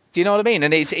 Do you know what I mean?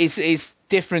 And it's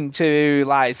different to,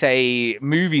 like, say,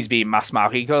 movies being mass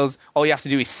market, because all you have to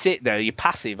do is sit there. You're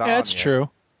passive, aren't you? Yeah, that's true.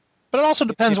 But it also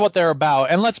depends what they're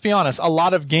about. And let's be honest, a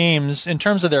lot of games, in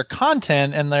terms of their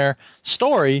content and their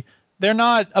story, they're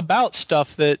not about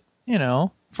stuff that, you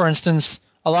know, for instance,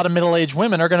 a lot of middle-aged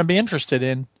women are going to be interested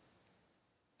in.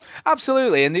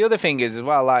 Absolutely. And the other thing is, as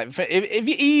well, like,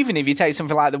 even if you take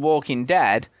something like The Walking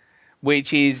Dead,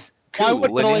 which is cool. Why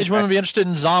would middle-aged women be interested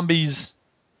in zombies?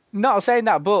 Not saying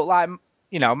that, but, like,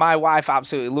 you know, my wife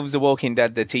absolutely loves The Walking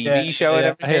Dead, the TV show and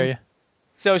everything. I hear you.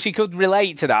 So she could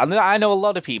relate to that. And I know a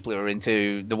lot of people who are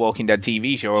into the Walking Dead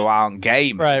TV show who aren't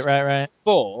gamers. Right.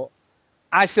 But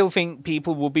I still think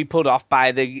people will be put off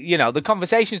by the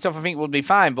conversation stuff. I think would be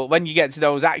fine. But when you get to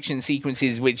those action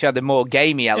sequences, which are the more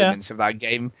gamey elements of that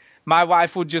game, my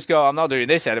wife would just go, I'm not doing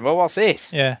this anymore. What's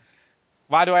this? Yeah.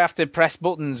 Why do I have to press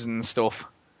buttons and stuff?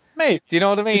 Mate, do you know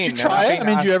what I mean? Did you try it? I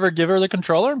mean, did you ever give her the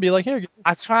controller and be like, here?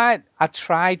 I tried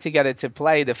to get her to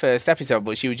play the first episode,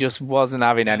 but she just wasn't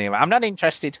having any of it. I'm not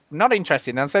interested. And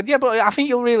I said, yeah, but I think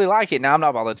you'll really like it. No, I'm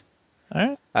not bothered. All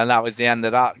right. And that was the end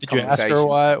of that Did you ask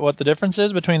her what the difference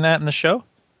is between that and the show?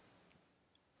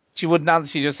 She wouldn't answer.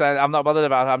 She just said, I'm not bothered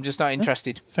about it. I'm just not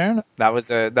interested. Fair enough.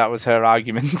 That was her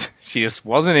argument. She just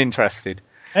wasn't interested.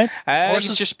 Hey,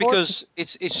 it's just because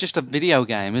it's just a video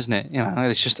game, isn't it? You know,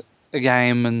 it's just a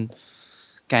game, and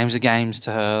games are games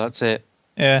to her. That's it.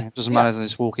 Yeah. It doesn't matter that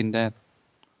it's Walking Dead.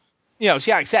 You know,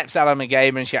 she accepts that I'm a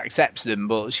gamer and she accepts them,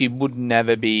 but she would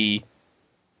never be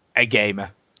a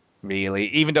gamer, really.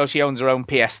 Even though she owns her own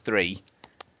PS3,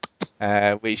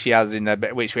 which we have in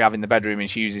the bedroom, and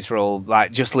she uses for all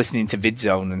like just listening to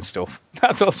VidZone and stuff.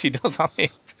 That's all she does on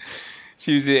it.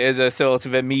 She uses it as a sort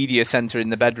of a media center in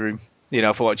the bedroom. You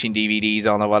know, for watching DVDs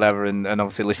on or whatever, and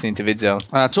obviously listening to VidZone.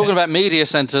 Talking about media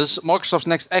centers, Microsoft's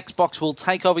next Xbox will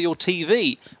take over your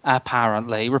TV,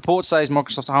 apparently. Report says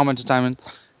Microsoft's home entertainment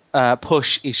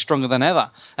push is stronger than ever.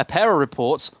 A pair of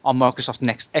reports on Microsoft's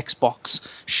next Xbox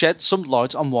shed some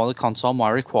light on why the console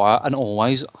might require an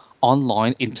always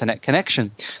online internet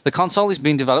connection. The console is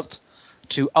being developed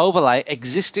to overlay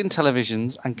existing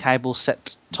televisions and cable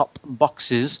set-top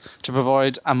boxes to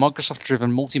provide a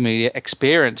Microsoft-driven multimedia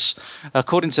experience.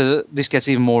 According to this, gets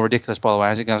even more ridiculous, by the way,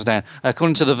 as it goes down.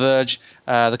 According to The Verge,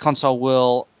 the console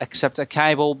will accept a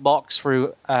cable box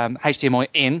through HDMI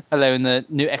in, allowing the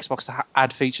new Xbox to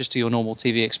add features to your normal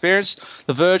TV experience.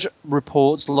 The Verge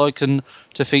reports likened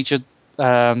to the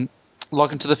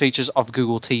features of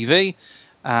Google TV.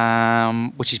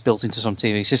 Which is built into some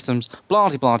TV systems. Blah,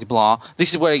 blah, blah, blah.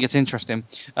 This is where it gets interesting.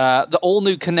 The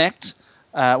all-new Kinect,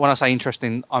 when I say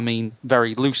interesting, I mean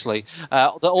very loosely.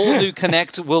 The all-new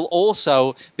Kinect will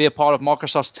also be a part of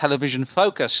Microsoft's television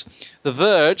focus. The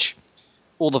Verge,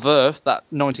 or The Verve, that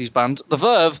 90s band, The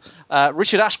Verve,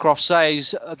 Richard Ashcroft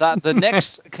says that the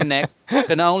next Kinect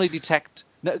can only detect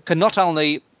one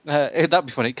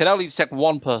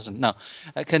person. No,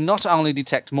 it can not only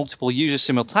detect multiple users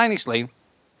simultaneously,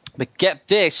 but get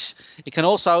this, it can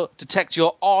also detect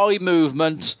your eye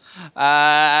movement,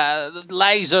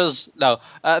 lasers. No,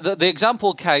 the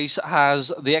example case has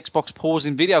the Xbox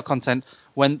pausing video content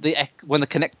when the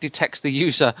Kinect detects the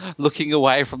user looking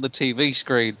away from the TV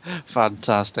screen.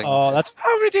 Fantastic. Oh, that's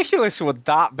how ridiculous would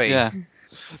that be? Yeah.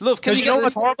 Look, you know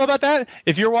what's horrible about that?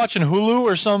 If you're watching Hulu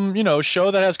or some show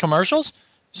that has commercials,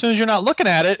 as soon as you're not looking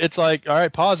at it, it's like, all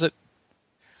right, pause it.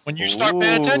 When you start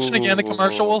paying attention again, the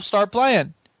commercial will start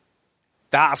playing.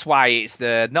 That's why it's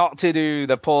not to do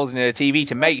the pausing of the TV,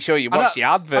 to make sure you watch the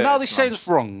adverts. I know this sounds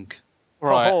wrong.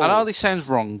 Right. I know this sounds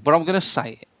wrong, but I'm going to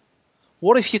say it.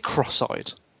 What if you're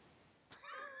cross-eyed?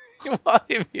 What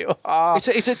if you are?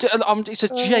 It's a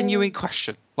genuine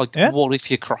question. Like, what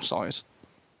if you're cross-eyed?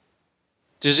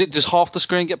 Does half the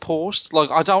screen get paused?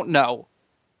 Like, I don't know.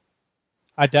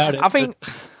 I doubt it. I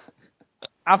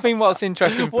think what's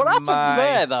interesting what happens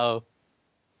there, though?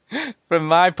 From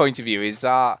my point of view, is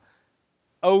that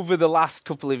over the last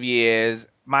couple of years,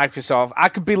 Microsoft, I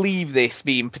could believe this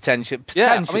being potentially.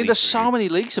 Yeah, I mean, there's so many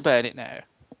leaks about it now.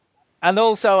 And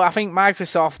also, I think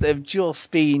Microsoft have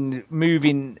just been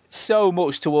moving so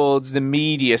much towards the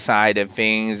media side of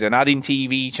things and adding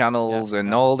TV channels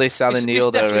and all this, that, and the other.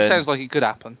 This definitely sounds like it could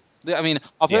happen. I mean,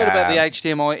 I've heard about the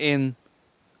HDMI in.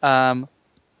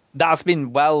 That's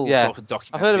been sort of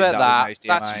documented. I've heard about that.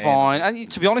 That's fine.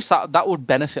 And to be honest, that would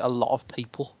benefit a lot of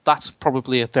people. That's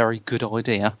probably a very good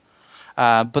idea.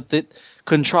 But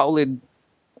controlling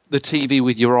the TV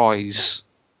with your eyes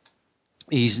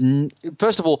is,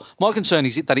 first of all, my concern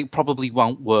is that it probably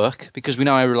won't work because we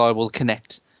know how reliable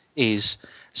Kinect is.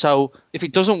 So if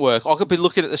it doesn't work, I could be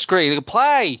looking at the screen and go,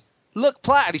 play, and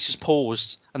it's just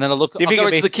paused. And then I go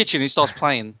into the kitchen and it starts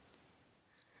playing.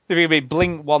 If it be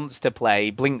blink once to play,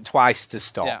 blink twice to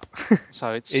stop. Yeah.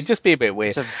 So it'd just be a bit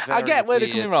weird. I get where they're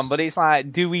coming from, but it's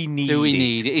like, do we need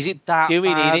it? Is it that Do we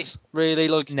bad? need it? Really?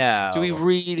 Like, no. Do we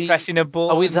really? Pressing a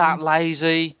button? Are we that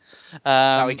lazy?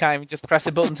 No, we can't even just press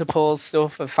a button to pause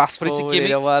stuff and fast forward it's a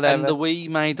gimmick, or whatever. And the Wii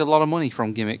made a lot of money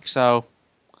from gimmicks, so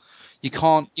you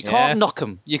can't knock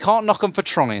them. You can't knock them for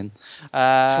trying.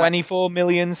 24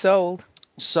 million sold.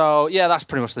 So, yeah, that's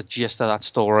pretty much the gist of that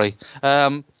story.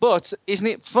 But isn't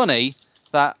it funny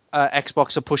that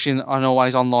Xbox are pushing an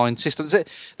always online system?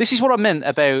 This is what I meant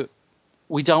about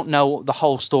we don't know the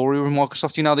whole story with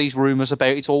Microsoft. You know, these rumours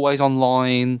about it's always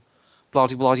online, blah,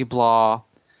 blah, blah, blah.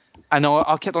 And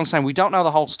I kept on saying we don't know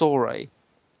the whole story.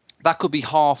 That could be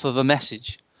half of a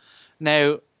message.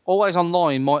 Now, always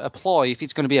online might apply if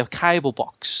it's going to be a cable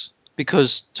box,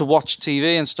 because to watch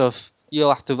TV and stuff,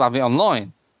 you'll have to have it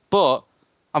online. But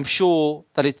I'm sure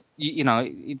that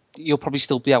you'll probably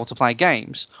still be able to play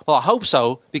games. Well, I hope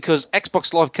so, because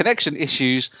Xbox Live connection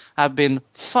issues have been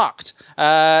fucked.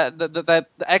 The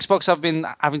Xbox have been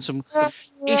having some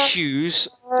issues.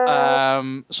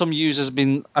 Some users have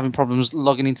been having problems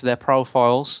logging into their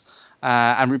profiles,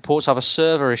 and reports of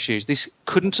server issues. This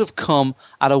couldn't have come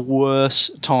at a worse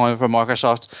time for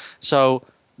Microsoft. So,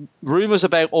 rumors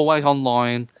about Always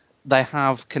Online, they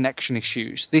have connection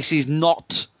issues. This is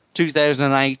not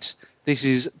 2008, this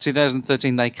is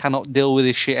 2013. They cannot deal with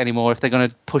this shit anymore if they're going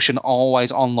to push an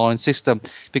always online system.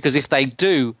 Because if they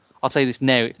do, I'll tell you this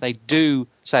now, if they do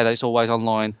say that it's always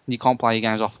online and you can't play your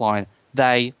games offline,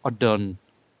 they are done.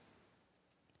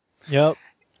 Yep.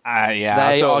 I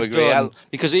they sort are of agree. done.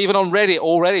 Because even on Reddit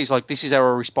already, it's like, this is how I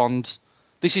respond.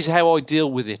 This is how I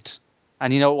deal with it.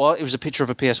 And you know what? It was a picture of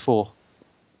a PS4.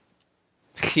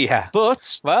 Yeah.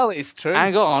 But, well, it's true.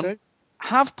 Hang on. True.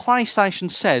 Have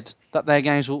PlayStation said that their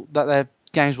games will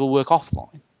work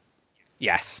offline?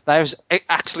 Yes. They've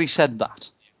actually said that.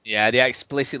 Yeah, they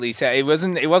explicitly said it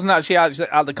wasn't actually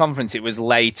at the conference. It was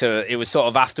later. It was sort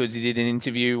of afterwards. He did an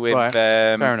interview with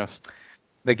Fair enough.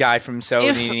 The guy from Sony,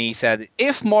 and he said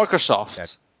if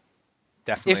Microsoft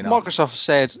Microsoft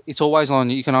said it's always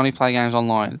on, you can only play games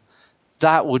online,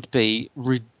 that would be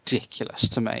ridiculous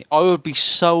to me. I would be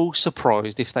so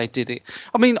surprised if they did it.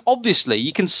 I mean, obviously,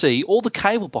 you can see all the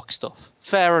cable box stuff.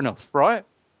 Fair enough, right?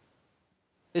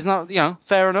 Isn't that,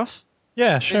 fair enough?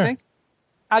 Yeah, sure.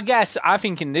 I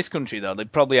think in this country, though,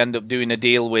 they'd probably end up doing a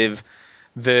deal with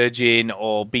Virgin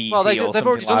or BT or something like that. They've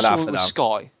already done something with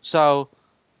Sky, so,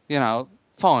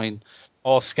 fine.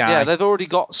 Or Sky. Yeah, they've already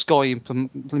got Sky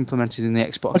implemented in the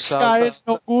Xbox. But Sky is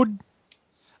not good.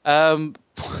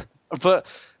 But,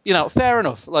 fair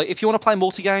enough. Like, if you want to play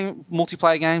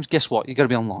multiplayer games, guess what? You've got to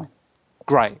be online.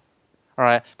 Great. All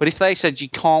right. But if they said you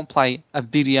can't play a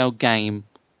video game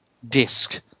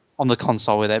disc on the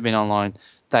console without being online,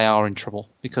 they are in trouble,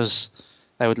 because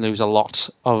they would lose a lot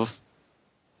of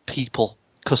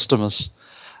customers.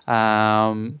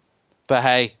 But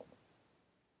hey,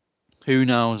 who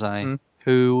knows, eh?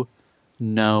 Who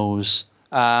knows?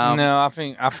 No,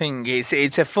 I think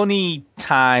it's a funny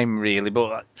time, really,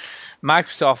 but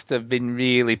Microsoft have been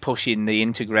really pushing the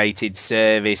integrated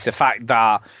service. The fact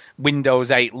that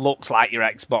Windows 8 looks like your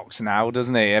Xbox now,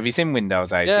 doesn't it? Have you seen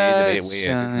Windows 8? Yeah, it is a bit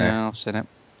weird, isn't it? Yeah, I've seen it.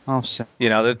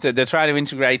 They're trying to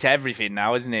integrate everything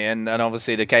now, isn't it? And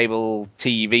obviously the cable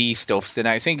TV stuff's the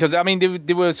next thing. Because, I mean,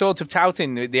 they were sort of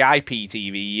touting the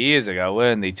IPTV years ago,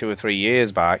 weren't they? 2 or 3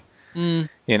 years back.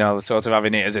 Sort of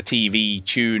having it as a TV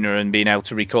tuner and being able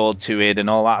to record to it and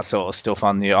all that sort of stuff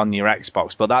on your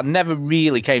Xbox. But that never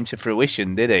really came to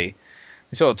fruition, did it?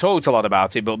 We sort of talked a lot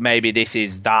about it, but maybe this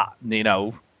is that,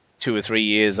 2 or 3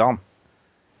 years on.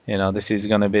 This is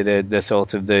going to be the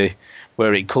sort of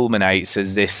where it culminates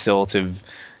as this sort of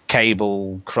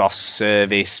cable cross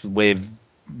service with,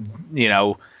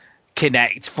 Kinect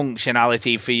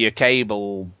functionality for your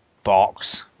cable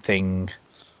box thing.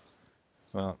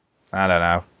 Well, I don't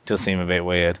know. Does seem a bit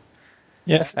weird.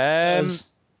 Yes. Yeah.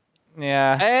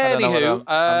 Anywho,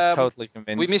 I'm totally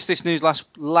convinced. We missed this news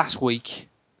last week.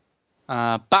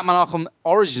 Batman Arkham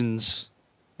Origins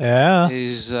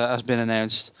has been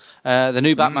announced. The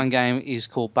new Batman game is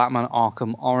called Batman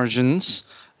Arkham Origins.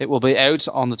 It will be out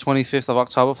on the 25th of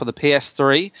October for the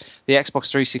PS3, the Xbox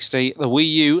 360, the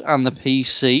Wii U, and the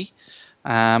PC.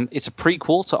 It's a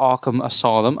prequel to Arkham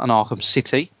Asylum and Arkham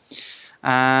City.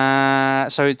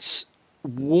 So it's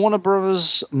Warner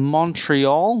Brothers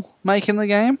Montreal making the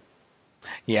game.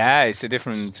 Yeah, it's a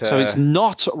different. So it's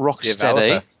not Rocksteady.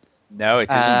 Developer. No, it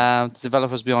isn't.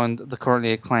 Developers behind the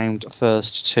currently acclaimed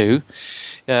first two.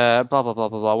 Blah blah blah blah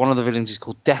blah. One of the villains is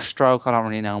called Deathstroke. I don't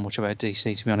really know much about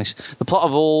DC, to be honest. The plot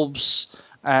involves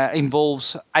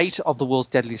 8 of the world's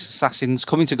deadliest assassins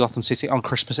coming to Gotham City on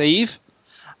Christmas Eve.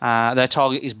 Their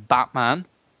target is Batman,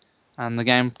 and the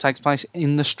game takes place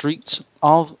in the streets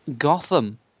of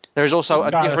Gotham. There is also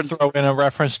a different. Throw in a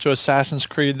reference to Assassin's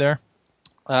Creed there.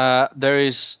 There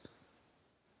is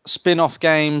spin-off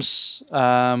games.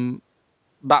 Batman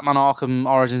Arkham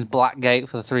Origins Blackgate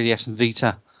for the 3DS and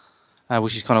Vita,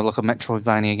 which is kind of like a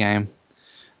Metroidvania game.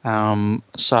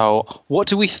 So, what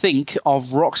do we think of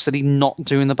Rocksteady not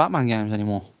doing the Batman games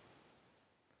anymore?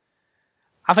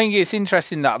 I think it's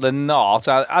interesting that they're not.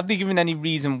 Have they given any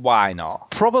reason why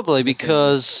not? Probably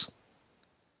because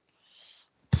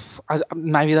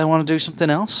maybe they want to do something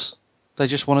else. They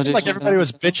just want to do. Like everybody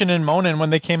was bitching and moaning when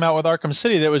they came out with Arkham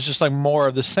City. That was just like more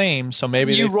of the same. So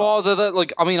maybe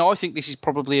I think this is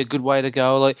probably a good way to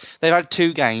go. Like, they've had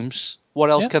 2 games. What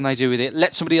else can they do with it?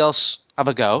 Let somebody else have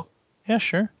a go. Yeah,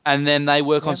 sure. And then they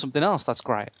work on something else. That's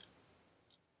great.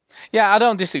 Yeah, I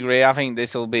don't disagree. I think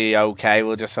this will be okay.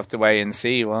 We'll just have to wait and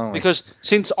see, won't we? Because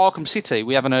since Arkham City,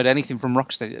 we haven't heard anything from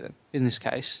Rocksteady in this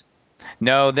case.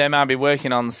 No, they might be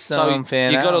working on something. So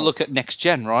you've got to else. look at next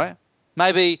gen, right?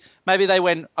 Maybe they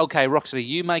went, okay, Rocksteady,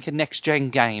 you make a next gen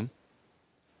game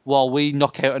while we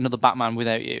knock out another Batman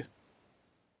without you.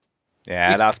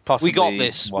 Yeah, that's possibly. We got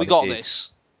this. We got this.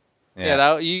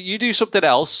 Yeah. You do something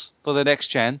else for the next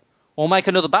gen, or make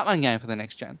another Batman game for the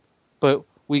next gen. But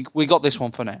we got this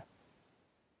one for now.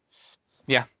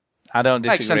 Yeah, I don't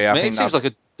disagree. Makes sense to me. I think it seems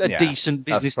like a decent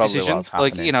business decision.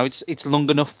 Like, it's long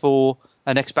enough for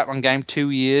an next Batman game.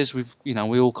 2 years. We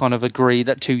all kind of agree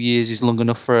that 2 years is long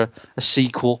enough for a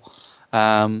sequel.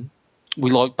 We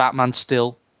like Batman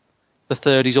still. The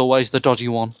third is always the dodgy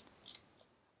one.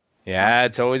 Yeah,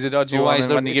 it's always a dodgy one.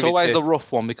 It's always the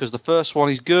rough one, because the first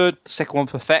one is good, the second one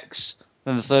perfects,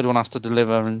 then the third one has to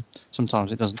deliver, and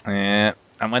sometimes it doesn't. Yeah,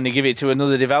 and when they give it to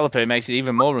another developer, it makes it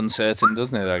even more uncertain,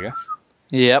 doesn't it, I guess?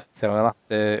 Yep. So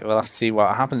we'll have to see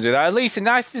what happens with that. At least it's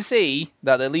nice to see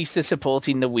that at least they're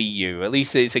supporting the Wii U. At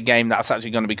least it's a game that's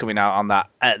actually going to be coming out on that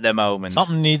at the moment.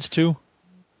 Something needs to.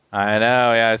 I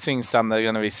know, yeah. I think they're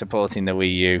going to be supporting the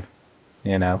Wii U.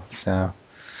 So...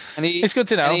 it's good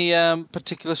to know. Any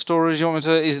particular stories you want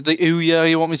me to... Is it the Ouya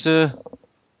you want me to...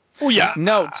 Ouya!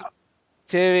 No,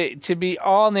 to be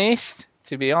honest...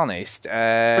 pretty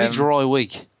dry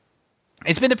week.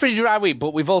 It's been a pretty dry week,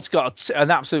 but we've also got an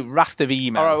absolute raft of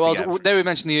emails. All right, well, there we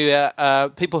mentioned the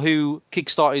Ouya. People who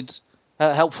kickstarted...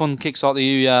 helped fund kickstart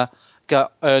the Ouya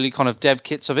got early kind of dev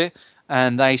kits of it,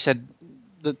 and they said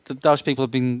that those people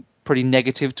have been pretty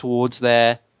negative towards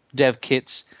their dev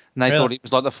kits, and they thought it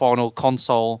was like the final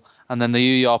console, and then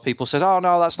the Ouya people said, oh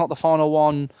no, that's not the final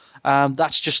one,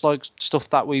 that's just like stuff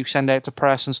that we send out to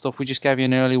press and stuff, we just gave you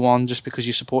an early one just because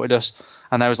you supported us.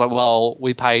 And they was like, well,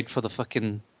 we paid for the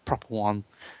fucking proper one.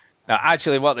 Now,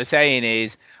 actually what they're saying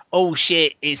is, oh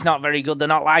shit, it's not very good, they're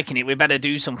not liking it, we better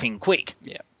do something quick.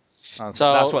 Yeah.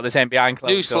 So that's what they're saying behind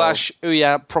closed doors. Newsflash,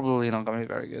 Ouya probably not going to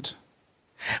be very good.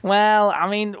 Well, I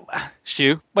mean,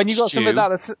 Stu, when you got something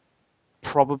that's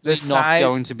probably not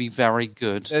going to be very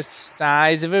good. The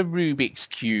size of a Rubik's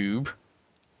Cube.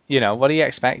 What are you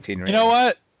expecting, really? You know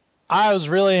what? I was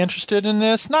really interested in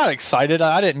this. Not excited.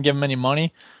 I didn't give them any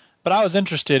money. But I was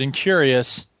interested and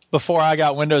curious before I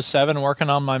got Windows 7 working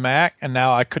on my Mac, and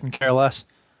now I couldn't care less.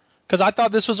 Because I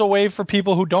thought this was a way for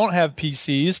people who don't have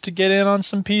PCs to get in on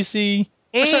some PC.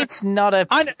 It's not a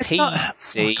PC.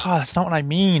 Oh my God, that's not what I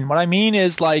mean. What I mean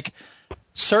is, like,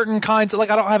 certain kinds of, like,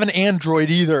 I don't have an Android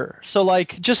either. So,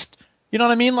 like, just, you know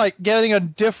what I mean? Like, getting a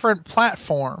different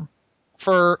platform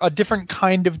for a different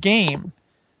kind of game.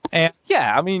 And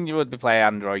yeah, I mean, you would be playing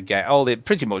Android game,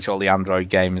 pretty much all the Android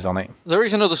games on it. There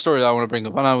is another story that I want to bring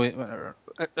up. I know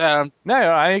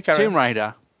no, I carry Tomb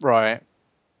Raider, right?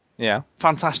 Yeah,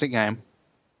 fantastic game.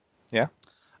 Yeah,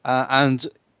 and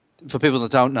for people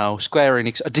that don't know, Square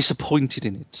Enix are disappointed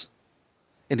in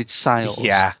its sales.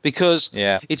 Yeah, because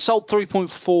it sold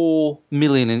 3.4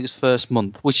 million in its first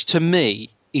month, which to me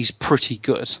is pretty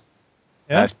good.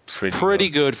 Yeah, that's pretty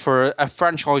good for a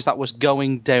franchise that was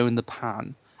going down the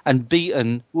pan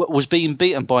and was being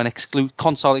beaten by an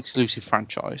console exclusive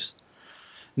franchise.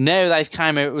 Now they've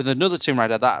come out with another Tomb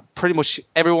Raider that pretty much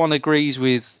everyone agrees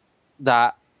with,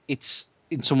 that it's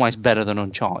in some ways better than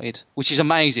Uncharted, which is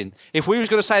amazing. If we was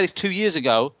going to say this 2 years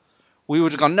ago, we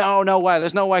would have gone, no way,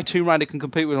 there's no way Tomb Raider can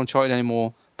compete with Uncharted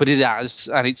anymore. But it has,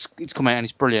 and it's come out and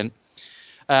it's brilliant.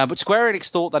 But Square Enix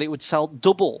thought that it would sell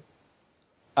double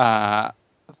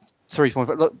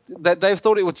 3.5. Look, they've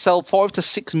thought it would sell 5 to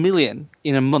 6 million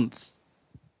in a month.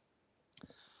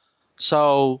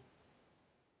 So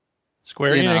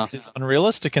Square Enix is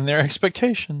unrealistic in their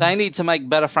expectations. They need to make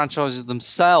better franchises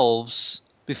themselves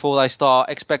before they start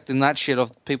expecting that shit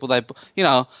of people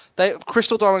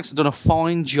Crystal Dynamics have done a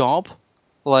fine job.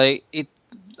 I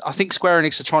think Square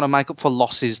Enix are trying to make up for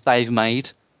losses they've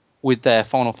made with their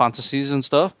Final Fantasies and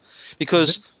stuff,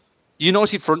 because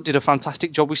United Front did a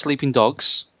fantastic job with Sleeping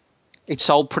Dogs. It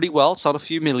sold pretty well, sold a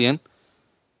few million.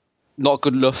 Not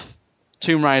good enough.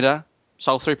 Tomb Raider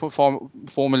sold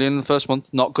 3.4 million in the first month.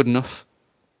 Not good enough.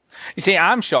 You see,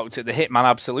 I'm shocked at the Hitman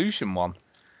Absolution one,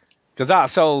 because that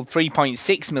sold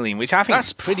 3.6 million, which I think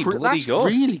is pretty bloody good.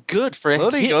 That's really good for a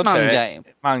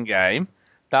Hitman game.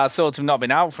 That's sort of not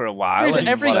been out for a while.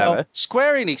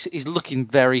 Square Enix is looking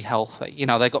very healthy.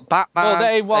 They got Batman,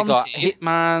 they got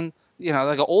Hitman, they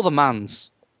got all the mans.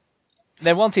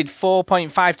 They wanted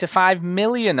 4.5 to 5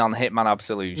 million on Hitman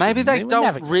Absolution. Maybe they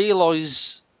don't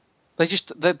realise.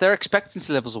 Their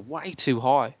expectancy levels are way too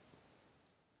high.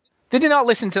 Did they not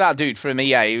listen to that dude from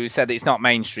EA who said it's not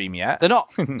mainstream yet? They're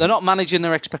not managing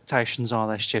their expectations, are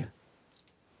they, Stu?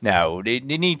 No, they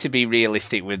need to be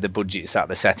realistic with the budgets that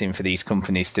they're setting for these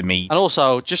companies to meet. And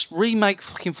also, just remake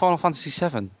fucking Final Fantasy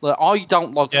VII. Like, I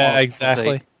don't like Final exactly.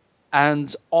 Fantasy,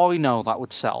 and I know that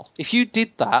would sell. If you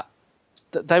did that,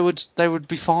 they would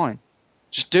be fine.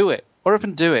 Just do it. Hurry up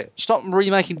and do it. Stop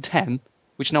remaking 10,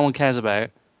 which no one cares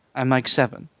about, and make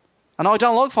 7. And I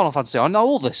don't like Final Fantasy. I know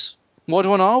all this. Why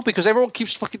do I know? Because everyone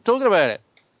keeps fucking talking about it.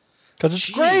 Because it's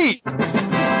great!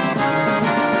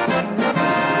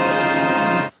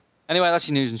 Anyway, that's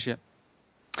your news and shit.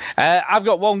 I've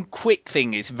got one quick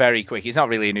thing. It's very quick. It's not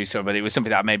really a news story, but it was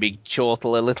something that made me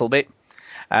chortle a little bit.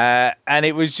 And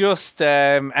it was just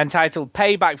entitled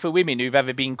Payback for Women Who've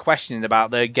Ever Been Questioned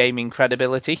About Their Gaming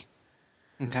Credibility.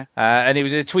 Okay. And it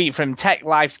was a tweet from Tech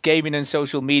Life's gaming and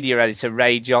social media editor,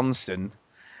 Ray Johnston.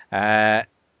 And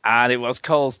it was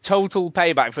called Total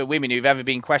Payback for Women Who've Ever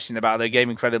Been Questioned About Their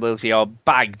Gaming Credibility or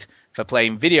Bagged for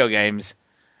Playing Video Games.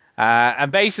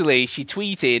 And basically, she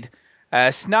tweeted,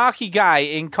 snarky guy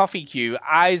in coffee queue,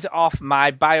 eyes off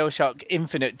my Bioshock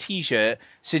Infinite t-shirt,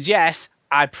 suggests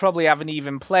I probably haven't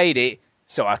even played it,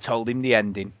 so I told him the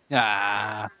ending.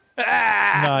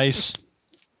 Nice.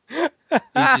 He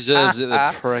deserves it,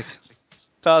 the prick.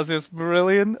 That was just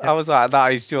brilliant. I was like,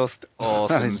 that is just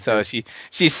awesome. So she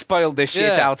spoiled the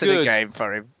shit out of the game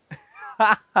for him.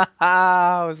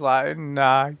 I was like,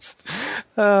 nice.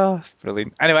 Oh, it's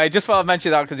brilliant. Anyway, just thought I'd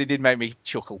mention that because it did make me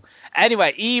chuckle.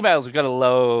 Anyway, emails. We've got a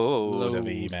load of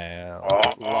emails.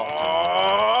 Lots of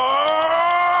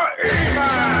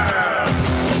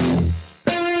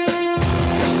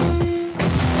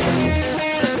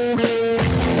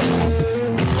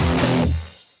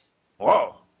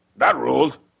Whoa, that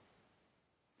ruled.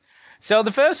 So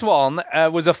the first one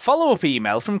was a follow-up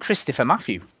email from Christopher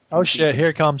Matthew. Oh shit, here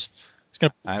it comes. It's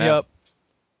going to pick me up.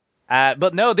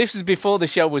 But no, this was before the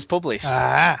show was published.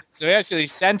 So he actually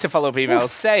sent a follow-up email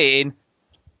saying,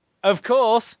 of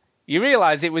course, you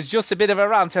realise it was just a bit of a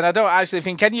rant, and I don't actually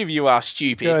think any of you are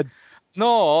stupid, Good.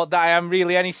 nor that I am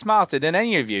really any smarter than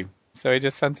any of you. So he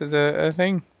just sent us a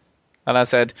thing. And I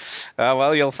said,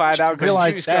 well, you'll find out.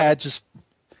 Realize that just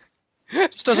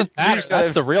doesn't matter.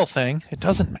 That's the real thing. It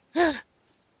doesn't matter.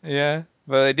 Yeah.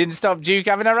 Well, it didn't stop Duke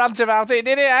having a rant about it,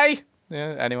 did it, eh?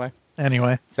 Yeah, anyway.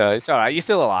 So it's all right. You're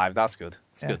still alive. That's good.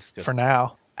 It's good. For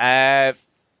now.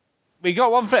 We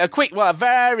got one for a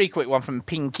very quick one from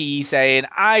Pinky saying,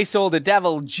 I saw the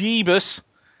devil, Jeebus.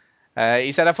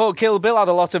 He said, I thought Kill Bill had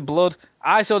a lot of blood.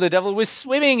 I saw the devil was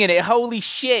swimming in it. Holy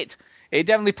shit. It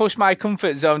definitely pushed my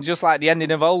comfort zone, just like the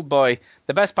ending of Old Boy.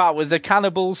 The best part was the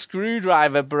cannibal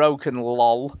screwdriver broken,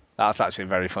 lol. That's actually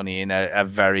very funny in a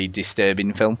very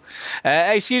disturbing film.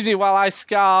 Excuse me while I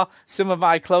scar some of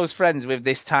my close friends with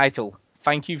this title.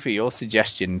 Thank you for your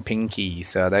suggestion, Pinky.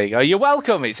 So there you go. You're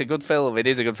welcome. It's a good film. It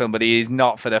is a good film, but it is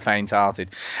not for the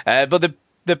faint-hearted. But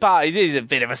the part, it is a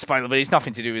bit of a spoiler, but it's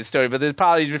nothing to do with the story. But the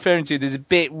part he's referring to, there's a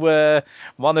bit where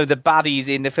one of the baddies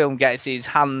in the film gets his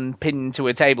hand pinned to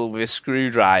a table with a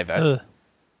screwdriver. Ugh.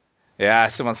 Yeah,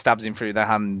 someone stabs him through the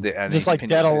hand. Is this like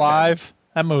Dead Alive?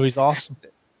 That movie's awesome.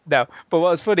 No, but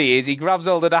what's funny is he grabs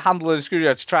hold of the handle of the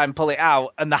screwdriver to try and pull it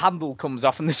out, and the handle comes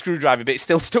off, and the screwdriver bit's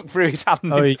still stuck through his hand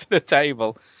into the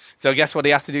table. So guess what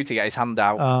he has to do to get his hand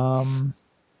out?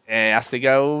 He has to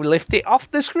go lift it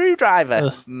off the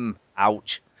screwdriver.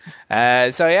 Ouch.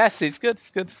 So yes, it's good.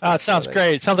 It's good. It sounds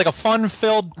great. It sounds like a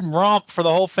fun-filled romp for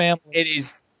the whole family. It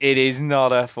is. It is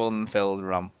not a fun-filled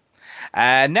romp.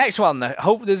 Next one. I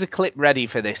hope there's a clip ready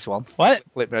for this one. What?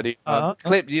 Clip ready.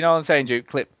 Clip. You know what I'm saying, Duke?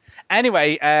 Clip.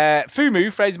 Anyway,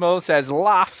 Fumu Fresmo says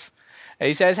laughs.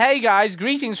 He says, "Hey guys,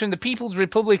 greetings from the People's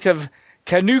Republic of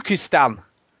Kanukistan."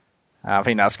 I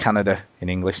think that's Canada in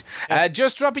English.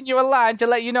 Just dropping you a line to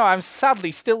let you know I'm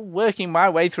sadly still working my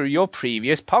way through your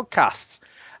previous podcasts.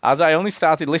 As I only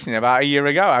started listening about a year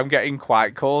ago, I'm getting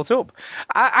quite caught up.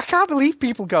 I can't believe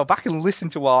people go back and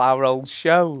listen to all our old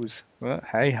shows. Well,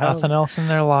 hey ho. Nothing else in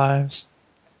their lives.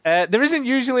 There isn't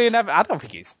usually an episode. I don't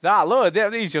think it's that low.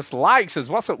 He just likes us.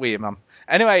 What's up with you, man?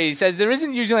 Anyway, he says, there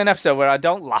isn't usually an episode where I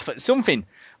don't laugh at something.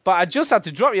 But I just had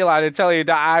to drop you a line and tell you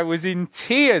that I was in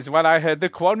tears when I heard the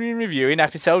Quanrian review in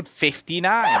episode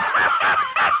 59.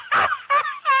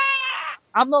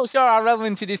 I'm not sure how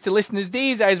relevant it is to listeners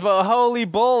these days, but holy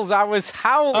balls, I was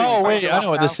howling. Oh, wait, I know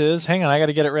what this is. Hang on, I got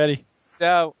to get it ready.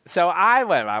 So I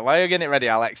went back. While you're getting it ready,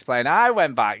 I'll explain. I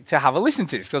went back to have a listen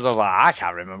to this because I was like, I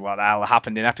can't remember what the hell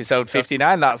happened in episode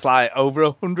 59. That's like over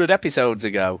 100 episodes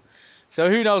ago. So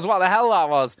who knows what the hell that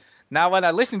was. Now, when I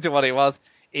listened to what it was,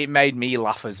 it made me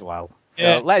laugh as well.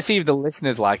 So let's see if the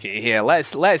listeners like it here.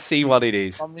 Let's see what it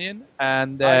is.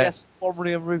 And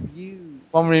Quanrian review.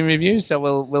 Quanrian review. So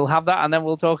we'll have that, and then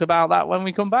we'll talk about that when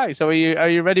we come back. So are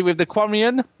you ready with the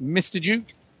Quanrian, Mr. Duke?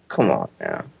 Come on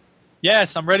now.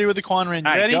 Yes, I'm ready with the Quanrian.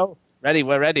 You ready? Go. Ready.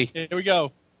 We're ready. Here we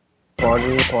go.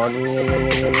 Indie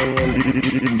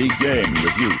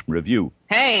Game Review.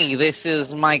 Hey, this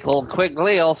is Michael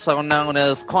Quigley, also known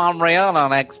as Quanrian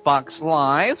on Xbox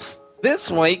Live.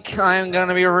 This week, I'm going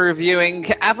to be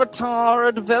reviewing Avatar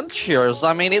Adventures.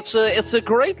 I mean, it's a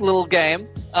great little game.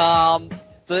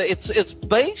 It's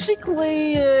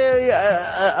basically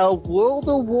a World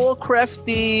of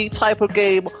Warcraft-y type of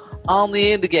game on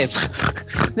the indie games.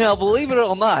 Now, believe it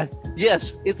or not,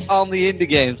 yes, it's on the indie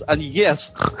games, and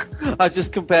yes, I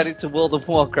just compared it to World of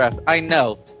Warcraft. I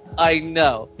know,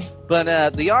 but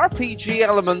the RPG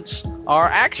elements are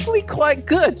actually quite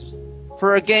good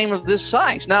for a game of this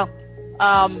size. Now,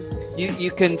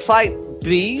 you can fight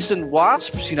bees and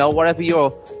wasps, whatever your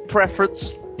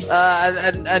preference,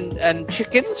 and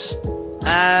chickens,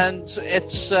 and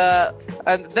it's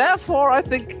and therefore I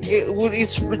think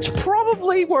it's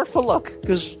probably worth a look,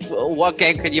 because what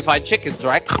game can you find chickens,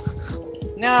 right?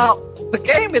 Now, the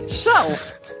game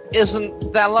itself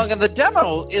isn't that long, and the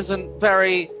demo isn't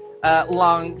very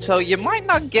long, so you might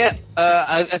not get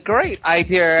a great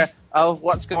idea of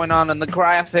what's going on, and the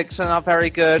graphics are not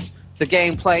very good, the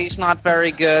gameplay is not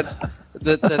very good,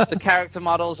 the character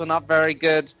models are not very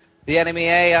good, the enemy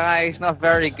AI is not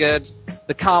very good,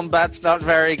 the combat's not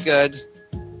very good,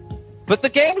 but the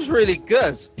game's really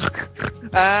good.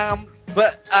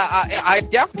 But I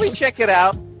definitely check it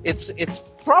out. It's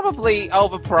probably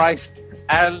overpriced,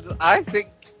 and I think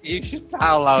you should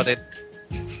download it.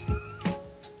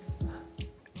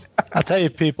 I'll tell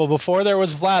you, people, before there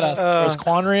was Vlados, there was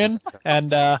Quanrian, and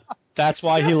that's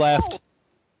why he left.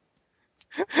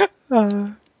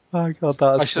 Oh, God,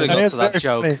 I should have got to that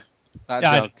joke. Funny. That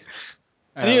yeah, joke.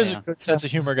 And he has a good sense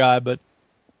of humor guy, but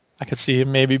I could see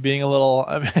him maybe being a little...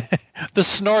 the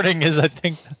snorting is, I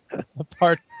think, the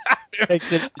part that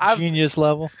makes it genius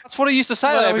level. That's what he used to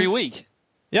say every week.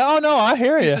 Yeah, oh no, I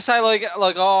hear you. He used to say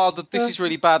this is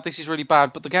really bad,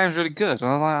 but the game's really good. And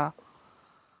I'm like,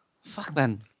 fuck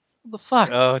then. What the fuck?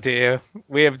 Oh dear,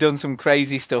 we have done some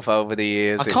crazy stuff over the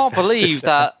years. I can't believe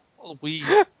that we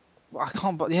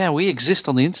exist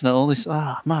on the internet. All this,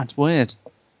 man, it's weird.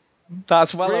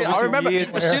 That's well really, over 2 I remember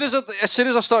years. as soon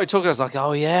as I started talking, I was like,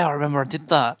 oh yeah, I remember I did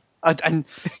that. And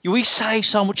we say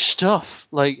so much stuff.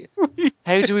 Like,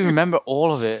 how do we remember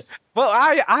all of it? Well,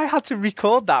 I had to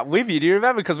record that with you. Do you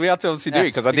remember? Because we had to obviously do it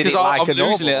because I did it like a normal.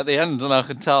 I'm losing it at the end, and I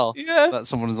could tell that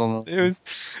someone was on it. It was,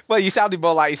 well, you sounded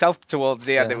more like yourself towards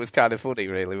the end. It was kind of funny,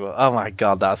 really. But, oh my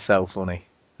God, that's so funny.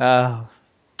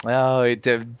 Oh,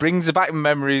 it brings back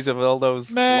memories of all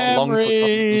those long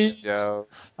shows.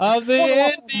 Of the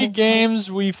indie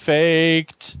games we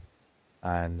faked.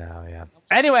 I know, yeah.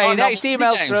 Anyway, next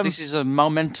email's from... This is a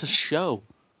momentous show.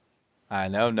 I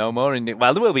know, no more indie...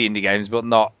 Well, there will be indie games, but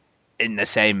not in the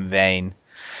same vein.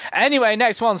 Anyway,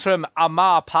 next one's from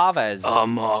Amar Parvez.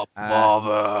 Amar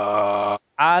Parvez.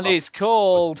 And it's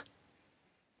called...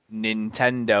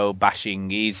 Nintendo bashing.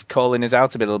 He's calling us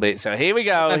out a little bit, so here we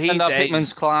go. He says,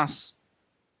 Pikmin's class.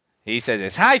 He says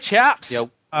this. Hi, chaps.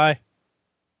 Yo. Hi.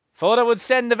 Thought I would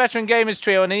send the Veteran Gamers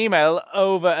Trio an email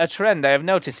over a trend I have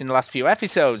noticed in the last few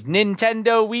episodes.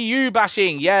 Nintendo Wii U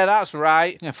bashing. Yeah, that's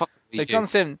right. Yeah, fuck the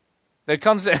constant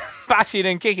bashing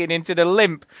and kicking into the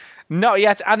limp, not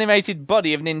yet animated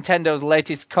body of Nintendo's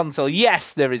latest console.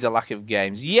 Yes, there is a lack of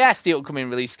games. Yes, the upcoming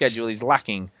release schedule is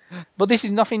lacking. But this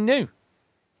is nothing new.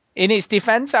 In its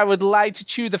defense, I would like to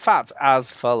chew the fat as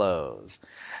follows.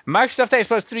 Microsoft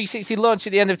Xbox 360 launched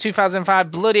at the end of 2005.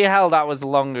 Bloody hell, that was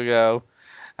long ago.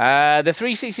 The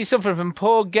 360 suffered from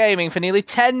poor gaming for nearly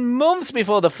 10 months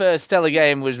before the first stellar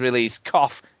game was released.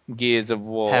 Cough, Gears of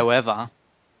War. However,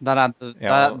 that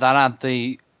had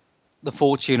the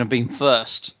fortune of being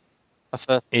first.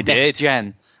 It next did.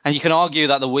 Gen. And you can argue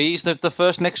that the Wii is the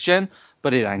first next gen,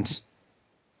 but it ain't.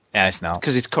 Yeah, it's not.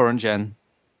 Because it's current gen.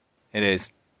 It is.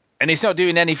 And it's not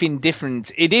doing anything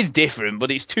different. It is different, but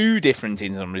it's too different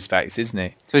in some respects, isn't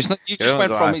it? So it's not, you just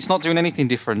went from it's not doing anything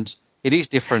different. It is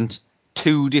different.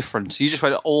 Too different. You just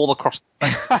went all across.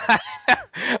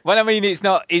 Well, I mean, it's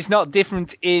not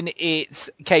different in its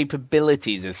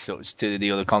capabilities as such to the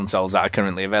other consoles that are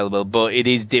currently available, but it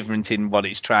is different in what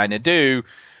it's trying to do.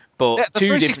 But yeah, the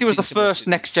 360 was the first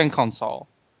next gen console.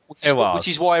 It was. Which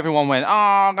is why everyone went,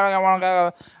 I want to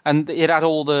go. And it had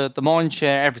all the mind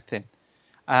share, everything.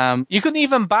 You couldn't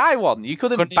even buy one. You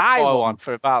couldn't buy one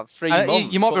for about 3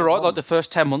 months. You might be right. Like the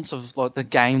first 10 months of like the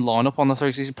game lineup on the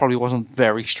 360 probably wasn't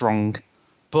very strong,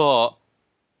 but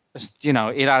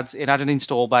it had an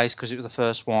install base because it was the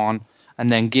first one,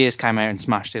 and then Gears came out and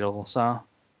smashed it all. So.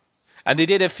 And they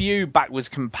did a few backwards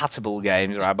compatible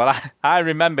games, right? But I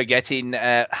remember getting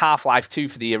Half-Life 2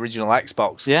 for the original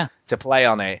Xbox to play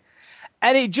on it.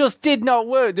 And it just did not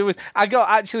work. There was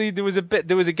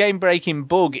a game breaking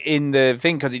bug in the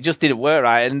thing because it just didn't work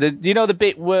right. And the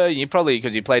bit where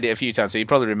because you played it a few times, so you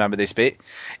probably remember this bit.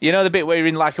 You know the bit where you're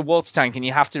in like a water tank and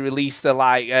you have to release the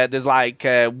there's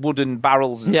wooden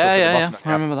barrels and stuff at the bottom.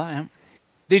 I remember that. Yeah.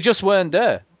 They just weren't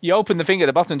there. You opened the thing at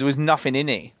the bottom, there was nothing in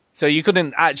it. So you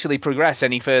couldn't actually progress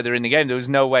any further in the game. There was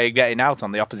no way of getting out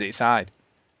on the opposite side.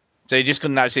 So you just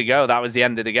couldn't actually go. That was the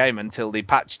end of the game until they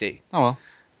patched it. Oh, well.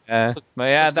 But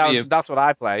yeah, that's what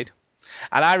I played.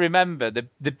 And I remember,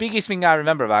 the biggest thing I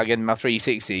remember about getting my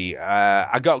 360,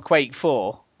 I got Quake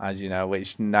 4, as you know,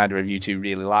 which neither of you two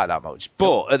really like that much.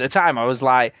 But at the time, I was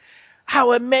like,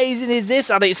 how amazing is this?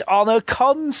 And it's on a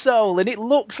console, and it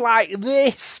looks like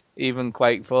this. Even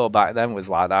Quake 4 back then was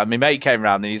like that. And my mate came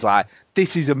around, and he's like,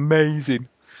 this is amazing.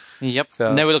 Yep.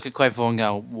 So, now we look at Quake 4 and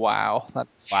go, wow.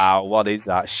 Wow, what is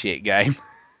that shit game?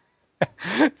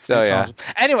 So, yeah.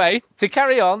 Anyway, to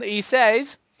carry on, he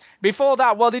says, before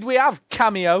that, what did we have?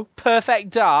 Cameo,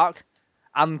 Perfect Dark,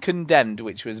 and Condemned,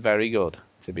 which was very good,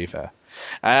 to be fair.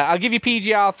 I'll give you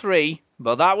PGR 3,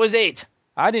 but that was it.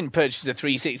 I didn't purchase a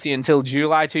 360 until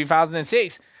July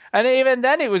 2006. And even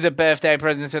then, it was a birthday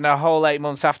present and a whole 8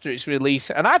 months after its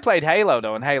release. And I played Halo,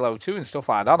 though, and Halo 2 and stuff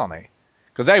like that on it.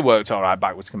 Because they worked all right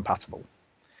backwards compatible.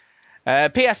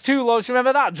 PS2 launch,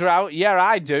 remember that drought? Yeah,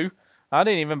 I do. I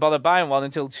didn't even bother buying one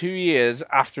until 2 years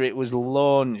after it was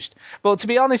launched. But to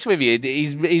be honest with you,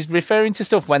 he's referring to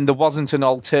stuff when there wasn't an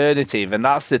alternative, and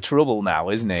that's the trouble now,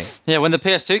 isn't it? Yeah, when the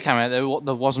PS2 came out,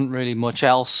 there wasn't really much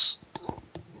else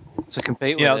to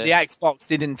compete with. The Xbox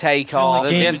didn't take off.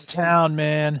 The game in town,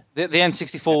 man. The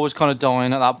N64 was kind of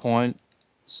dying at that point,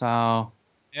 so...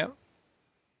 Yep.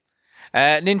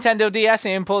 Nintendo DS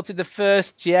imported the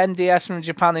first Gen DS from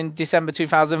Japan in December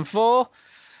 2004.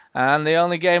 And the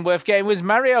only game worth getting was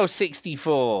Mario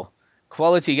 64.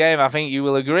 Quality game, I think you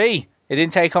will agree. It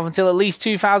didn't take off until at least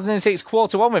 2006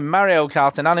 Q1 with Mario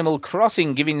Kart and Animal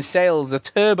Crossing giving sales a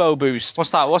turbo boost.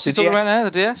 What's that? What's he talking about there,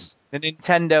 the DS? The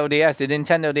Nintendo DS. The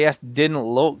Nintendo DS didn't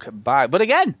look bad. But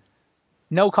again,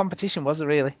 no competition, was there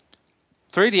really?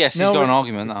 3DS has got an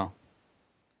argument, though.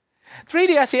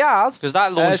 3DS it has. Because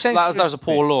that launch, that was a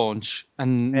poor launch,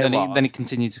 and then it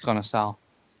continued to kind of sell.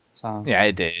 So. Yeah,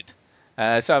 it did.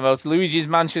 So Luigi's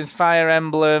Mansion, Fire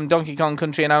Emblem, Donkey Kong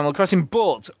Country, and Animal Crossing,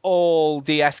 but all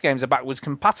DS games are backwards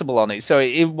compatible on it, so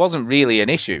it wasn't really an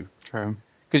issue. True.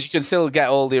 Because you could still get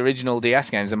all the original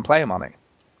DS games and play them on it,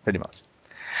 pretty much.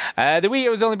 The Wii U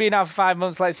has only been out for 5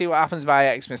 months. Let's see what happens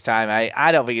by Xmas time, eh?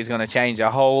 I don't think it's going to change a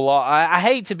whole lot. I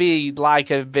hate to be like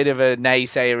a bit of a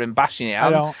naysayer and bashing it.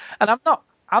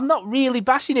 I'm not really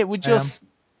bashing it. We're just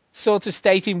sort of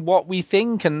stating what we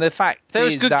think, and the fact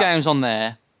there's is good that games on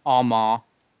there. Armor.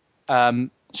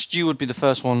 Stu would be the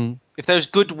first one. If there's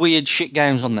good, weird shit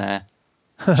games on there,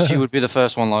 Stu would be the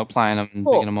first one like playing them and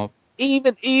picking them up.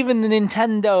 Even the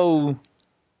Nintendo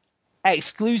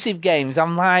exclusive games,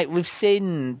 I'm like, we've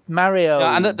seen Mario.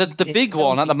 Yeah, and the big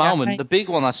one at the moment, the big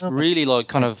one that's really like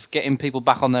kind of getting people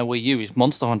back on their Wii U is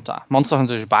Monster Hunter. Monster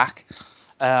Hunter is back.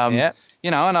 And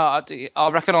I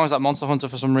recognise that Monster Hunter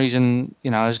for some reason,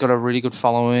 has got a really good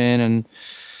following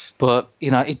But,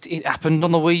 it happened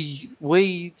on the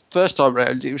Wii first time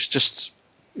round. It was just,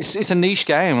 it's a niche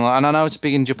game. And I know it's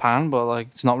big in Japan, but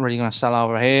it's not really going to sell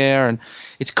over here. And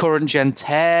it's current gen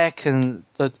tech, and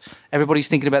everybody's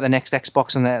thinking about the next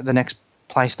Xbox and the next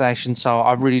PlayStation. So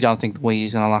I really don't think the Wii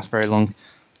is going to last very long.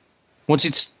 Once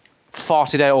it's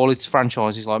farted out all its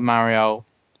franchises like Mario,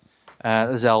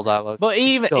 Zelda. But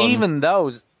even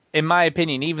those... In my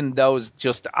opinion, even those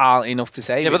just aren't enough to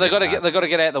save. Yeah, but they've got to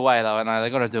get out of the way though, and they've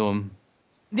got to do them.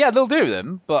 Yeah, they'll do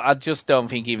them, but I just don't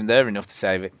think even they're enough to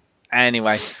save it.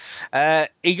 Anyway,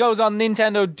 he goes on.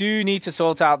 Nintendo do need to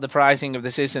sort out the pricing of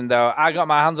the system, though. I got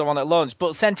my hands on one at launch,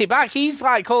 but sent it back. He's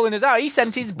like calling us out. He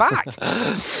sent his back.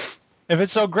 If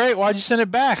it's so great, why'd you send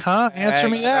it back, huh? Answer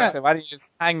me that. Why didn't you just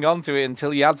hang on to it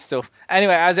until you had stuff?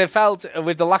 Anyway, as I felt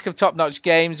with the lack of top-notch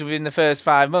games within the first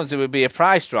 5 months, it would be a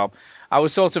price drop. I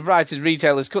was sort of right as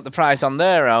retailers cut the price on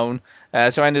their own,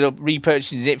 so I ended up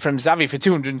repurchasing it from Zavvi for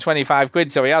 225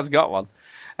 quid, so he has got one.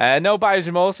 No buyer's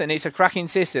remorse, and it's a cracking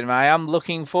system. I am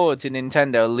looking forward to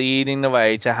Nintendo leading the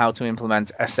way to how to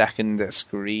implement a second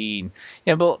screen.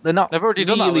 Yeah, but they're not. They've already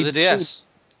done that with the DS.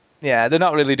 Yeah, they're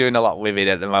not really doing a lot with it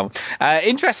at the moment.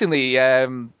 Interestingly,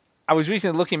 I was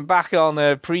recently looking back on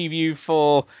a preview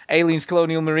for Aliens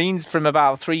Colonial Marines from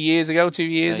about 2 years ago.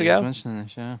 You mentioned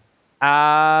this, yeah.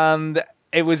 And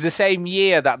it was the same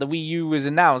year that the Wii U was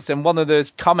announced, and one of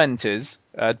those commenters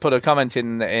put a comment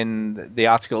in the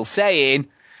article saying,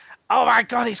 "Oh my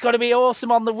God, it's got to be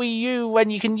awesome on the Wii U when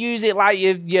you can use it like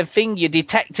your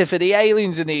detector for the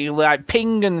aliens, and it'll like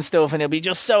ping and stuff, and it'll be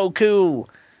just so cool."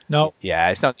 No. Yeah,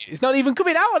 it's not even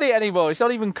coming out on it anymore. It's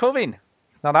not even coming.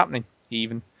 It's not happening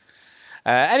even.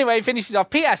 Anyway, it finishes off.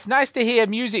 P.S. Nice to hear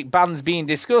music bands being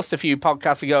discussed a few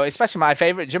podcasts ago, especially my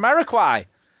favourite, Jamiroquai.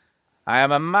 I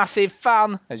am a massive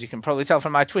fan, as you can probably tell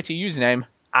from my Twitter username,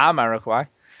 Jamiroquai.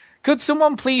 Could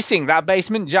someone please sing that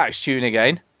Basement Jaxx tune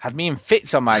again? Had me in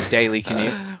fits on my daily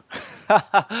commute.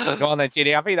 Go on then,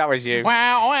 Ginny. I think that was you.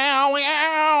 Wow, wow,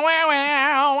 wow, wow,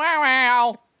 wow, wow,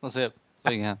 wow. That's it.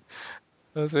 That's it.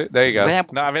 That's it. There you go.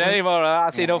 Not having any more of that.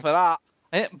 That's enough of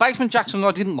that. Basement Jackson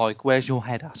I didn't like. Where's Your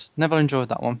Head At? Never enjoyed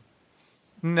that one.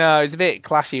 No, it's a bit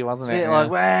clashy, wasn't it?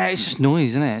 Like, well, it's just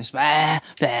noise, isn't it? It's blah,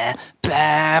 blah,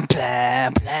 blah, blah,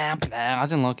 blah, blah. I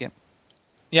didn't like it.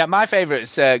 Yeah, my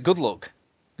favourite's Good Luck.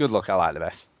 Good Luck I like the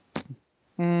best.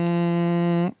 I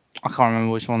can't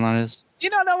remember which one that is. You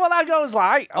don't know what that goes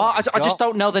like? I just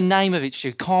don't know the name of it,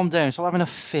 Stu. Calm down. Stop having a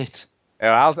fit.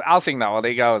 Yeah, I'll sing that one.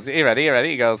 He goes, you ready?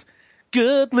 He goes,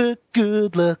 good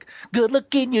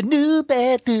luck in your new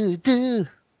bed, do.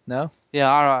 No?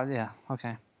 Yeah, alright, yeah,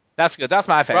 okay. That's good. That's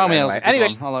my favourite. Anyway,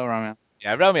 I like Romeo.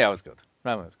 Yeah, Romeo was good.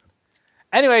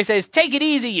 Anyway, he says, take it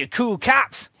easy, you cool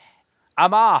cat.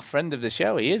 Amar, friend of the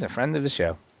show. He is a friend of the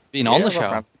show. Been on the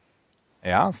show. He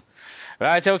has.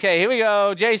 Right, okay, here we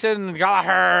go. Jason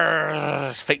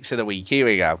Gallagher, fix of the week. Here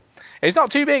we go. He's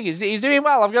not too big. He's doing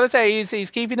well. I've got to say,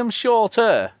 he's keeping them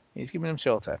shorter.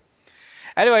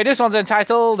 Anyway, this one's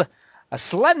entitled A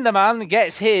Slender Man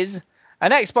Gets His,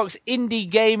 an Xbox Indie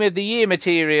Game of the Year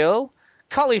material,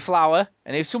 cauliflower,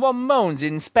 and if someone moans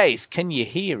in space, can you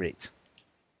hear it?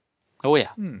 Oh, yeah.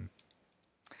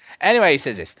 Anyway, he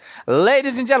says this.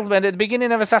 Ladies and gentlemen, at the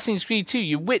beginning of Assassin's Creed 2,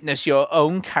 you witness your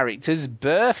own character's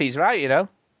birth. He's right, you know.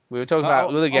 We were talking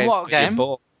about other games. What game?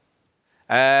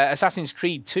 Assassin's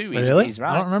Creed 2 is Really?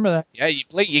 right. I don't remember that. Yeah,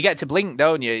 you get to blink,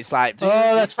 don't you? It's like...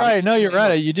 Oh, that's right. No, you're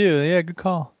right. You do. Yeah, good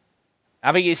call.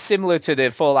 I think it's similar to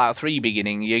the Fallout 3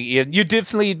 beginning. You're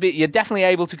definitely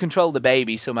able to control the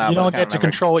baby somehow. You don't get to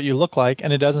control what you look like,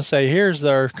 and it doesn't say, here's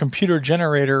our computer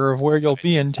generator of where you'll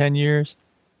be in 10 years.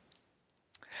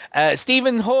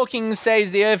 Stephen Hawking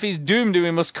says the Earth is doomed and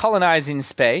we must colonize in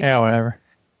space. Yeah, whatever.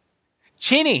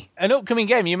 Chinny, an upcoming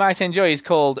game you might enjoy is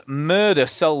called Murder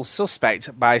Sole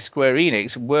Suspect by Square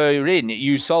Enix, wherein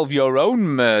you solve your own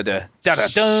murder. Shit.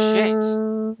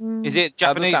 Is it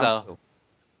Japanese, though?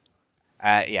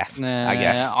 Yes, I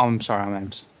guess. I'm sorry, I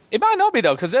meant. It might not be,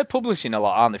 though, because they're publishing a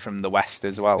lot, aren't they, from the West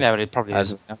as well? Yeah, but it probably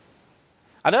is.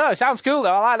 I don't know, it sounds cool, though.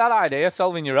 I like that idea,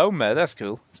 solving your own murder. That's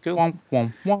cool. It's cool.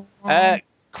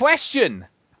 Question.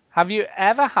 Have you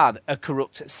ever had a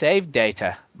corrupt save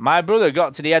data? My brother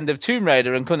got to the end of Tomb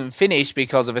Raider and couldn't finish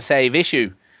because of a save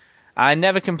issue. I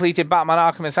never completed Batman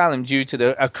Arkham Asylum due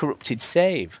to a corrupted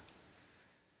save.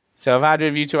 So have either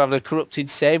of you two have a corrupted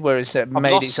save where it's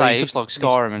made it saves like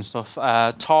Skyrim and stuff.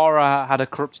 Tara had a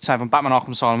corrupted save on Batman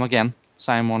Arkham Asylum again,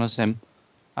 same one as him.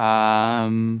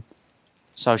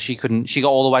 So she couldn't. She got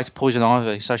all the way to Poison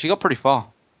Ivy, so she got pretty far.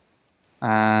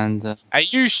 And are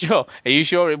you sure? Are you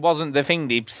sure it wasn't the thing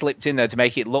they slipped in there to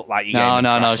make it look like you?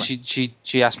 No.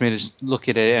 She asked me to look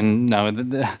at it, and no,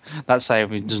 that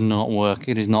save does not work.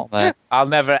 It is not there. I'll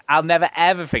never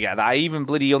ever forget that. I even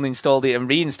bloody uninstalled it and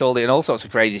reinstalled it and all sorts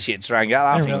of crazy shit to try and get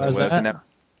that thing to work. And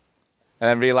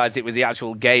then realised it was the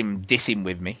actual game dissing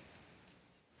with me.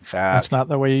 That's not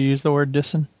the way you use the word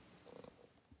dissing.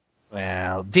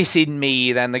 Well, dissing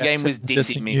me. Then the game was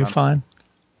dissing me. You fine.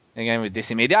 The game was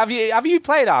dissing me. Have you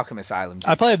played Arkham Asylum?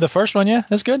 I played the first one, yeah.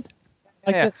 That's good.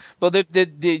 But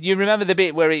you remember the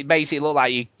bit where it makes it look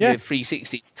like the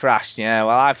 360's crashed? Yeah,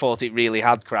 well, I thought it really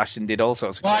had crashed and did all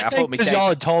sorts of crap. I think because y'all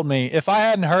had told me. If I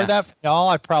hadn't heard that from y'all,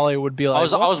 I probably would be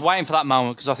like... I was waiting for that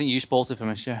moment because I think you spoiled it for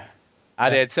me, yeah. I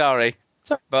did, sorry.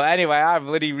 But anyway, I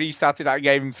bloody restarted that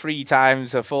game 3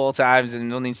 times or 4 times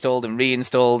and uninstalled and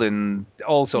reinstalled and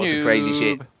all sorts of crazy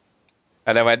shit.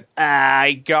 And I went,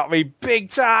 he got me big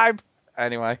time.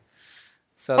 Anyway,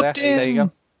 so there you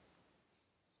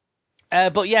go.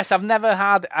 But yes, I've never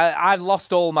had... I've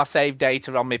lost all my save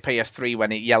data on my PS3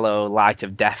 when it yellow light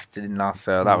of death, didn't I?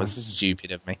 So that was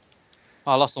stupid of me.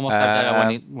 I lost all my save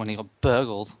data when he got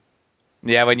burgled.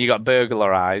 Yeah, when you got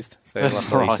burglarized. So you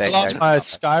lost all your save data. I lost my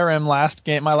Skyrim last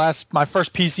game, my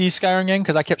first PC Skyrim game,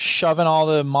 because I kept shoving all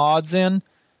the mods in,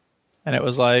 and it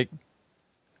was like...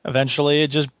 Eventually, it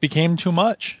just became too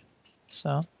much.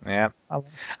 So yeah,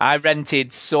 I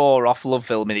rented Saw off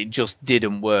LoveFilm and it just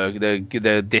didn't work.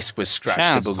 The disc was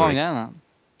scratched to buggery.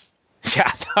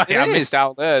 Yeah, I missed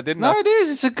out there, didn't I? No, it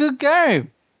is. It's a good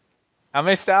game. I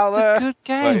missed out there. It's a good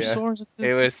game. Yeah, Saw's a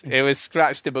good game. it was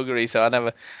scratched to buggery, so I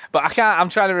never. But I can't. I'm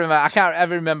trying to remember. I can't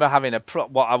ever remember having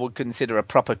what I would consider a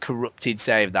proper corrupted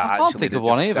save. That I can't think of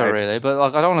one either, saved. really. But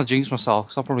like, I don't want to jinx myself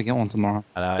because I'll probably get one tomorrow.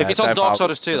 If it's on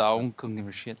Darksiders 2, though, I couldn't give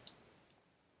a shit.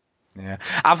 Yeah,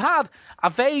 I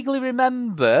vaguely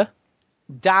remember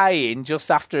dying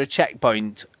just after a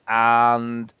checkpoint,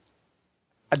 and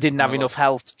I didn't have enough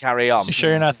health to carry on. You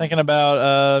sure you're not thinking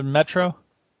about Metro?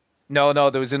 No,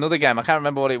 there was another game. I can't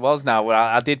remember what it was now. Where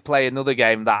I did play another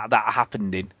game that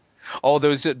happened in. Oh,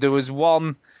 there was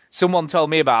one. Someone told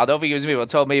me about. I don't think it was me, but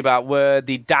told me about where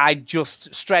they died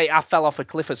just straight. I fell off a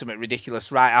cliff or something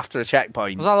ridiculous right after a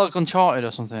checkpoint. Was that like Uncharted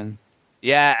or something?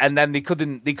 Yeah, and then they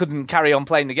couldn't carry on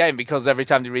playing the game because every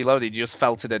time they reloaded, you just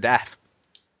fell to the death.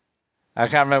 I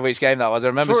can't remember which game that was. I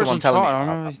remember someone telling me.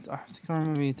 I think I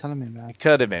remember you telling me about it. It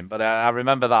could have been, but I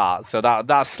remember that. So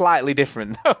that's slightly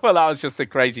different. Well, that was just a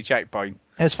crazy checkpoint.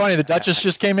 It's funny. The Duchess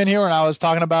just came in here and I was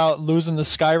talking about losing the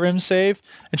Skyrim save,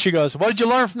 and she goes, "What did you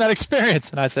learn from that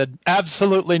experience?" And I said,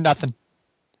 "Absolutely nothing."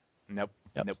 Nope.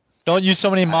 Don't use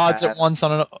so many mods at once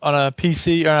on a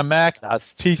PC or a Mac.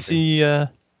 That's PC.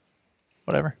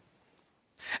 Whatever.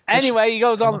 Anyway, he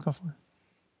goes on.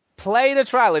 Play the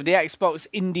trial of the Xbox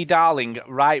indie darling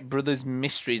Wright Brothers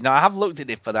Mysteries. Now, I have looked at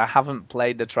it, but I haven't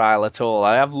played the trial at all.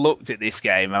 I have looked at this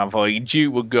game, and I thought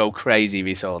Duke would go crazy if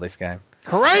he saw this game.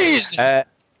 Crazy!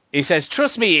 He says,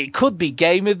 trust me, it could be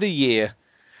Game of the Year.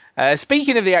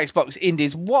 Speaking of the Xbox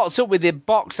indies, what's up with the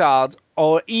box art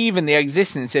or even the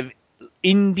existence of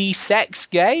indie sex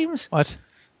games? What?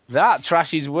 That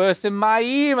trash is worse than my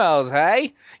emails,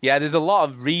 hey? Yeah, there's a lot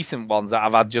of recent ones that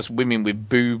I've had just women with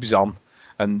boobs on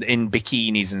and in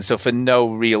bikinis and stuff for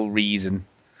no real reason.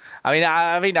 I mean,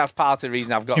 I think that's part of the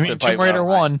reason I've got to the point. You mean Tomb Raider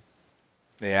 1?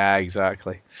 Yeah,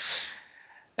 exactly.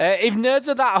 If nerds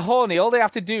are that horny, all they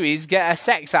have to do is get a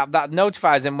sex app that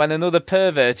notifies them when another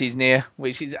pervert is near,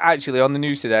 which is actually on the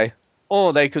news today.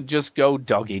 Or they could just go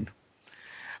dogging.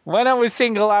 When I was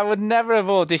single, I would never have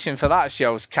auditioned for that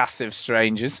show's cast of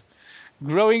strangers.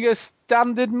 Growing a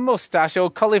standard moustache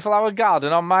or cauliflower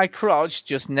garden on my crotch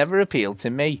just never appealed to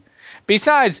me.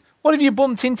 Besides, what have you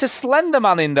bumped into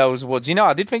Slenderman in those woods? You know,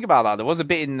 I did think about that. There was a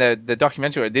bit in the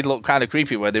documentary where it did look kind of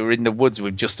creepy where they were in the woods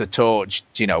with just a torch,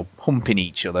 you know, humping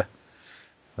each other.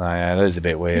 Oh, yeah, that is a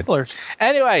bit weird. People are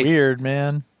weird,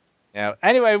 man. Yeah.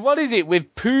 Anyway, what is it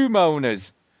with poo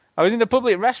moaners? I was in the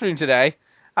public restroom today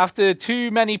after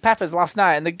too many peppers last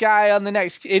night, and the guy in the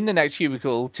next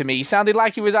cubicle to me sounded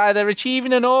like he was either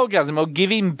achieving an orgasm or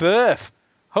giving birth.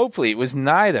 Hopefully it was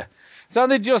neither.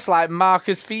 Sounded just like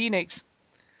Marcus Phoenix.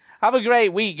 Have a great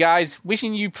week, guys.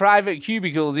 Wishing you private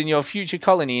cubicles in your future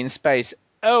colony in space.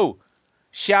 Oh,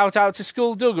 shout out to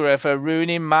Skullduggerer for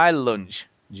ruining my lunch,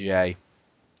 Jay.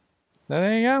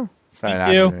 There you go. It's very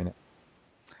nice to ruin it.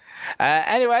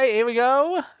 Anyway, here we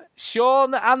go.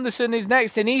 Sean Anderson is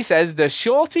next, and he says, the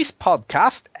shortest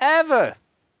podcast ever.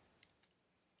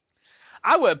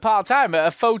 I work part-time at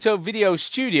a photo-video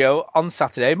studio on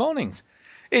Saturday mornings.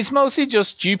 It's mostly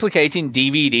just duplicating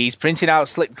DVDs, printing out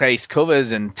slipcase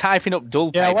covers, and typing up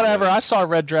dull paper. Yeah, whatever. I saw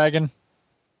Red Dragon.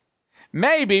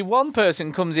 Maybe one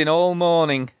person comes in all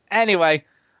morning. Anyway,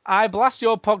 I blast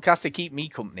your podcast to keep me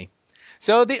company.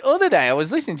 So the other day, I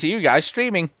was listening to you guys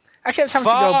streaming. I kept having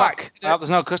to go back. There's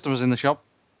no customers in the shop.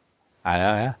 I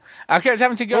know, yeah. I kept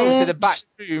having to go to the back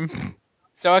room,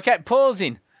 so I kept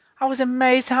pausing. I was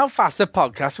amazed how fast the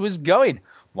podcast was going.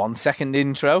 1 second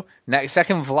intro, next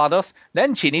second Vlados,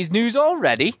 then Chinny's news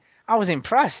already. I was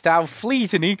impressed how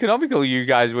fleet and economical you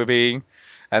guys were being.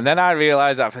 And then I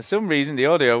realised that for some reason the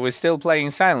audio was still playing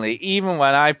silently even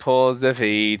when I paused the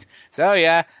feed. So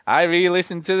yeah, I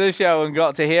re-listened to the show and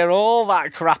got to hear all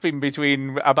that crap in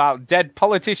between about dead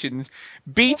politicians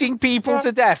beating people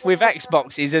to death with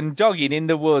Xboxes and dogging in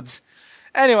the woods.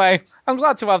 Anyway, I'm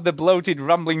glad to have the bloated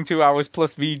rambling 2 hours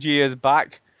plus VGers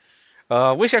back.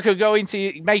 Wish I could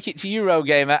make it to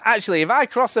Eurogamer. Actually, if I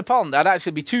cross the pond, I'd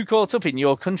actually be too caught up in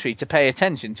your country to pay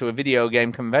attention to a video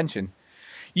game convention.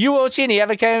 You or Chinny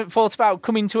ever thought about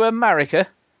coming to America?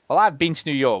 Well, I've been to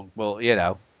New York. Well, you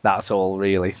know, that's all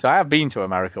really. So I have been to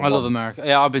America once. I love America.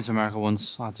 Yeah, I've been to America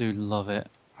once. I do love it.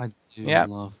 I do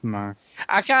love America.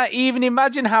 I can't even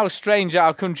imagine how strange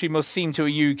our country must seem to a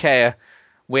UKer.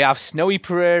 We have snowy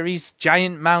prairies,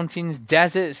 giant mountains,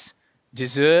 deserts,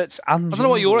 and I don't know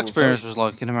what your experience was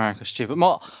like in America, Stu, but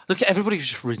look, everybody was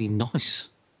just really nice.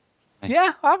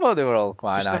 Yeah, I thought they were all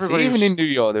quite nice. Even in New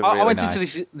York, they were really nice. I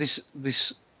went into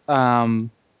this garage,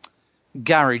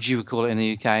 you would call it in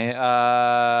the UK.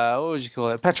 What would you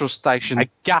call it? Petrol station. A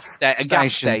gas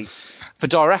station. For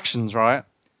directions, right?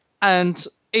 And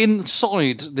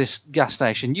inside this gas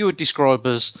station, you would describe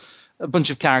as a bunch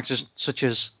of characters such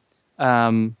as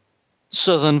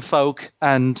southern folk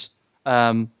and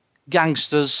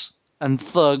gangsters and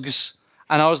thugs.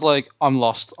 And I was like, I'm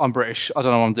lost. I'm British. I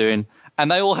don't know what I'm doing. And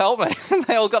they all helped me.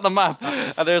 They all got the map.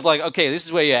 And they was like, okay, this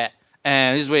is where you're at.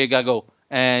 And this is where you gotta go.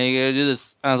 And you gotta do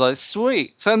this. And I was like,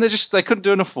 sweet. So they couldn't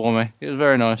do enough for me. It was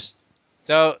very nice.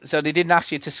 So they didn't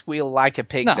ask you to squeal like a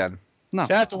pig then? No.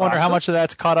 So I have to wonder how much of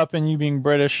that's caught up in you being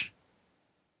British.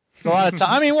 It's a lot of time.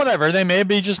 I mean, whatever. They may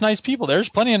be just nice people. There's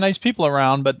plenty of nice people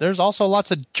around, but there's also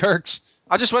lots of jerks.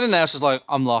 I just went in there. I was like,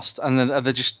 I'm lost, and then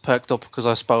they just perked up because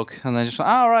I spoke, and they just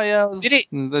went, "Oh right, yeah." Did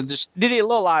it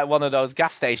look like one of those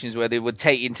gas stations where they would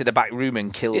take you into the back room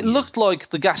and kill you? It looked like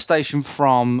the gas station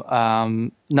from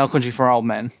No Country for Old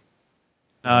Men.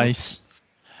 Nice.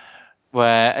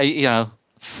 Where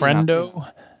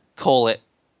Friendo. Call it.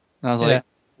 And I was like,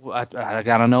 I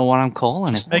gotta know what I'm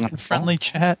calling just it. Making friendly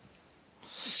chat.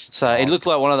 So it looked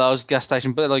like one of those gas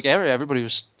stations, but like everybody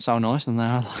was so nice in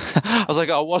there. I was like,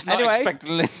 I was not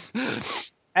expecting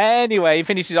this. Anyway, he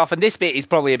finishes off, and this bit is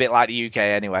probably a bit like the UK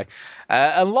anyway.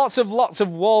 And lots of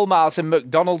Walmarts and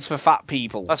McDonald's for fat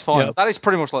people. That's fine. Yep. That is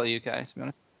pretty much like the UK, to be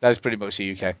honest. That is pretty much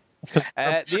the UK. That's because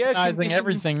they're organizing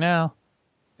everything now.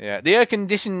 Yeah, the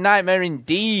air-conditioned nightmare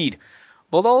indeed,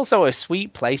 but also a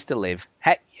sweet place to live.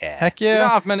 Heck yeah. Heck yeah. We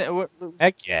don't have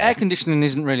Heck yeah. Air conditioning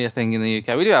isn't really a thing in the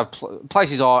UK. We do have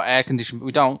places are air conditioned, but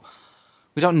we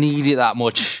don't need it that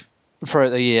much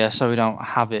throughout the year, so we don't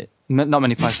have it. Not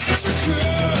many places.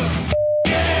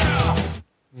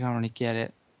 We don't really get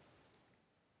it.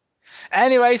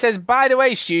 Anyway, he says, by the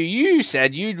way, Stu, you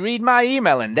said you'd read my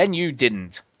email and then you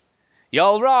didn't.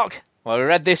 Y'all rock. Well, we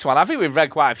read this one. I think we've read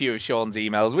quite a few of Sean's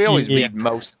emails. We always read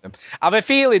most of them. I have a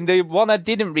feeling the one I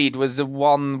didn't read was the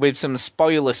one with some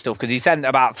spoiler stuff, because he sent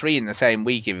about 3 in the same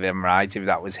week, if I'm right, if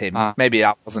that was him. Maybe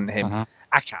that wasn't him.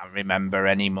 I can't remember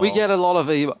anymore. We get a lot of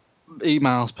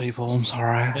emails, people. I'm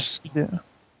sorry. Because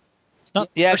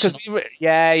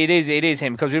it is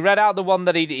him, because we read out the one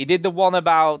that he did the one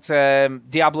about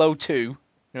Diablo 2.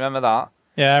 Remember that?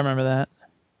 Yeah, I remember that.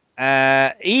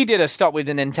 He did a stop with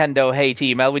the Nintendo hate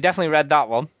email. We definitely read that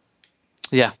one.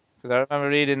 Yeah. Because I remember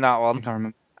reading that one. I can't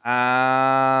remember.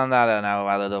 And I don't know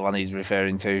what other one he's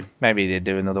referring to. Maybe he did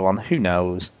do another one. Who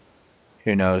knows?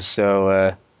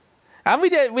 So, and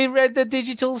we read the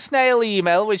Digital Snail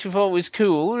email, which we thought was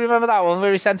cool. Remember that one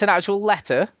where he sent an actual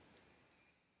letter?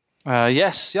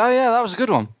 Yes. Yeah, that was a good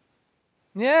one.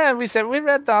 Yeah, we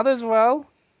read that as well.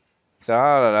 So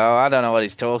I don't know what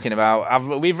he's talking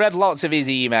about. We've read lots of his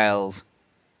emails.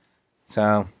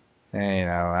 So, I don't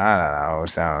know.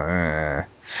 So,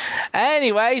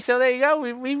 anyway, so there you go.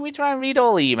 We try and read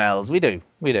all emails. We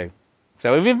do.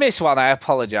 So if we've missed one, I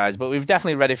apologise, but we've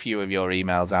definitely read a few of your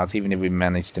emails out, even if we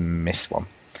managed to miss one.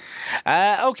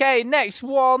 Okay, next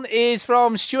one is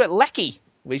from Stuart Leckie,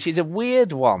 which is a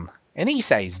weird one. And he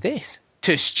says this.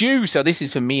 To Stu, so this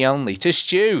is for me only. To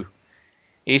Stu.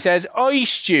 He says, "Oi,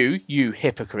 Stu, you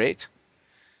hypocrite.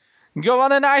 Go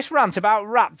on a nice rant about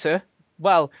Raptor.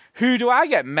 Well, who do I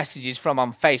get messages from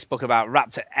on Facebook about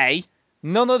Raptor, eh?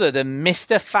 None other than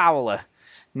Mr. Fowler.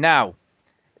 Now,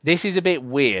 this is a bit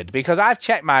weird, because I've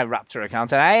checked my Raptor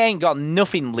account, and I ain't got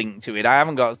nothing linked to it. I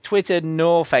haven't got Twitter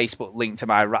nor Facebook linked to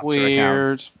my Raptor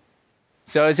account.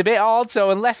 So it's a bit odd. So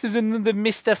unless there's another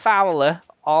Mr. Fowler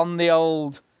on the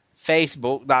old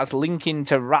Facebook that's linking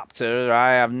to Raptor,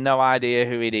 I have no idea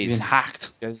who it is. It's been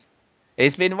hacked.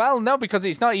 It's been, because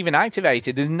it's not even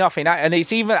activated. There's nothing, and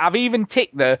I've even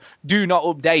ticked the do not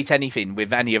update anything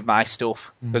with any of my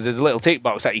stuff, because there's a little tick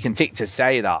box that you can tick to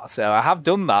say that. So I have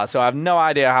done that. So I have no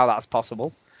idea how that's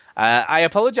possible. I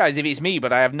apologise if it's me,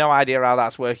 but I have no idea how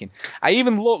that's working. I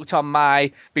even looked on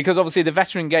because obviously the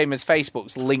Veteran Gamers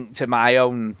Facebook's linked to my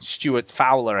own Stuart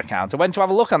Fowler account. I went to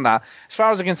have a look on that. As far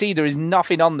as I can see, there is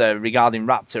nothing on there regarding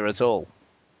Raptor at all.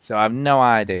 So I have no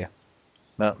idea.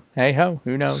 But hey ho,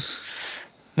 who knows?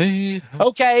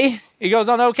 Okay, he goes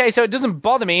on, okay, so it doesn't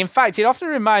bother me. In fact, it often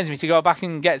reminds me to go back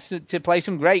and get to play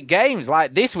some great games.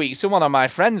 Like this week, someone on my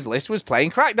friends list was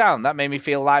playing Crackdown. That made me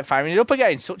feel like firing it up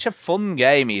again. Such a fun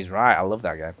game. He's right, I love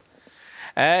that game.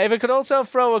 If I could also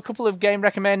throw a couple of game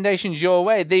recommendations your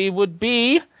way, they would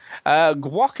be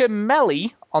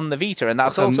Guacamelee on the Vita, and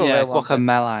that's also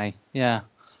Guacamelee. Yeah.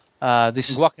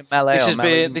 This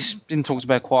Guacamelee. This has been talked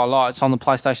about quite a lot. It's on the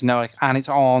PlayStation Network, and it's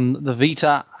on the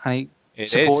Vita, and it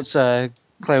supports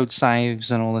cloud saves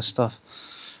and all this stuff.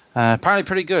 Apparently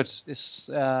pretty good.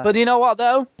 But you know what,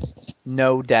 though?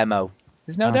 No demo.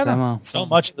 There's no demo. So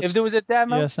much. If there was a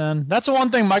demo, PSN. That's the one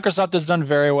thing Microsoft has done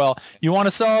very well. You want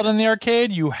to sell it in the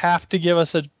arcade, you have to give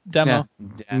us a demo.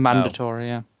 Yeah. Mandatory,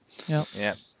 yeah. Yep.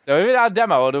 Yeah. So if it had a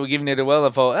demo, I'd have given it a whirl. I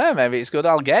thought, maybe it's good,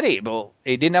 I'll get it. But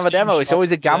it didn't have a demo. It's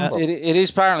always a gamble. It is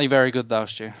apparently very good, though,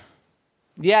 Stu.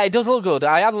 Yeah, it does look good.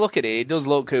 I had a look at it. It does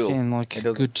look cool. It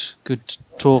does. Good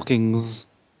talkings.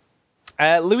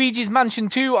 Luigi's Mansion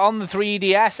 2 on the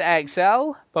 3DS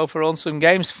XL. Both are awesome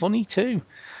games. Funny, too.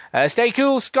 Stay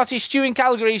cool, Scottish Stew in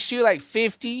Calgary, Stew like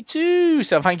 52.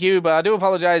 So thank you, but I do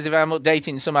apologise if I'm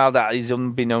updating somehow. That is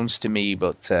unbeknownst to me,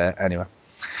 but anyway.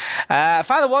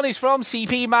 Final one is from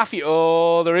CP Matthew.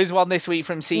 Oh, there is one this week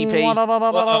from CP.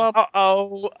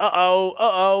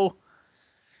 Uh-oh.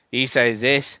 He says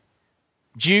this.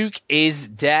 Duke is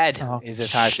dead is the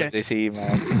title of this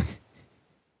email.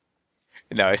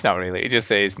 No, it's not really. It just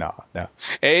says not. No.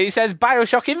 He says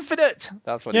Bioshock Infinite.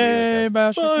 That's what he says.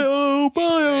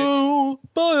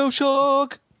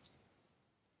 Bioshock.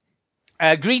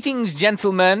 Greetings,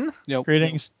 gentlemen. Yep.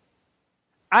 Greetings.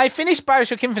 I finished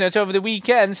Bioshock Infinite over the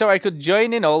weekend so I could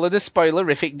join in all of the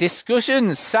spoilerific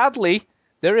discussions. Sadly,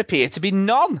 there appear to be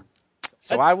none.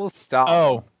 So I will start.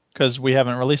 Oh, because we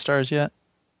haven't released ours yet?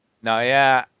 No,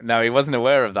 he wasn't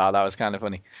aware of that. That was kind of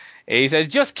funny. He says,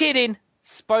 just kidding.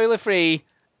 Spoiler free.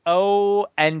 Oh,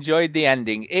 enjoyed the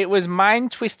ending. It was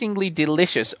mind-twistingly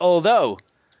delicious, although,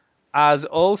 as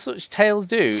all such tales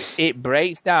do, it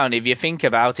breaks down if you think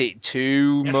about it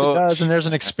too much. Yes, it does, and there's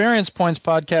an Experience Points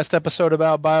podcast episode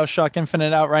about Bioshock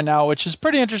Infinite out right now, which is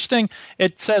pretty interesting.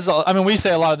 It says, we say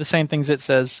a lot of the same things it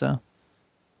says, so.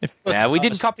 Yeah, we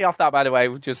didn't copy off that, by the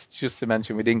way, just to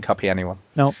mention, we didn't copy anyone.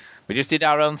 No. We just did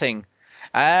our own thing.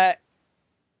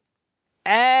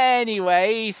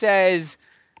 Anyway, he says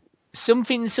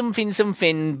something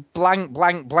blank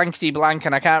blankety blank,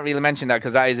 and I can't really mention that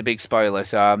because that is a big spoiler,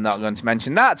 so I'm not going to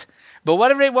mention that. But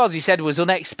whatever it was, he said was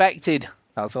unexpected.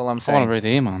 That's all I'm saying. I want to read the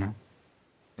email now.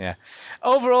 Yeah.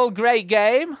 Overall, great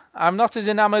game. I'm not as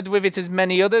enamored with it as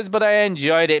many others, but I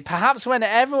enjoyed it. Perhaps when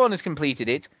everyone has completed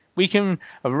it, we can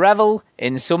revel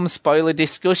in some spoiler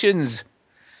discussions.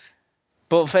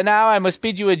 But for now, I must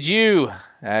bid you adieu.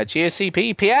 Cheers,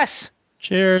 CP. PS.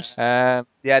 Cheers.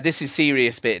 This is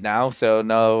serious bit now, so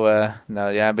no,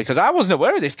 because I wasn't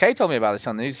aware of this. Kay told me about this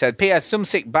on the news. He said, PS, some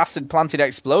sick bastard planted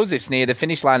explosives near the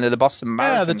finish line of the Boston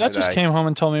Marathon. Yeah, the Duchess came home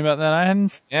and told me about that. I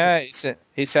hadn't. Yeah,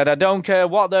 he said, I don't care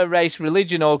what their race,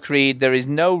 religion, or creed. There is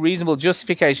no reasonable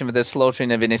justification for the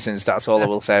slaughtering of innocents. That's all I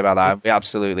will say about that. We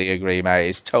absolutely agree, mate.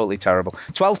 It's totally terrible.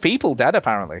 12 people dead,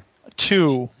 apparently.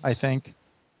 2, I think.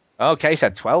 Oh, Kay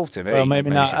said 12 to me. Well,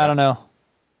 maybe not. I don't know.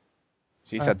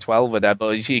 She said 12 were dead,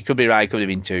 but she could be right. Could have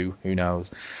been 2. Who knows?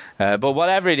 But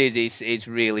whatever it is, it's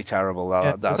really terrible.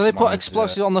 That's so they put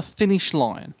explosives on the finish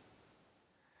line?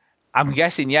 I'm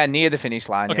guessing, near the finish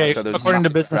line. Okay, so according to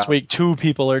Business Week, 2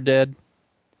 people are dead.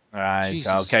 Right, Jesus.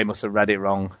 Okay, must have read it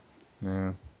wrong.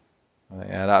 Yeah,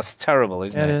 that's terrible,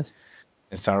 isn't it? It is.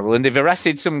 It's terrible. And they've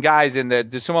arrested some guys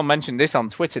someone mentioned this on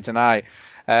Twitter tonight.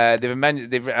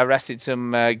 They've arrested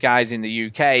some guys in the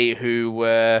UK who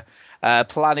were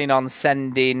planning on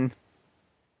sending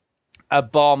a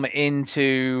bomb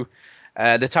into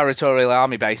the Territorial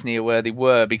Army base near where they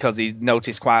were because they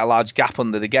noticed quite a large gap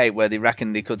under the gate where they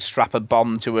reckoned they could strap a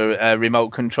bomb to a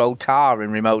remote-controlled car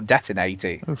and remote detonate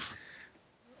it. Oof.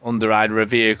 Under either a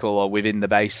vehicle or within the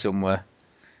base somewhere.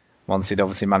 Once they'd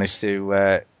obviously managed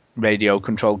to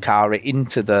radio-controlled car it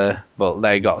into but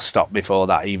they got stopped before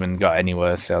that even got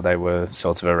anywhere, so they were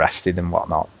sort of arrested and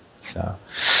whatnot. So,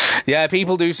 yeah,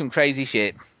 people do some crazy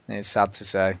shit. It's sad to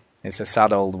say. It's a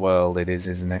sad old world, it is,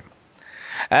 isn't it?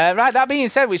 Right, that being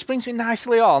said, which brings me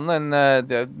nicely on, and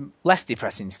the less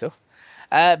depressing stuff.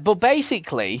 But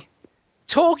basically,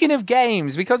 talking of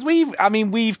games, because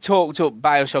we've talked up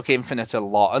Bioshock Infinite a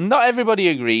lot, and not everybody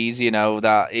agrees,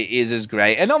 that it is as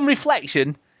great. And on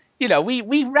reflection,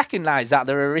 we recognise that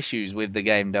there are issues with the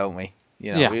game, don't we?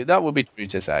 That would be true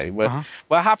to say. We're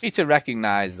happy to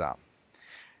recognise that.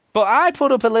 But I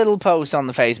put up a little post on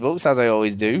the Facebooks, as I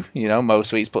always do.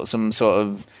 Most weeks put some sort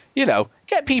of,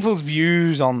 get people's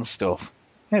views on stuff.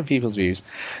 Get people's views.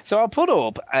 So I put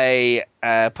up a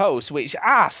post which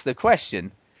asks the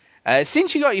question,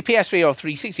 since you got your PS3 or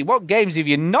 360, what games have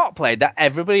you not played that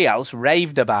everybody else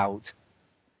raved about?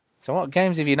 So what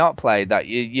games have you not played that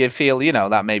you feel,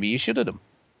 that maybe you should have done?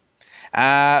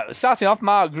 Starting off,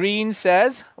 Mark Green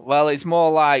says, well, it's more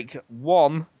like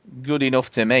 1, good enough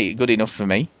for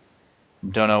me.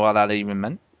 Don't know what that even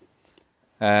meant.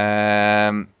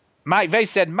 Mike Vase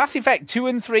said Mass Effect 2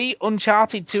 and 3,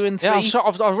 Uncharted 2 and 3. Yeah,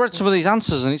 I've read some of these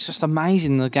answers, and it's just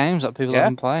amazing the games that people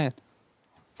haven't played.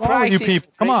 All you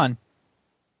people, come on.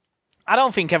 I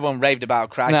don't think everyone raved about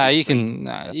Crysis. No,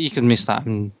 you can miss that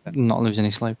and not lose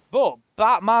any sleep. But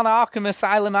Batman Arkham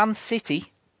Asylum and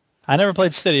City. I never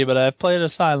played City, but I played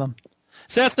Asylum.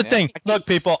 So that's the thing. Look,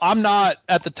 people, I'm not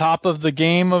at the top of the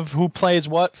game of who plays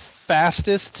what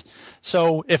fastest.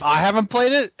 So if I haven't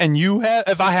played it and you have,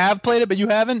 if I have played it but you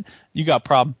haven't, you got a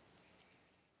problem.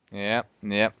 Yep.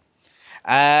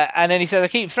 And then he says, I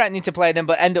keep threatening to play them,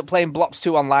 but end up playing Blops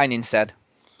 2 online instead.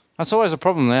 That's always a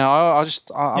problem there.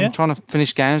 I'm trying to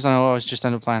finish games and I always just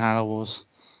end up playing Halo Wars.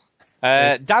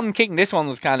 Dan King, this one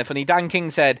was kind of funny. Dan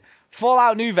King said,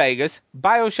 Fallout New Vegas,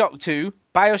 Bioshock 2,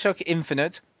 Bioshock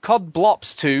Infinite, COD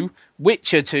Blops 2,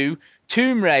 Witcher 2,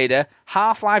 Tomb Raider,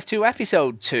 Half-Life 2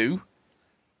 Episode 2.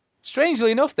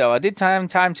 Strangely enough, though, I did have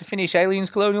time to finish Aliens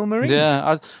Colonial Marines.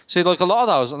 Yeah, I see, like a lot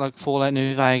of those, like Fallout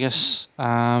New Vegas.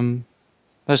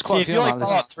 There's quite a few. If you like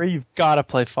Fallout 3, you've got to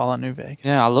play Fallout New Vegas.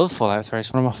 Yeah, I love Fallout 3.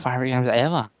 It's one of my favourite games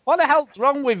ever. What the hell's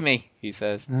wrong with me? He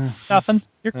says. Nothing.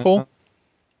 You're cool.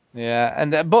 Yeah,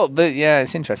 and but yeah,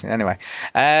 it's interesting. Anyway,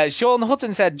 Sean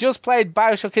Hutton said, just played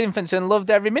Bioshock Infinite and loved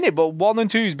every minute, but 1 and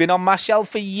 2's been on my shelf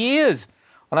for years,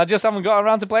 and I just haven't got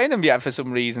around to playing them yet for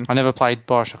some reason. I never played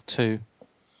Bioshock 2.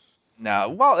 No,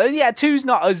 well, yeah, 2's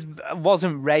not as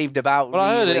wasn't raved about.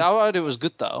 Well, really. I heard it was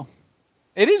good though.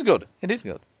 It is good.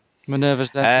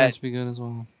 Minerva's Death meant to be good as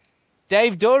well.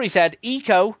 Dave Dory said,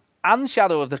 Eco and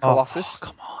Shadow of the Colossus. Oh,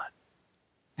 come on.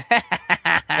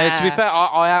 Hey, to be fair,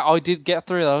 I did get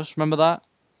through those. Remember that?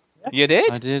 You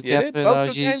did? I did get through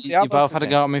those. You both had a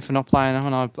go at me for not playing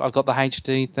them, and I got the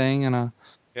HD thing, and I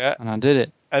did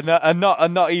it. And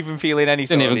not even feeling any.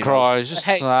 Didn't even cry. It's just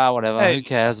whatever. Hey. Who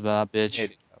cares about that bitch?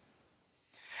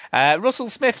 Russell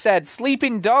Smith said,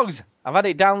 Sleeping Dogs. I've had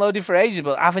it downloaded for ages,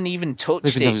 but haven't even touched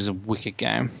Sleeping it. Dogs is a wicked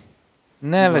game.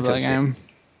 Never touched it.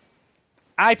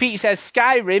 IP says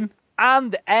Skyrim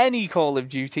and any Call of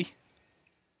Duty.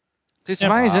 It's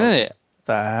amazing, isn't it? What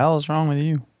the hell is wrong with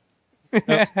you?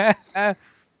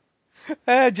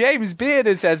 James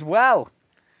Bearder says, well,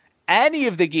 any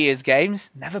of the Gears games,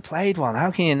 never played one.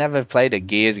 How can you never played a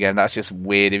Gears game? That's just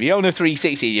weird. If you own a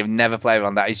 360, you've never played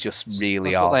one. That is just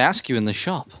really odd. That's what they ask you in the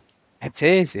shop. It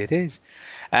is.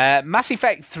 Mass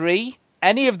Effect 3,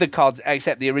 any of the CODs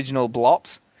except the original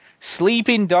Blops,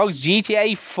 Sleeping Dogs,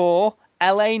 GTA 4,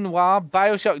 LA Noire,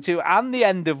 Bioshock 2, and the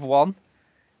end of 1,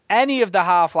 any of the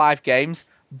Half-Life games,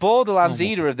 Borderlands,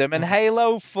 either of them, and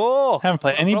Halo 4. Haven't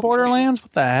played any Borderlands?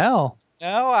 What the hell?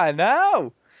 No, I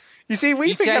know. You see,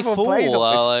 we think everyone plays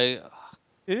it.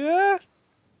 Yeah.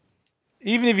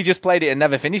 Even if you just played it and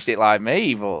never finished it like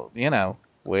me, but,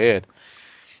 weird.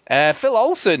 Phil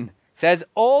Olsen says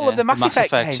all of the Mass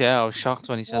Effect games. Yeah, I was shocked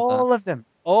when he said that.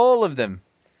 All of them.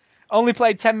 Only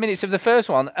played 10 minutes of the first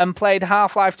one and played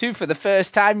Half-Life 2 for the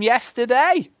first time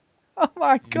yesterday. Oh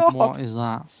my god. What is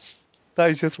that?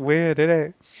 That is just weird,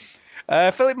 isn't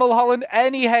it? Philip Mulholland,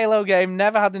 any Halo game,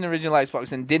 never had an original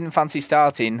Xbox and didn't fancy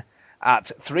starting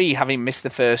at 3, having missed the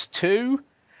first 2.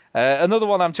 Another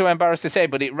one I'm too embarrassed to say,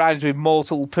 but it rhymes with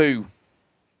Mortal Poo.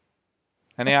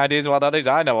 Any ideas what that is?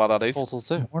 I know what that is. Portal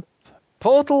 2.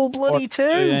 Portal bloody 2.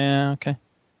 Yeah, okay.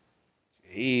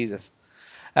 Jesus.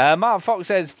 Mark Fox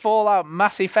says Fallout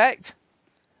Mass Effect.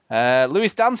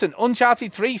 Lewis Danson,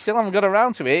 Uncharted 3, still haven't got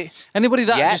around to it. Anybody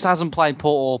that just hasn't played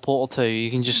Portal 2,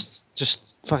 you can just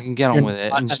fucking get on with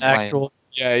it. And just play it.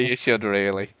 Yeah, you should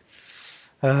really.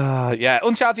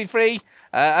 Uncharted 3.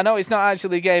 I know it's not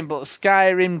actually a game, but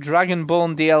Skyrim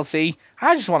Dragonborn DLC.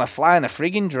 I just want to fly on a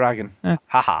friggin' dragon.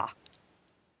 Haha.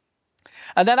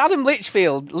 And then Adam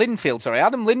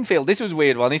Linfield, this was a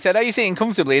weird one. He said, are you sitting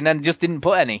comfortably? And then just didn't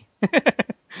put any.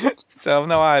 So I have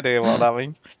no idea what that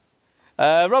means.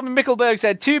 Robin Mickelberg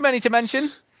said, too many to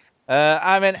mention.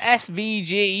 I'm an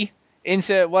SVG.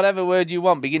 Insert whatever word you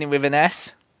want, beginning with an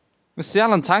S. It's the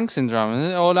Alan Tank syndrome,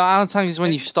 isn't it? Or no, Alan Tank is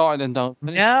when you've started and don't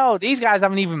finish. No, these guys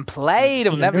haven't even played.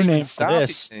 I've never even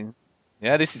started.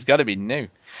 Yeah, this has got to be new.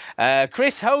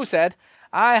 Chris Ho said,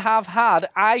 I have had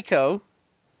Eco.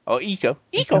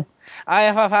 I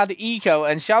have had Eco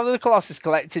and Shadow of the Colossus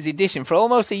Collector's Edition for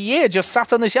almost a year, just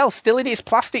sat on the shelf, still in its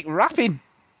plastic wrapping.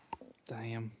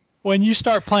 Damn. When you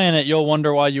start playing it, you'll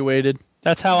wonder why you waited.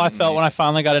 That's how I felt when I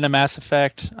finally got into Mass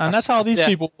Effect. And that's how these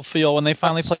people will feel when they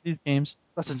finally play these games.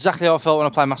 That's exactly how I felt when I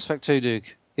played Mass Effect 2,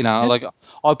 Duke. Like,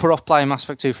 I put off playing Mass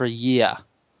Effect 2 for a year.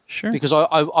 Sure. Because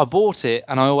I bought it,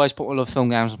 and I always put all the film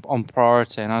games on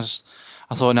priority, and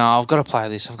I thought, no, I've got to play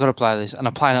this. And I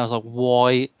played it, I was like,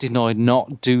 why did I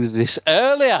not do this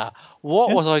earlier?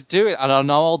 What was I doing? And I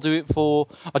know I did it for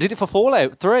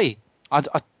Fallout 3.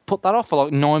 I put that off for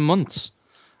like 9 months.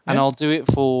 And I'll do it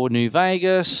for New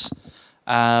Vegas,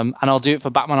 and I'll do it for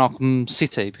Batman Arkham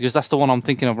City, because that's the one I'm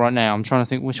thinking of right now. I'm trying to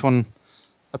think which one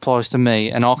applies to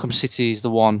me, and Arkham City is the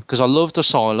one, because I loved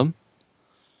Asylum.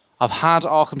 I've had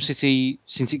Arkham City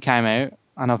since it came out,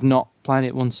 and I've not played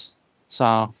it once.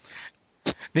 So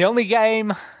the only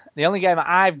game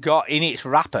I've got in its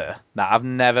wrapper that I've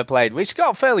never played, which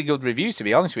got fairly good reviews to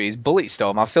be honest with you, is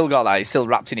Bulletstorm. I've still got that. It's still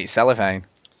wrapped in its cellophane.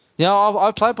 Yeah,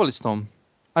 I played Bulletstorm.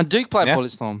 And Duke played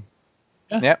Bulletstorm.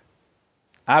 Yeah. Yep.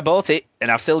 I bought it,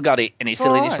 and I've still got it, and it's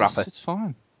still in its wrapper. It's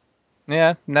fine.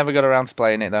 Yeah, never got around to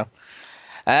playing it, though.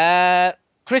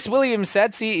 Chris Williams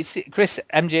said, Chris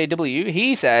MJW,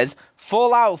 he says,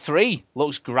 Fallout 3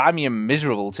 looks grimy and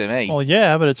miserable to me. Well,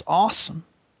 yeah, but it's awesome.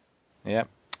 Yeah.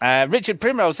 Richard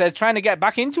Primrose says, trying to get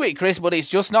back into it, Chris, but it's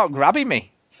just not grabbing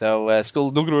me. So,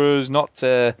 Skulldugger's not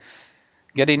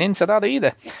getting into that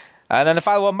either. And then the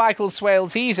final one, Michael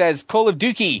Swales, he says, Call of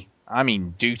Duty. I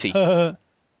mean, duty.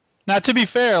 Now, to be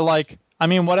fair,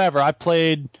 whatever. I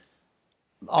played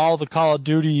all the Call of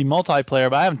Duty multiplayer,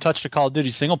 but I haven't touched a Call of Duty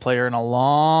single player in a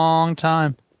long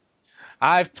time.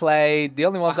 I've played, the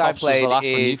only ones I've played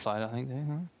is... I think,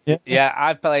 yeah,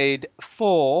 I've played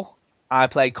 4. I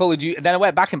played Call of Duty, then I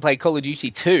went back and played Call of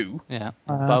Duty 2. Yeah,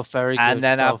 both very good. And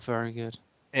then very good.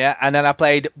 Yeah, and then I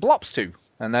played Blops 2.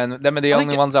 And then them are the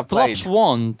only ones I've played. Blops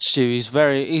 1, Stu, is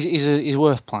he's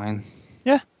worth playing.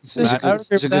 Yeah, it's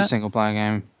a good single player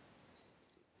game.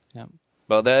 Yeah,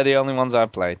 but they're the only ones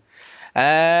I've played.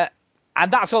 And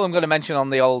that's all I'm going to mention on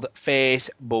the old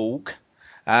Facebook.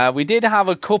 We did have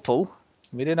a couple.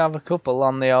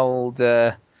 On the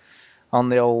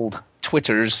old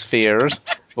Twitter spheres.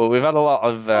 But we've had a lot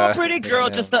of... a pretty girl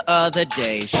just the other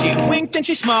day. She winked and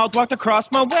she smiled, walked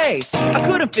across my way. I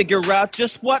couldn't figure out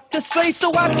just what to say,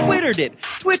 so I twittered it.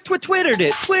 Twittered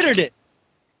it.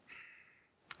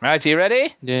 Right, are you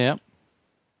ready? Yeah.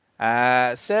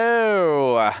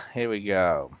 So, here we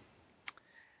go.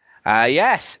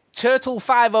 Yes,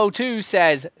 Turtle502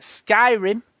 says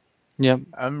Skyrim. Yep.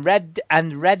 And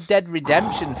Red Dead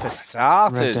Redemption for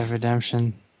starters. Red Dead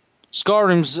Redemption.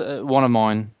 Skyrim's one of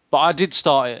mine, but I did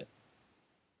start it.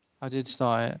 I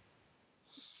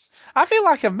feel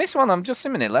like I've missed one. Just a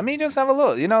minute. Let me just have a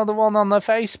look. You know, the one on the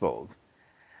Facebook?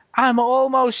 I'm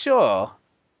almost sure.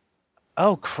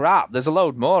 Oh, crap. There's a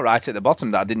load more right at the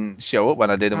bottom that didn't show up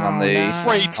when I did them on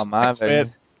my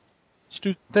version.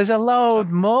 There's a load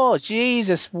more.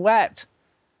 Jesus wept.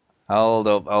 Hold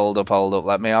up.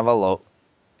 Let me have a look.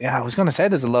 Yeah, I was going to say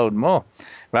there's a load more.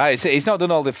 Right, so he's not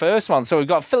done all the first ones. So we've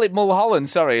got Philip Mulholland.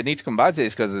 Sorry, I need to come back to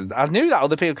this because I knew that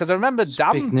other people, because I remember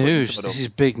Dan. Big news. This is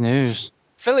big news.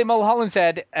 Philip Mulholland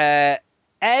said,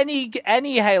 any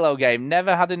Halo game,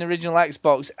 never had an original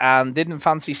Xbox and didn't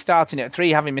fancy starting at 3,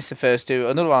 having missed the first 2.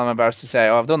 Another one I'm embarrassed to say,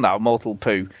 I've done that, Mortal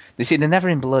Poo. They see, they're never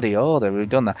in bloody order. We've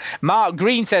done that. Mark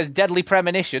Green says, Deadly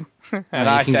Premonition. And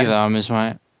I said, that on,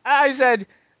 mate. I said,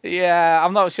 yeah,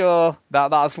 I'm not sure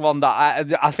that's one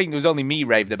that I think there was only me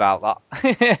raved about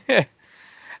that.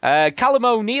 Callum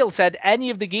O'Neill said, any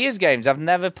of the Gears games, I've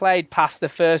never played past the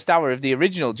first hour of the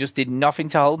original, just did nothing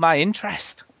to hold my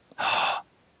interest.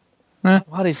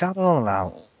 What is that all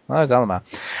about?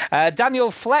 Daniel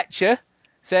Fletcher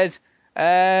says,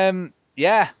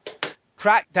 yeah,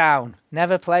 Crackdown.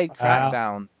 Never played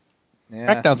Crackdown.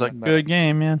 Yeah, Crackdown's a good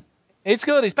game, man. It's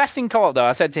good. It's best in co-op, though.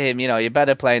 I said to him, you're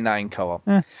better playing that in co-op.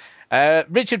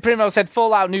 Richard Primrose said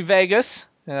Fallout New Vegas.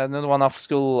 Another one off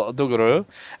school, Duggaroo.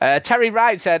 Terry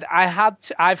Wright said,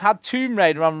 I've had Tomb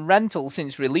Raider on rental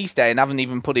since release day and haven't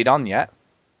even put it on yet.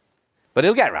 But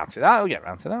he'll get around to that.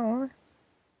 All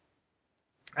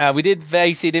right. We did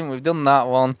Vasey, didn't we? We've done that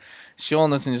one. Sean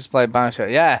doesn't just play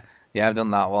Bioshock. Yeah, I've done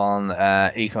that one.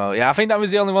 Eco. Yeah, I think that was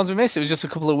the only ones we missed. It was just a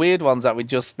couple of weird ones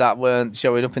that weren't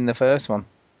showing up in the first one.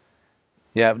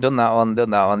 Yeah, I've done that one.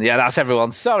 Yeah, that's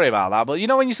everyone. Sorry about that. But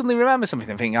when you suddenly remember something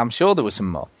and think, I'm sure there was some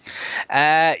more.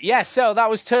 So that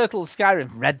was Turtle, Skyrim,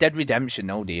 Red Dead Redemption.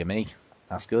 Oh, dear me.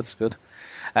 That's good.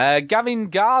 Gavin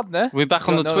Gardner. We're back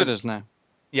on the Twitters now.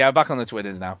 Yeah, we're back on the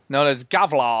Twitters now. Known as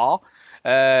Gavlar.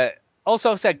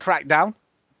 Also said Crackdown.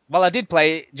 Well, I did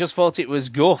play it, just thought it was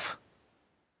guff.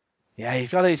 Yeah,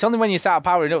 you've got to. It's only when you start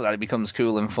powering up that it becomes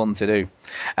cool and fun to do.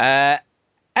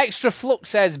 Extra Flux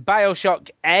says Bioshock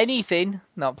anything.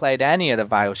 Not played any of the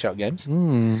Bioshock games.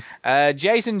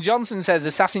 Jason Johnson says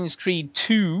Assassin's Creed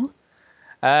 2.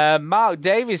 Mark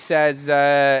Davis says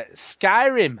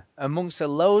Skyrim, amongst a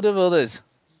load of others.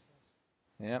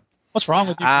 Yep. What's wrong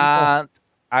with you people?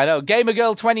 I know. Gamer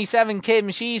Girl 27 Kim,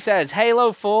 she says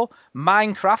Halo 4,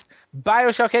 Minecraft,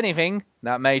 Bioshock anything.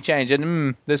 That may change.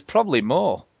 And there's probably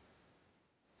more.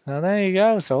 So there you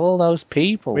go. So all those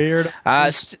people. Weird.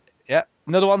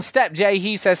 Another one, Step J,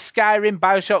 he says Skyrim,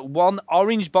 Bioshock 1,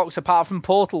 Orange Box apart from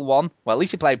Portal 1. Well, at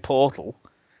least he played Portal.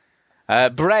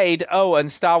 Braid,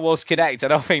 and Star Wars Kinect. I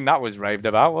don't think that was raved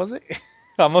about, was it?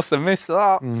 I must have missed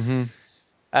that.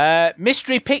 Mm-hmm.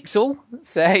 Mystery Pixel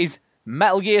says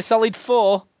Metal Gear Solid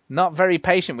 4. Not very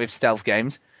patient with stealth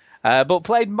games, but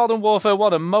played Modern Warfare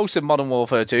 1 and most of Modern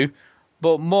Warfare 2,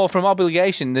 but more from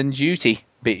obligation than duty.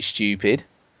 Bit stupid.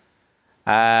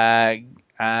 And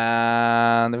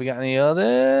have we got any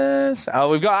others? Oh,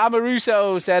 we've got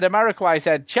Amaruso said, Ameriquai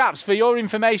said, chaps, for your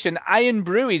information, Iron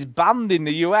Brew is banned in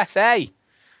the USA.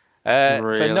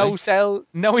 Really? For no sale,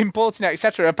 no importing,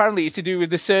 etc. Apparently it's to do with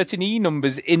the certain E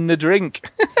numbers in the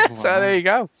drink. So there you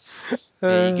go.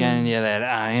 That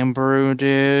Iron Brew,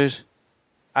 dude.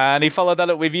 And he followed that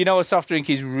up with, a soft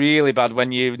drink is really bad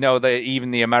when you know that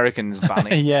even the Americans ban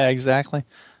it. Yeah, exactly.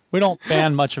 We don't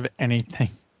ban much of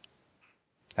anything.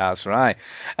 That's right.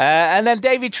 And then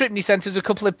David Tripney sent us a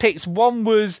couple of pics. One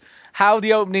was how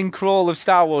the opening crawl of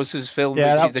Star Wars was filmed, which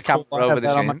is the camera over the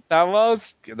screen.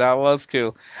 That was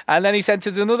cool. And then he sent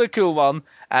us another cool one,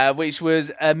 which was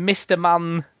a Mr.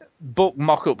 Man book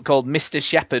mock-up called Mr.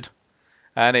 Shepard.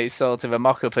 And it's sort of a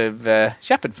mock-up of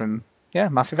Shepard from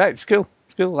Mass Effect. It's cool.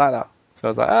 It's cool like that. So I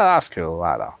was like, oh, that's cool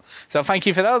like that. So thank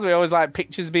you for those. We always like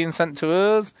pictures being sent to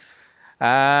us.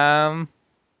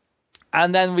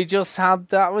 And then we just had,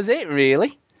 that was it,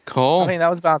 really. Cool. I think that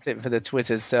was about it for the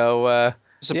Twitters. So,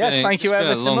 thank you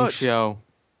ever so much. Show.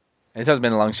 It has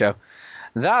been a long show.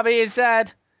 That being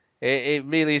said, it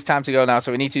really is time to go now,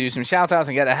 so we need to do some shout-outs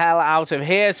and get the hell out of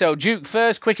here. So, Duke,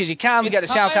 first, quick as you can, get the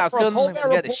shout-outs done,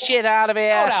 get the shit out of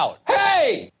here. Shout-out.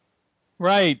 Hey!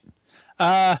 Right.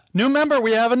 New member,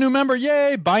 we have a new member,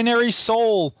 yay! Binary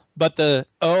Soul, but the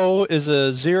O is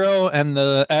a 0 and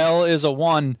the L is a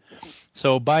 1.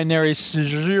 So binary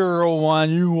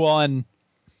 011.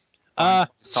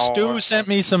 Stu sent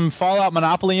me some Fallout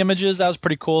Monopoly images. That was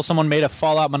pretty cool. Someone made a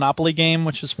Fallout Monopoly game,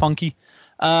 which is funky.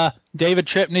 David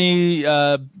Tripney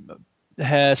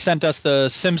has sent us the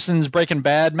Simpsons Breaking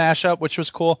Bad mashup, which was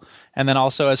cool. And then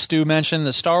also, as Stu mentioned,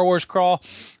 the Star Wars crawl.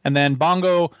 And then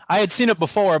Bongo, I had seen it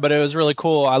before, but it was really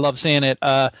cool. I love seeing it.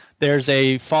 There's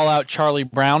a Fallout Charlie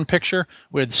Brown picture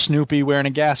with Snoopy wearing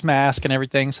a gas mask and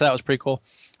everything. So that was pretty cool.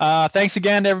 Thanks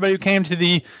again to everybody who came to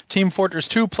the Team Fortress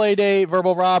 2 playdate,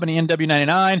 Verbal Rob and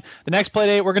ENW99. The next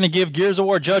playdate, we're going to give Gears of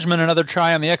War Judgment another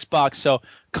try on the Xbox. So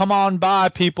come on by,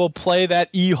 people. Play that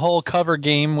E-Hull cover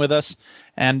game with us.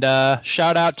 And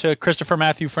shout out to Christopher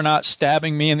Matthew for not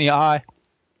stabbing me in the eye.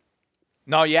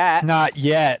 Not yet. Not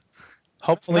yet.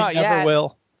 Hopefully never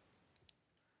will.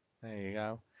 There you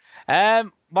go.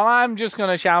 Well, I'm just going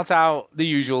to shout out the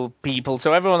usual people.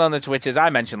 So everyone on the Twitters,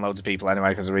 I mentioned loads of people anyway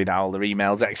because I read out all their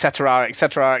emails, etc.,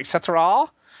 etc., etc.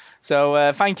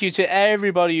 So thank you to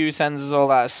everybody who sends us all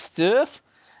that stuff.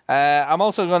 I'm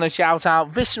also going to shout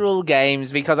out Visceral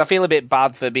Games because I feel a bit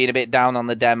bad for being a bit down on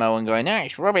the demo and going,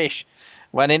 it's rubbish.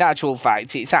 When in actual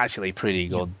fact, it's actually pretty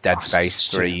good. Dead Space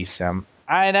 3. So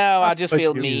I know, I just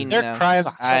feel mean. They're crying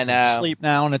themselves to sleep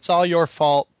now, and it's all your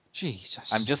fault. Jesus.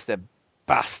 I'm just a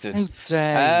bastard. How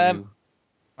dare you?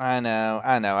 I know.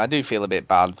 I do feel a bit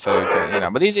bad for,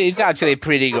 but it's actually a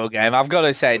pretty good game. I've got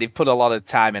to say, they've put a lot of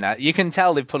time in it. You can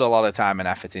tell they've put a lot of time and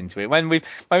effort into it. When we've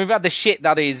had the shit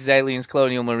that is Aliens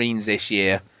Colonial Marines this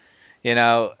year,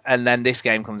 and then this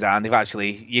game comes out, and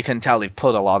you can tell they've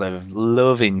put a lot of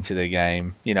love into the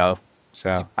game,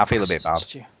 So I feel a bit bad.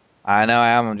 I know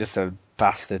I am. I'm just a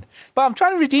bastard. But I'm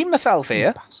trying to redeem myself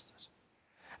here.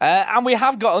 And we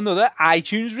have got another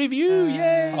iTunes review.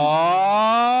 Yay!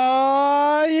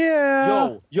 Oh,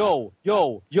 yeah. Yo.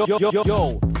 Yo,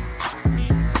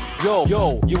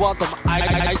 you want some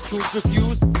iTunes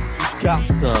reviews? You got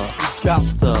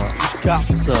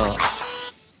to.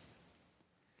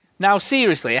 Now,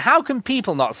 seriously, how can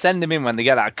people not send them in when they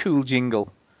get that cool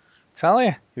jingle? Tell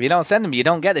you, if you don't send them, you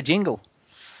don't get a jingle.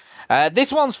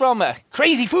 This one's from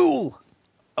Crazy Fool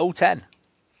 010.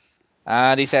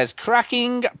 And he says,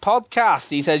 cracking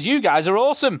podcast. He says, you guys are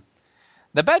awesome.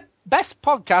 The best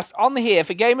podcast on here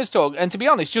for Gamers Talk, and to be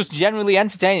honest, just generally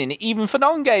entertaining, even for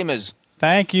non-gamers.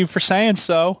 Thank you for saying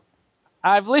so.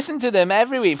 I've listened to them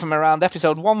every week from around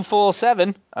episode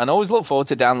 147, and always look forward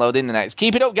to downloading the next.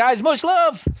 Keep it up, guys. Much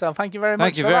love. So thank you very much.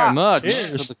 Thank you very much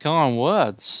Cheers. for the kind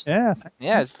words. Yeah.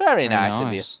 Yeah, it's very nice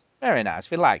of you. Very nice.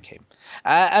 We like him.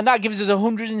 And that gives us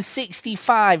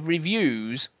 165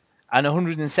 reviews and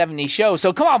 170 shows.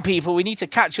 So come on, people. We need to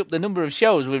catch up the number of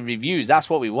shows with reviews. That's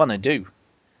what we want to do.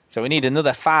 So we need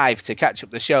another 5 to catch up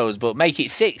the shows, but make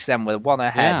it 6 then with one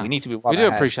ahead. Yeah. We need to be one ahead.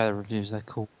 We do appreciate the reviews. They're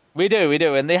cool. We do,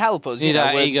 and they help us. Need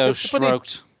our ego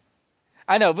stroked.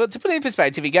 I know, but to put it in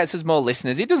perspective, it gets us more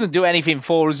listeners. It doesn't do anything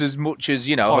for us as much as,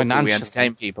 hopefully we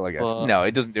entertain people, I guess. But... No,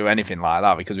 it doesn't do anything like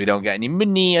that because we don't get any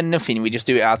money or nothing. We just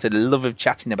do it out of the love of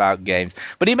chatting about games.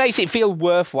 But it makes it feel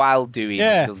worthwhile doing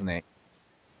it, doesn't it?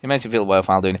 It makes it feel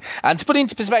worthwhile doing it. And to put it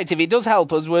into perspective, it does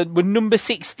help us. We're number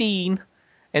 16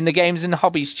 in the games and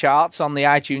hobbies charts on the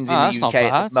iTunes in the UK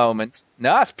at the moment.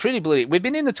 No, that's pretty bloody. We've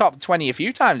been in the top 20 a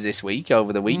few times this week,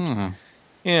 over the week.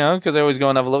 Because I always go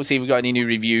and have a look, see if we've got any new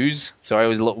reviews. So I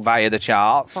always look via the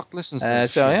charts. Fuck, listen to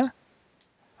this shit. Yeah.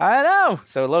 I know.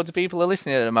 So loads of people are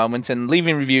listening at the moment, and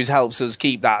leaving reviews helps us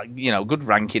keep that, good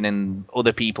ranking, and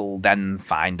other people then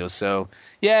find us. So,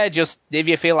 yeah, just if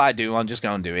you feel like doing one, just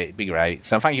go and do it. It'd be great.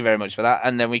 So thank you very much for that.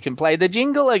 And then we can play the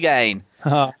jingle again.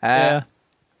 Yeah.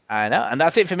 I know. And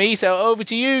that's it for me. So over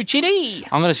to you, Chidi.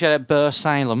 I'm going to shout out Burr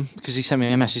Salem because he sent me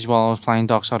a message while I was playing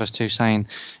Darksiders 2 saying,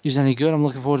 is it any good? I'm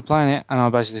looking forward to playing it. And I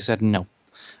basically said no.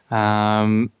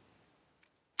 I'll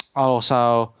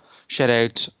also shout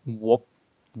out Gangnam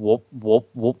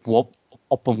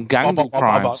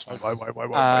Crimes.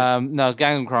 No,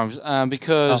 Gangnam Crimes.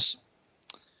 Because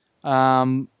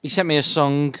he sent me a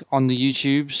song on the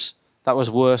YouTubes that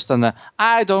was worse than the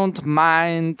I don't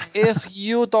mind if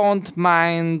you don't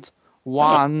mind,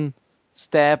 one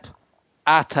step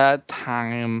at a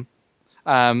time.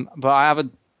 But I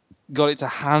haven't got it to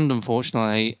hand,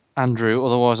 unfortunately, Andrew.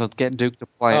 Otherwise, I'd get Duke to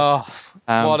play it. Oh,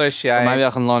 what a shame. Maybe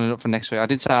I can line it up for next week. I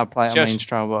did say I'd play it on the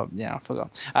intro, but yeah, I forgot.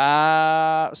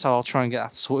 So I'll try and get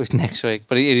that sorted next week.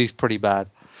 But it is pretty bad.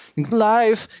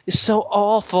 Life is so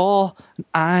awful, and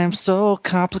I'm so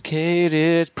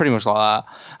complicated. Pretty much like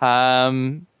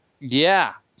that.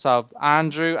 Yeah. So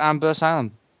Andrew and Burr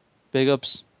Salem, big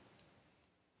ups.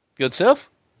 Good stuff.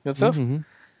 Good stuff. Mm-hmm.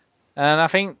 And I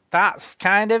think that's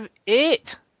kind of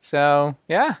it. So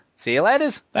yeah, see you later.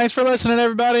 Thanks for listening,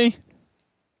 everybody.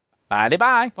 Bye.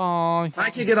 Bye.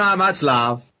 Thank you. Good night. Much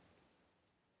love.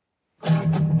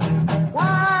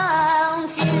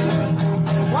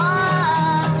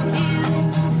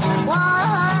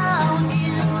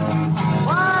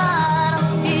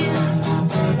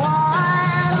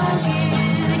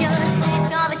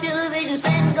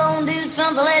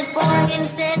 Something less boring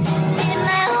instead. Sitting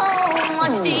at home,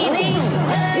 watch TV,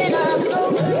 burning up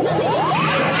slow books of me.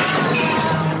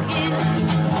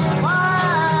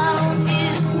 Why don't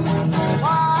you?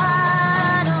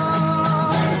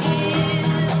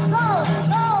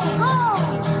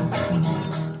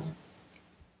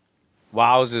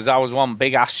 Wowzers, that was one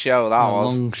big ass show. That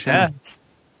was. Long show. Yeah.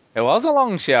 It was a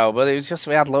long show, but it was just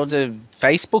we had loads of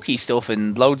Facebooky stuff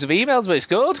and loads of emails, but it's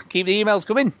good. Keep the emails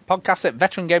coming. Podcast at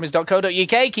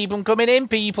veterangamers.co.uk. Keep them coming in,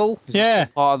 people. Yeah.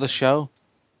 Part of the show.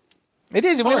 It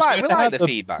is. We like the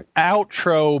feedback.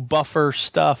 Outro buffer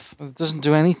stuff. It doesn't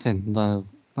do anything, though.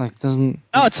 Doesn't.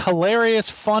 No, it's hilarious,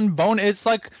 fun, It's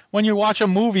like when you watch a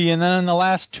movie and then in the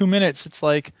last 2 minutes, it's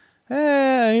like,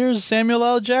 hey, here's Samuel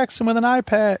L. Jackson with an eye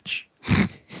patch.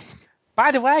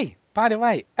 By the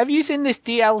way, have you seen this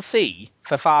DLC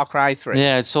for Far Cry 3?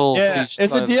 Yeah, it's all... Yeah,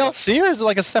 is it DLC or is it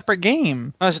like a separate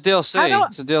game? No, it's a DLC.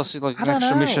 It's a DLC, like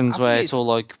extra missions where it's all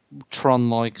like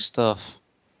Tron-like stuff.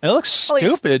 It looks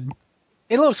stupid.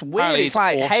 It looks weird. Apparently it's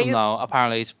like awesome, Halo. Though.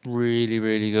 Apparently it's really,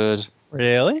 really good.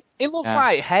 Really? It looks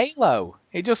like Halo.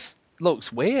 It just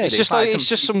looks weird. It's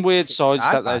just some weird sides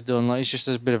that they've done. Like, it's just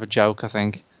a bit of a joke, I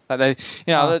think. Like they,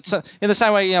 in the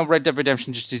same way, Red Dead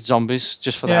Redemption just did zombies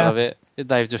just for the hell of it.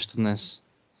 They've just done this.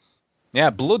 Yeah,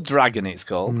 Blood Dragon it's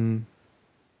called.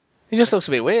 It just looks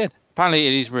a bit weird. Apparently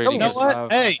it is really good. You know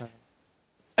what? Hey,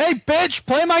 bitch,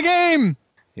 play my game!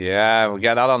 Yeah, we'll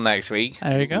get that on next week.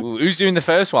 There you go. Ooh, who's doing the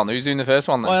first one? Then?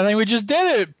 Well, I think we just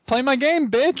did it. Play my game,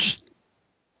 bitch.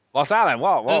 What's that then?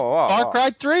 What? Far Cry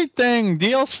 3 thing,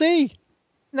 DLC.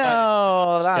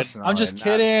 No, that's not. I'm just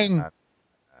kidding.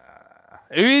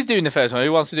 Who is doing the first one?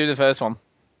 Who wants to do the first one?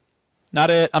 Not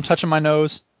it. I'm touching my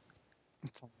nose.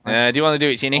 Do you want to do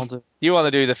it, Ginny? You want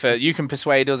to do the first? You can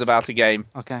persuade us about a game.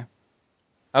 Okay.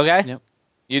 Yep.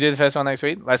 You do the first one next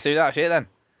week. Let's do that shit then.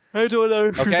 I don't know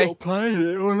if you've not played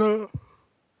it or not.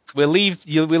 We'll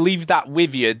leave that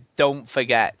with you. Don't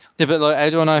forget. Yeah, but I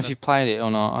don't know if you played it or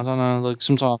not. I don't know.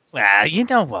 Sometimes. Well, you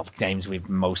know what games we've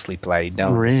mostly played,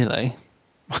 don't we? Really?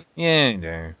 Yeah, you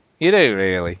do. You do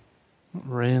really.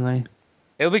 Really.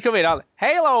 It'll be coming out.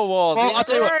 Halo Wars. Well, I'll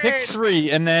tell you what. Pick 3,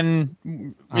 and then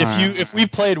if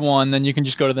we've played one, then you can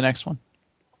just go to the next one.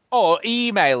 Or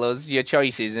email us your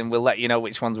choices, and we'll let you know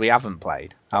which ones we haven't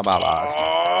played. How about that?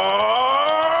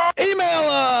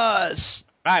 Email us.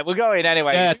 Right, we're going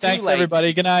anyway. Yeah, thanks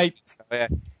everybody. Good night.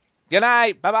 Good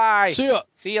night. Bye bye. See ya.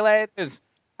 See you later.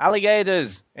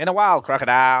 Alligators in a while.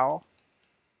 Crocodile.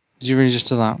 Did you really just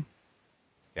do that?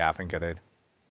 Yeah, I think I did.